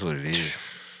turnaround. That's what it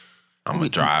is. I'm gonna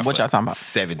drive What y'all talking about?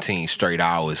 17 straight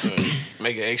hours.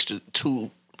 Make an extra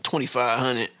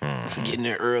 $2,500 for getting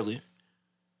there early.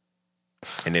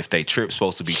 And if they trip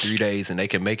supposed to be 3 days and they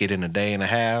can make it in a day and a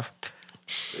half,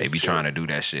 they be trying to do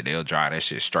that shit. They'll drive that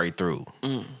shit straight through.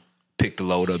 Pick the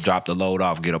load up, drop the load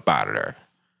off, get up out of there.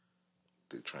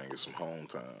 They try and get some home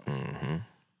time.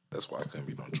 That's why I couldn't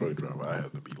be no truck driver. I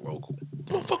have to be local.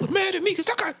 Motherfucker mad at me because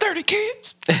I got 30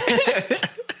 kids.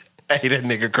 Hey, that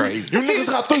nigga crazy. You niggas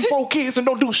got 3-4 kids and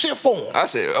don't do shit for them. I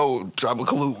said, oh, drop a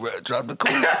clue, bro. Drop the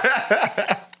clue.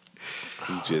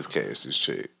 He just cashed his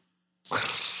check.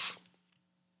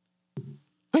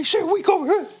 Hey, shit, we go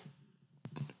here.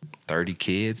 30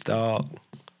 kids, dog.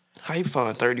 How you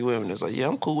find 30 women that's like, yeah,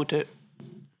 I'm cool with that.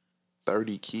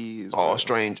 30 kids. All bro.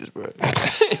 strangers, bro.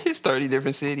 It's 30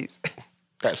 different cities.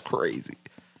 That's crazy.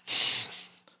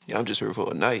 Yeah, I'm just here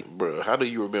for a night. Bro, how do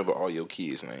you remember all your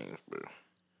kids' names, bro?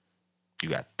 You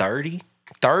got 30?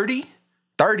 30?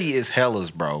 30 is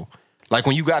hellas, bro. Like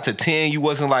when you got to 10, you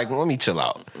wasn't like, let me chill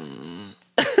out.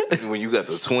 When you got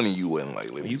to 20, you wasn't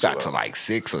like, let me You chill got to out. like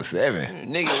 6 or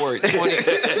 7.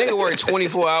 Nigga work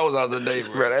 24 hours out of the day,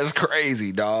 bro. Bro, that's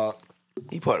crazy, dog.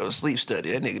 He part of a sleep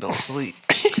study. That nigga don't sleep.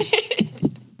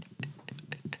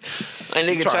 That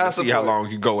nigga Trying to child see support. how long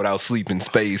you go without sleep in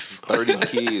space. 30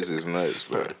 kids is nuts,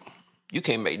 bro. You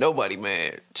can't make nobody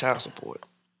mad. Child support.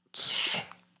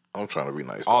 I'm trying to be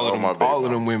nice. All to of them, my baby all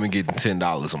of them mamas. women getting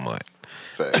 $10 a month.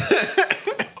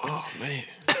 Facts. Oh, man.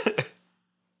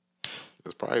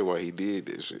 That's probably why he did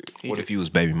this shit. What if you was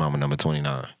baby mama number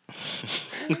 29?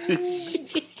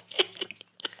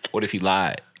 What if you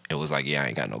lied? It was like, yeah, I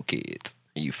ain't got no kids.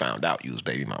 And you found out you was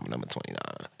baby mama number 29.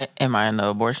 Am I in the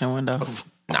abortion window?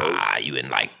 Nah, you in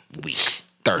like week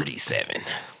 37.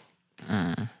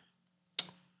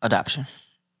 Adoption.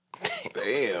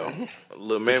 Damn.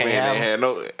 Little man can't ain't have had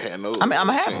no. I mean,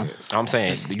 I'ma have him. chance. I'm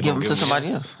saying, you Give gonna them to somebody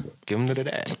else. Give him to the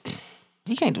dad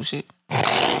He can't do shit.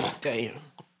 Damn.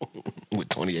 with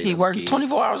 28. He other worked kids.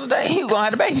 24 hours a day. He gonna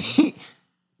have the baby.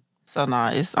 So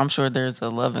nah, I'm sure there's a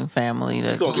loving family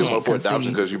that You gonna give him can't up for adoption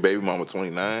conceive because you baby mama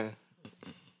 29?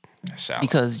 Shout.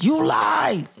 because you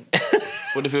lied.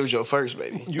 What if it was your first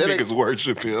baby? You niggas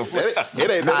worship him.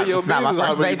 It ain't none of your It's not my business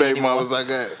how first many baby baby anymore. mamas I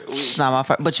got. It's not my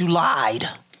fault, but you lied.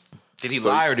 Did he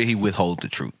lie or did he withhold the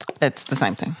truth? That's the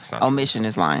same thing. not Omission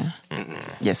is lying.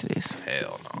 Yes, it is.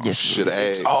 Hell no. Yes, Should it have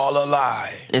is. asked. All a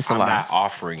lie. It's a I'm lie. not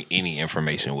offering any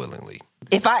information willingly.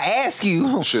 If I ask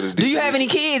you, Shoulda do did you the have any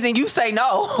kids, and you say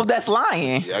no, that's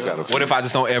lying. Yeah, I got a few. What if I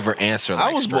just don't ever answer like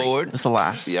I was straight? bored. It's a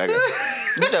lie. Yeah, I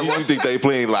got. You think they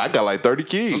playing like I got like 30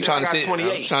 kids? I'm trying to got see. 28.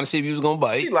 I was trying to see if you was gonna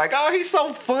bite. Like, oh, he's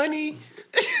so funny.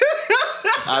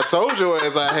 I told your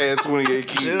ass I had 28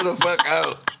 kids. Chill the fuck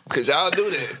out, cause y'all do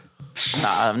that.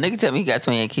 Nah, nigga tell me he got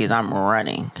 28 kids. I'm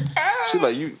running. She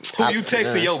like you. Who you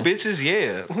texting your bitches?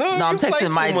 Yeah. No, I'm you play texting too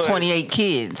my much. 28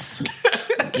 kids.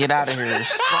 Get out of here.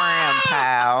 Scram,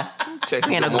 pal.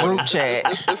 We in a group chat.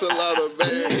 It's a lot of bad.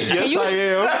 Yes, I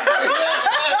am.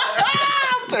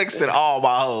 I'm texting all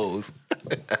my hoes.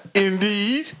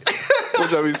 Indeed.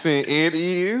 What y'all be saying? It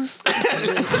is.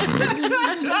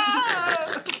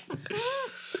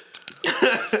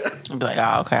 I'd be like,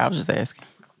 oh, okay, I was just asking.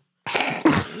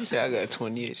 You say I got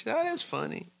 28. Oh, that's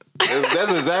funny.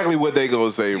 That's exactly what they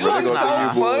gonna say, bro. They gonna say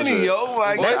you bullshit. Oh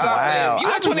my Boy, it's all Wow. bad. You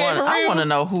got 28 for I real? want to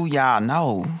know who y'all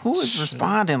know. Who is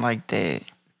responding like that?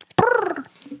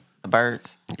 The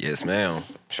birds. Yes, ma'am.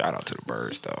 Shout out to the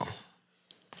birds, though.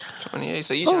 28.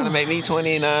 So you trying to make me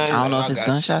 29? I don't know if it's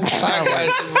gunshots or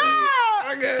fireworks.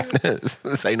 I got you.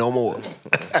 Say no more.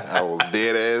 I was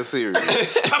dead ass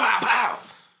serious. Pow, pow, pow.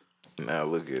 Now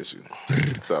look at you.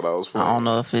 Thought I was I playing. don't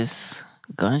know if it's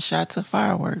gunshots or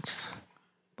fireworks,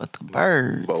 but the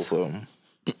birds. Both of them.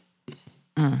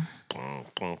 I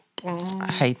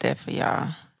hate that for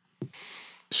y'all.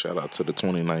 Shout out to the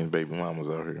 29 baby mamas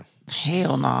out here.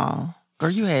 Hell no. Girl,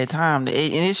 you had time. And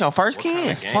it's your first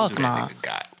kid? Fuck no. Nah.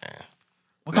 Got, man.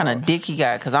 What kind of dick he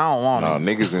got? Because I don't want No, him.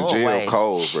 niggas in Go jail away.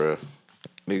 cold, bro.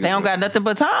 They don't got nothing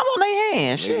but time on their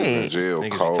hands. Niggas in Shit. jail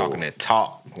Niggas cold. be talking that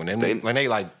talk when they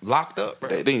like locked up, bro.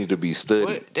 They need to be studied.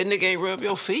 What? That nigga ain't rub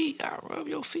your feet. I rub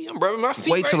your feet. I'm rubbing my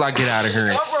feet. Wait till I get out of here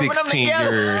in I'm rubbing them 16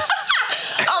 together. years.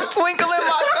 I'm twinkling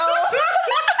my toes.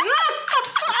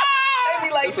 They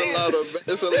be like It's this. a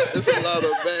lot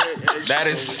of bad action. That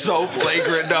is so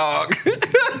flagrant, dog.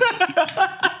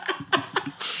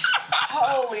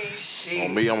 Holy shit.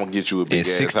 On me, I'm gonna get you a big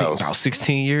ass About house.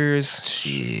 16 years.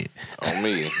 Shit. On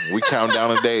me, we count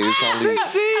down the days. It's only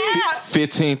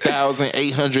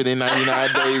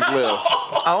 15,899 days left.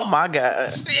 Oh my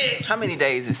God. How many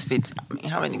days is 50? I mean,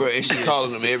 how many? Bro, and she years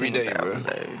calling is them every day, bro. 15,000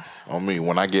 days? On me,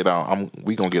 when I get out,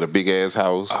 we gonna get a big ass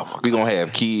house. We gonna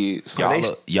have kids.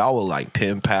 Y'all will like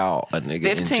pen pal a nigga in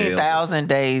jail. 15,000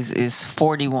 days is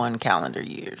 41 calendar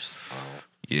years.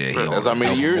 Yeah, he That's on how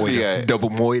many years he moita, got. double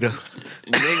moita.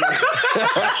 Niggas,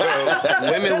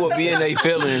 bro, women will be in their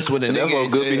feelings when a nigga That's on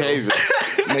in good jail behavior.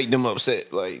 make them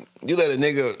upset. Like, you let a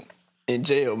nigga in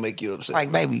jail make you upset.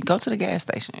 Like, baby, go to the gas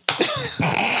station. Go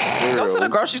to the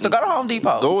grocery store. Go to Home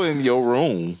Depot. Go in your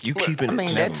room. You keeping I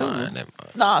mean, it. that too. Never mind.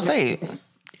 Nah, say it.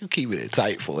 You keeping it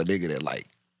tight for a nigga that like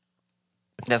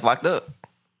That's locked up.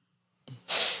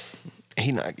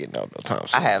 he not getting out no time.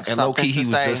 I have and something low key to he was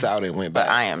say, just out and went but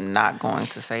back. I am not going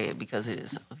to say it because it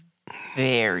is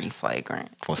very flagrant.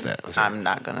 What's that? I'm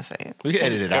not going to say it. We can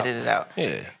edit it out. Edit it out.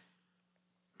 Yeah.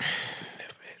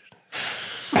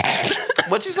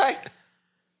 What you say?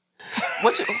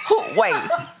 Wait.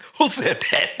 Who said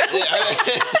that?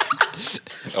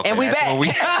 Okay, And we that's back. when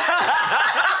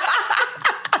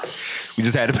we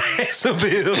just had to pay some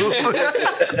bills.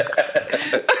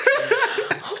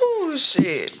 Oh,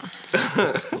 shit.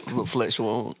 Little flesh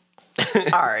wound.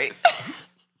 All right.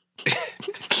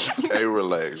 Hey,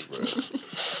 relax, bro.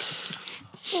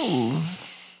 Ooh.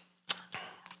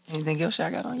 Anything else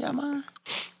y'all got on y'all mind?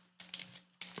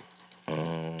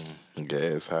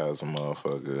 Gas high as a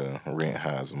motherfucker. Rent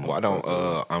high as a motherfucker. Why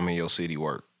don't I'm in your city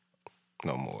work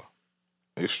no more?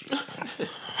 It's,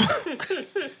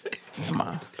 Come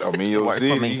on. I'm in your Work for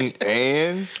me. city,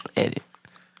 and Edit.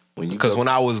 when you Because go, when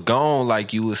I was gone,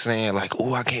 like you was saying, like,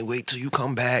 oh, I can't wait till you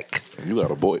come back. you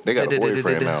got a boy. They got a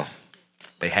boyfriend now.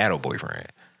 They had a boyfriend.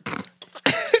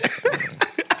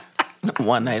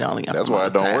 One night only. That's why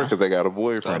it don't work, because they got a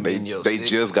boyfriend. I'm They in your they city.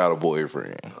 just got a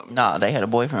boyfriend. No, they had a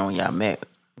boyfriend when y'all met.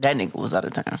 That nigga was out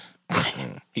of town.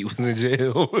 He was in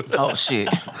jail. Oh, shit.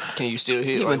 Can you still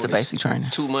hit? He went to when it's basic training.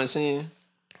 2 months in?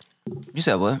 You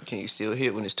said what? Can you still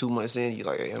hit when it's 2 months in? You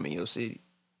like, hey, I'm in your city.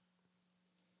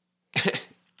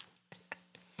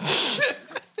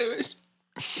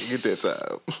 Get that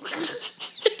time.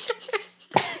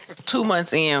 2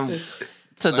 months in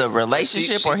to the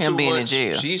relationship She or him 2 being in months-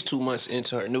 jail? She's 2 months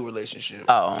into her new relationship.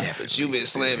 Oh. But you been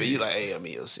slamming. You like, hey, I'm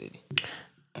in your city.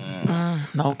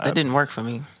 Nope, that didn't work for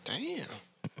me. Damn.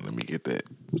 Let me get that.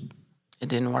 It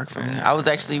didn't work for me. I was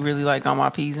actually really like on my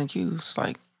P's and Q's.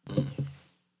 Like, Look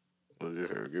at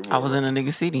her. Give me I was in a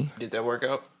nigga city. Did that work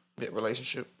out? That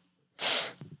relationship?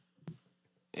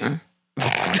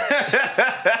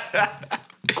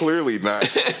 Clearly not.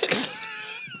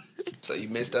 So you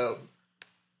missed out?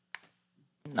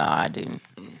 No, I didn't.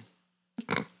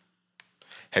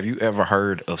 Have you ever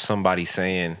heard of somebody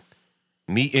saying,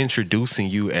 me introducing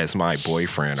you as my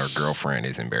boyfriend or girlfriend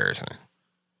is embarrassing?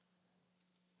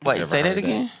 Wait, Ever say heard that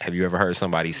again? Have you ever heard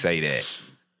somebody say that?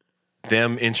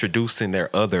 Them introducing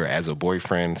their other as a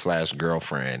boyfriend /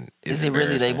 girlfriend Is it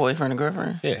really their embarrassing? boyfriend or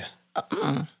girlfriend? Yeah.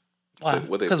 Why?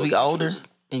 What they Because we supposed to older. introduce?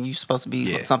 and you supposed to be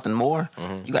Yeah. something more,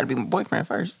 you got to be my boyfriend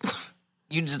first.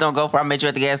 You just don't go for I met you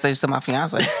at the gas station to my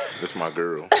fiance. That's my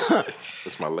girl.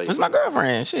 That's my lady. It's my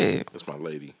girlfriend. Shit. That's my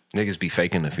lady. Niggas be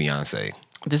faking the fiance.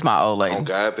 This my old lady. Oh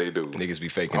God, they do. Niggas be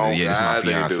faking. Oh, Yeah, this my God,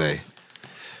 they fiance.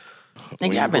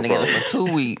 Nigga, y'all been together for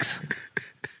 2 weeks.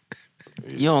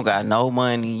 You don't got no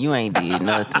money. You ain't did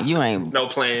nothing. You ain't. No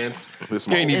plans. This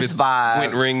You ain't my, even It's vibes.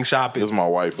 went ring shopping. this my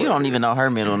wife. You don't even know her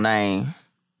middle name.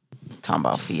 Talking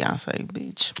about fiance,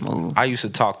 bitch. Move. I used to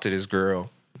talk to this girl,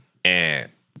 and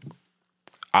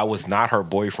I was not her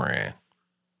boyfriend.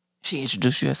 She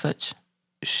introduced you as such.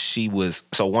 She was,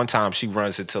 so one time she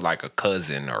runs into like a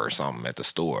cousin or something at the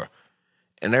store,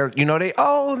 and they're, you know, they,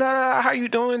 oh, nah, how you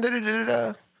doing? Da, da, da,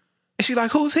 da. And she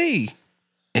like, who's he?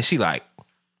 And she like,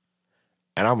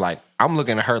 and I'm like, I'm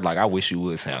looking at her like, I wish you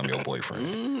would say I'm your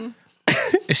boyfriend.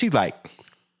 And she like,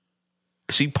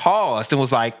 she paused and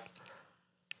was like,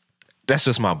 that's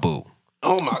just my boo.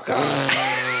 Oh my god.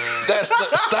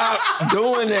 Stop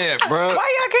doing that, bro.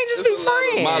 Why y'all can't just be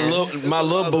friends? My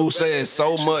little boo says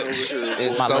so much. And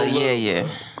My so little, little. yeah.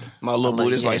 My little boo,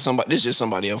 this yeah. like somebody. This just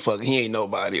somebody I'm fucking. He ain't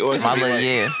nobody. Or it's My gonna be little, like,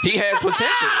 yeah. He has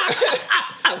potential.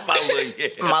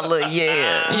 My little,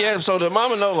 yeah. Yeah. So the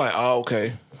mama know like, oh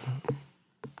okay.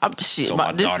 Shit, So my,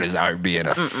 my this, daughter's out here being a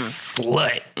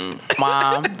slut.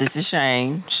 Mom, this is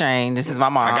Shane. Shane, this is my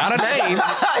mom. I got a name.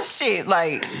 Shit,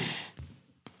 like,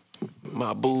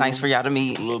 My boo. nice for y'all to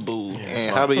meet. Little boo.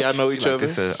 And how do y'all know each Like,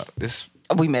 other? this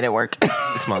We met at work.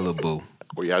 my little boo.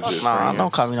 Or y'all just Nah, friends?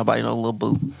 don't call me nobody no little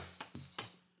boo.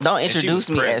 Don't And she introduce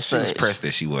was me pressed. as She was such. pressed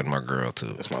that she wasn't my girl too.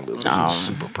 That's my little She bitch. was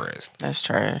super pressed. That's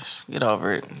trash. Get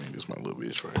over it. That's my little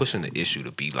bitch right Pushing the issue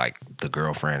to be like the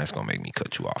girlfriend that's gonna make me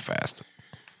cut you off faster.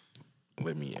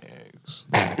 Let me ask.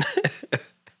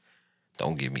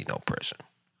 Don't give me no pressure.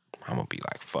 I'm gonna be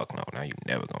like, fuck no, now you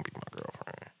never gonna be my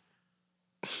girlfriend.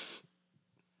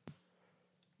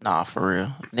 Nah, for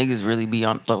real. Niggas really be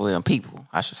on, well, people,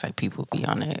 I should say people be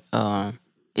on that.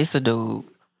 It's a dude.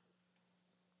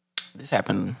 This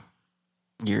happened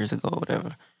years ago,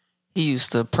 whatever. He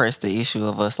used to press the issue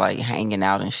of us like hanging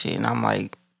out and shit. And I'm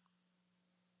like,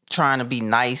 trying to be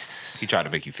nice. He tried to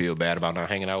make you feel bad about not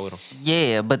hanging out with him.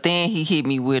 Yeah, but then he hit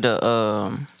me with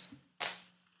a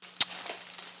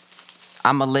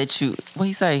I'ma let you, what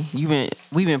he say?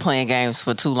 We've been playing games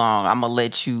for too long. I'ma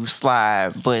let you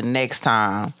slide, but next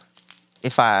time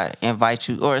if I invite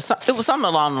you, or it was something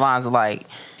along the lines of like,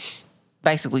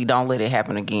 basically don't let it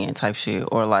happen again type shit,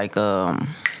 or like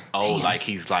Like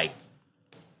he's like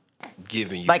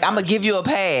giving you like I'm gonna give you a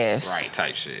pass, right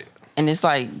type shit. And it's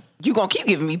like, you gonna keep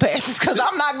giving me passes because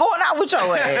I'm not going out with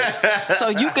your ass. So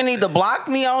you can either block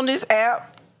me on this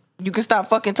app, you can stop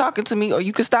fucking talking to me, or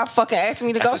you can stop fucking asking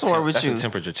me to go somewhere with you. That's a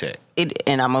temperature check.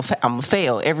 And I'm a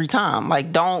fail every time.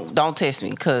 Like, don't test me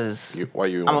because Why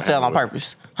you? I'm a fail on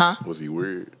purpose. Huh? Was he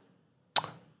weird?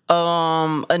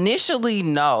 Initially,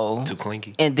 no. Too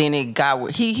clinky. And then it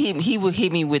got, he would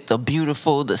hit me with the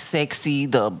beautiful, the sexy,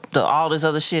 the all this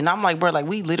other shit. And I'm like, bro, like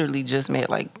we literally just met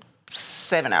like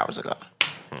 7 hours ago.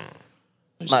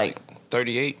 Like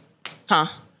 38. Huh?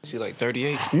 She like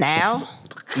 38. Now?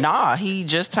 Nah, he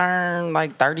just turned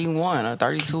like 31 or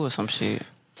 32 or some shit.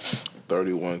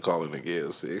 31 calling the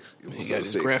girl 6. He got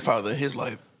his grandfather in his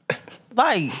life.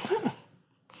 Like,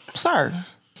 sir,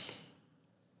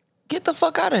 get the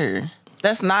fuck out of here.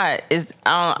 That's not. It's.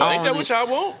 I don't Ain't that what y'all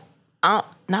want?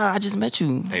 Nah, I just met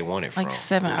you. They want it from like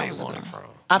 7 who hours they want ago. it from.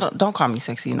 I don't call me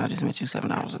sexy. And I just met you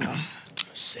 7 hours ago.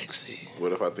 Sexy.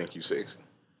 What if I think you sexy?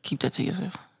 Keep that to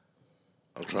yourself.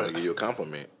 I'm trying to give you a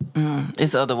compliment.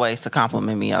 It's other ways to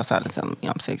compliment me outside of telling me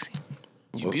I'm sexy.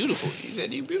 You beautiful. He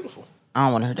said you beautiful. I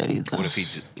don't want to hear that either. What if he?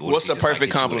 What's a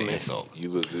perfect compliment? Insult? You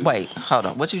look good. Wait, hold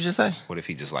on. What you just say? What if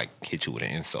he just like hit you with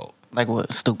an insult? Like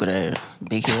what? Stupid ass,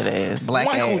 big head ass, black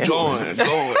ass. Going.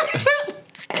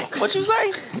 What you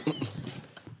say?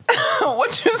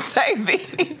 What you say, B?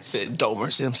 Said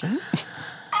Domer Simpson.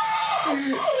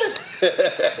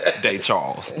 Day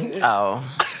Charles. Oh.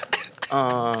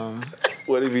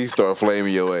 What if he start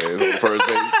flaming your ass on the first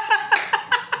date?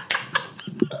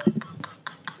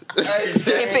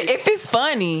 If it's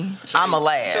funny, I'ma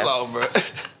laugh. Chill out, bro.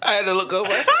 I had to look over.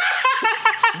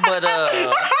 But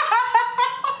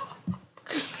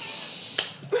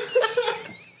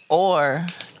or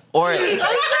if,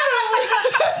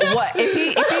 what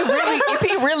if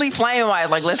he really flaming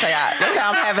like let's say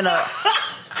I'm having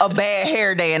a bad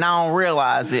hair day and I don't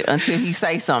realize it until he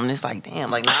say something. It's like, damn,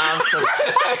 like now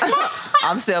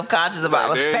I'm self-conscious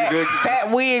about a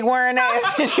fat wig wearing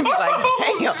ass. And he be like,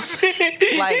 damn,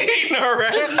 like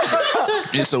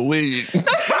It's a wig.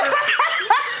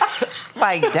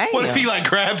 like damn. What if he like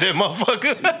grabbed that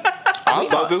motherfucker? I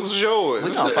thought this was yours.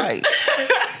 We gonna fight.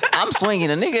 I'm swinging.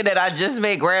 The nigga that I just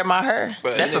made grab my hair.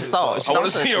 But That's assault. I want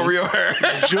to see your real hair.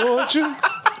 Georgia.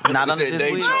 Not under said this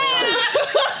they week.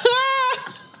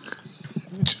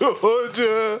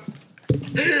 Georgia.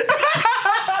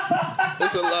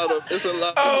 It's a lot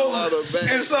of bad.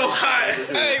 It's so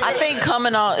hot. I think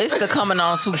it's the coming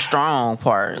on too strong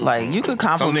part. Like you could Some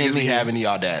compliment niggas me. be having the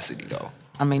audacity though.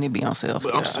 I mean, it be on sale.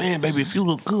 But I'm saying, baby, if you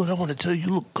look good, I want to tell you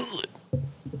look good.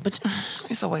 But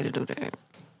it's a way to do that.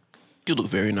 You look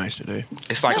very nice today.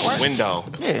 It's like a window.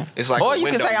 Yeah. It's like or a you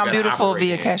can window say you I'm gotta beautiful operate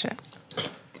via in. Cash App.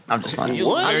 I'm just playing.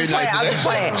 What? I'm just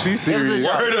playing. She's It was a serious.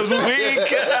 joke. Word of the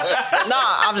week. Nah,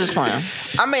 I'm just playing.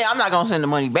 I mean, I'm not gonna send the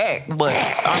money back, but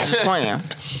I'm just playing.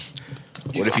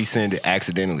 What if he send it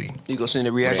accidentally? You gonna send a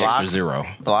An reaction? extra zero.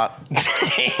 Block.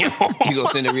 You gonna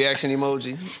send a reaction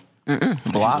emoji?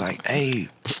 Block. Like, hey,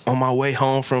 on my way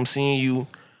home from seeing you,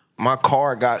 my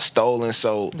car got stolen.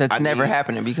 So That's I never need-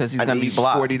 happening because he's I gonna be need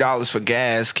blocked. $40 for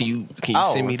gas. Can you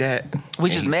Oh. send me that? We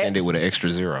And just he met? Send it with an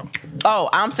extra zero. Oh,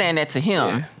 I'm saying that to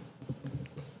him.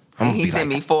 I'm gonna He be sent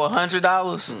like, me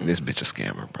 $400. this bitch a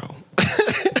scammer, bro.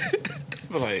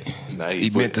 But like, Nah, He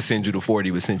meant to send you the 40,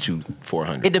 but sent you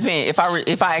 400. It depends.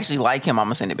 If I actually like him, I'm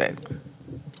gonna send it back.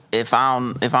 If I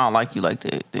don't like you like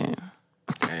that, then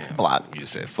block. You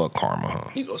just said fuck karma, huh?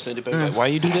 you gonna send it back? Like, why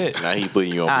you do that? Now he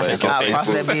putting you on I'll blast on cross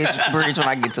that Facebook. bridge when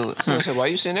I get to it. I said, why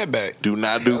you send that back? Do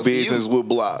not do That was you. business with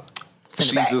Block. Send it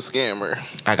She's back. a scammer.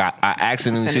 I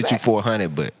accidentally Send it sent you back.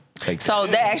 400, but take So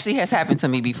that actually has happened to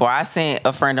me before. I sent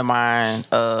a friend of mine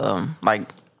like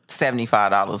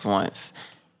 $75 once,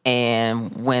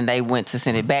 and when they went to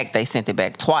send it back, they sent it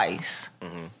back twice.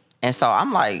 And so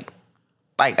I'm like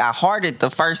I hearted the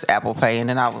first Apple Pay, and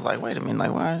then I was like, wait a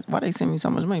minute, like why they send me so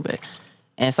much money back?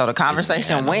 And so the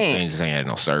conversation They went, just ain't had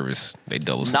no service. They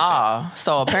double sent nah.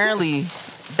 So apparently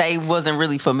they wasn't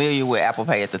really familiar with Apple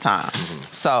Pay at the time.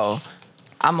 So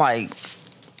I'm like,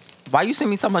 why you send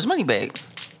me so much money back?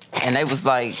 And they was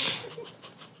like,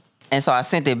 and so I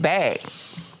sent it back.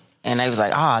 And they was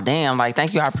like, oh, damn, like,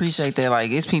 thank you, I appreciate that. Like,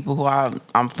 it's people who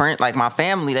I'm friend, like my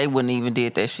family, they wouldn't even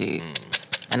did that shit.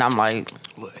 And I'm like,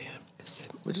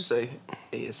 What'd you say?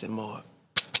 ASMR.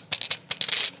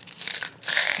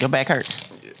 your back hurt.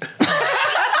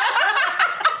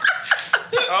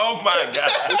 Oh my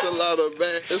God. It's a lot of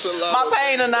bad. It's a lot. My of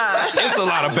pain or not. It's a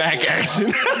lot of back action.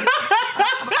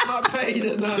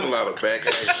 It's a lot of back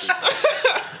action.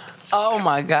 Oh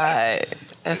my God.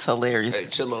 That's hilarious. Hey,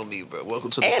 chill on me, bro. Welcome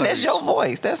to the And that's Perkies. your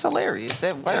voice. That's hilarious.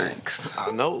 That works.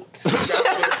 I know.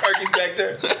 Perky's back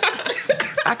there.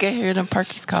 I can hear them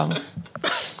Perkies calling.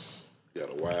 You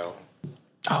got a wow.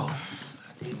 Oh.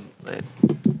 But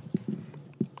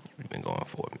We've been going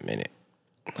for a minute.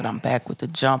 I'm back with the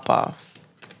jump off.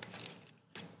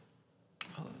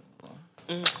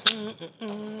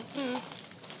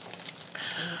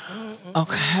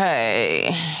 Okay,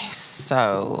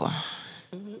 so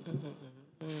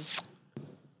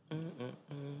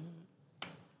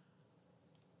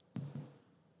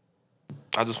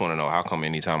I just want to know how come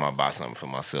anytime I buy something for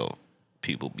myself,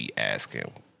 people be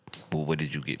asking, well, what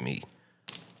did you get me?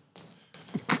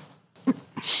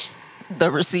 the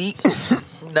receipt,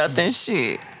 nothing,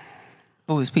 shit.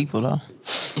 Who is people though?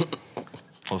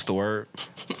 What's the word?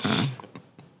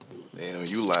 Damn,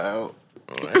 you loud.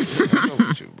 What's up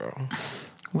with you, bro?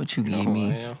 What you You know give who I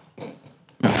me? am?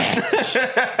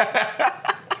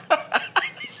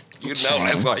 You know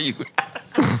that's why you.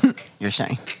 You're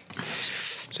Shane.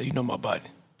 So you know my body.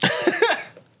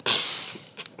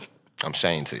 I'm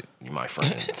Shane to you, my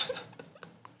friends.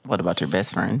 What about your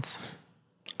best friends?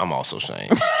 I'm also Shane.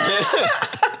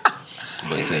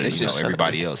 But to, It's just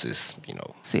everybody else is,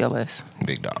 CLS.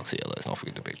 big dog, CLS. Don't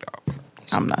forget the big dog.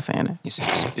 I'm not saying that. You see,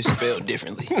 it's spelled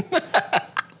differently.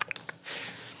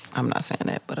 I'm not saying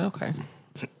that, but okay.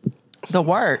 The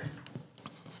word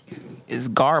is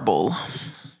garble.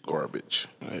 Garbage.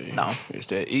 Hey, No. it's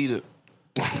that eater.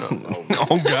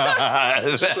 Oh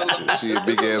God. She a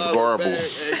big ass garble.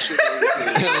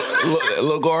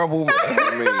 Little garble.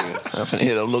 I mean, I'm finna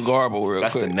hit a little garble real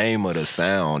That's quick. the name of the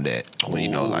sound that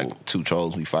when like two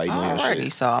trolls we fighting and Alrighty,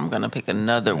 shit. so I'm gonna pick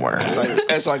another word.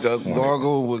 It's like a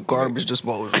gargle with garbage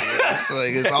disposal. It's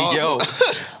like it's awesome.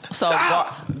 So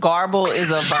garble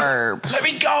is a verb. Let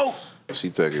me go. she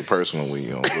take it personal when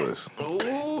you on bus.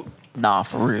 Nah,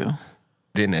 for real.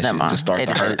 Then that Never shit mind. just start to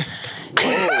Edit hurt.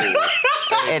 that.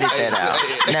 Edit that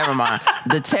out. Never mind.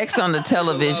 The text on the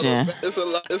television It's a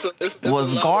lot. It's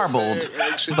was a lot of garbled,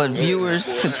 bad action. but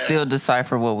viewers could still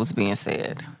decipher what was being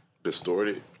said.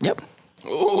 Distorted. Yep.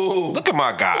 Ooh. Look at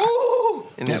my guy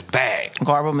in his bag.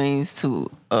 Garble means to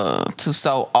to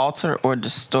so alter or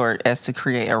distort as to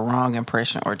create a wrong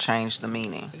impression or change the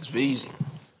meaning. It's easy.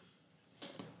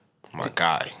 My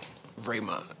guy.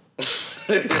 Draymond.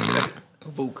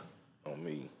 Vuk. On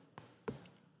me.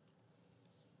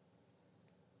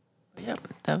 Yep,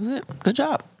 that was it. Good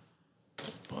job.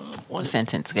 One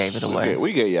sentence gave it away.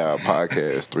 We gave y'all a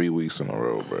podcast 3 weeks in a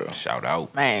row, bro. Shout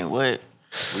out. Man, what?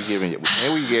 We gave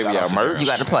y'all merch. You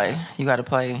got to play. You got to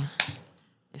play.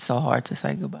 It's so hard to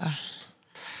say goodbye.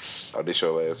 Oh, this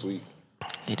your last week.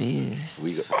 It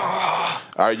is. All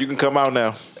right, you can come out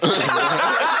now.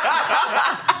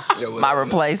 My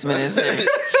replacement is here.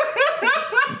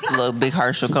 Little Big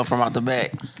Herschel come from out the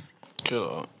back.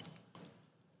 Sure.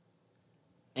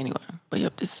 Anyway, but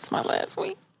yep, this is my last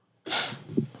week.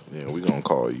 Yeah, we gonna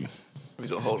call you. We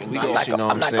gonna hold it. You know what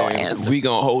I'm I'm not gonna saying? answer. We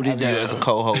gonna hold it You as a down.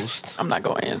 co-host. I'm not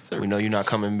gonna answer. We know you're not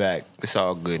coming back. It's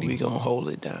all good. We gonna hold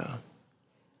it down.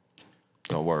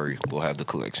 Don't worry. We'll have the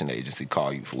collection agency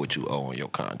call you for what you owe on your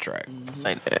contract.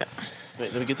 Say that.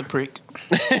 Wait, let me get the prick.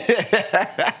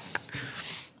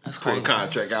 That's Pull crazy. the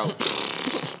contract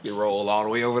out. You roll all the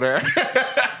way over there.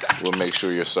 We'll make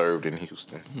sure you're served in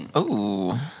Houston.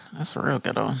 Ooh, that's real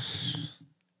ghetto.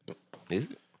 Is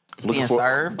it? Being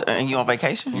served and you on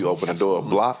vacation? You open the door a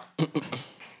block.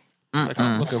 Like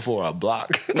I'm looking for a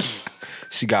block.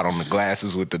 She got on the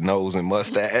glasses with the nose and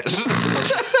mustache.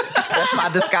 That's my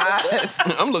disguise.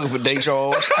 I'm looking for Day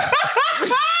Charles.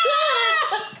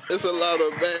 It's a lot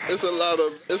of bag. It's a lot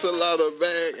of bag. It's a lot of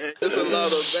bag.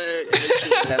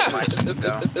 That's my cue,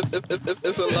 though.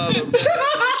 It's a lot of bag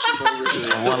action over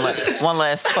here. One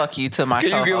last fuck you to my Can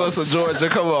you co-host. give us a Georgia?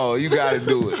 Come on, you gotta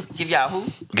do it. Give y'all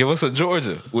who? Give us a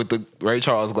Georgia with the Ray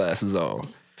Charles glasses on.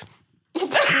 He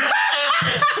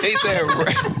said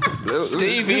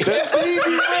Stevie. That's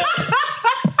Stevie.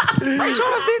 Ray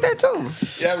Charles did that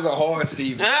too. That was a hard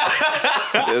Stevie.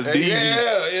 That's Stevie.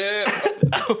 Yeah.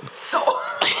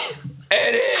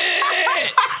 Edit.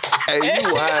 Hey,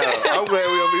 you wild. I'm glad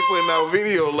we don't be putting out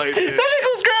video like that. nigga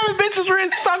was grabbing bitches'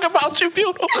 wrists talking about you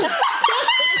beautiful.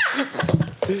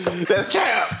 That's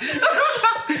cap.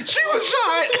 She was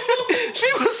shot.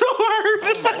 She was so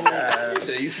hurt. He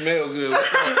said, you smell good.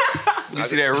 What's up? You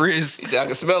see that wrist? He said, I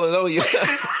can smell it on you.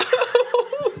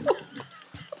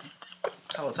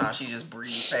 The whole time she just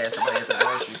breathed past somebody at the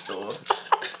grocery store.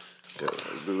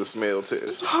 Do the smell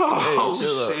test. Hey,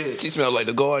 chill up. She smelled like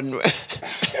the garden.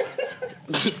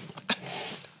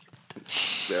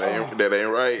 That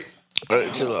ain't right.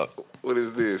 Chill up. What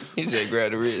is this? He said,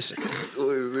 grab the wrist. What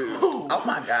is this? Oh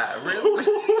my God, really?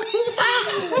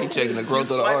 He checking the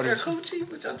growth of the Swipe your artist. coochie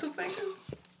with your 2 fingers?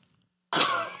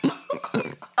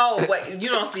 Oh, wait, you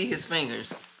don't see his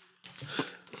fingers.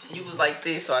 You was like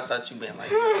this, so I thought you been like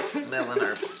smelling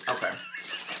her. Okay.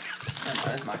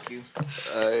 That's my cue.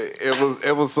 It was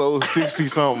episode 60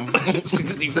 something.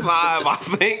 65, I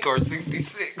think, or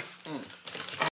 66.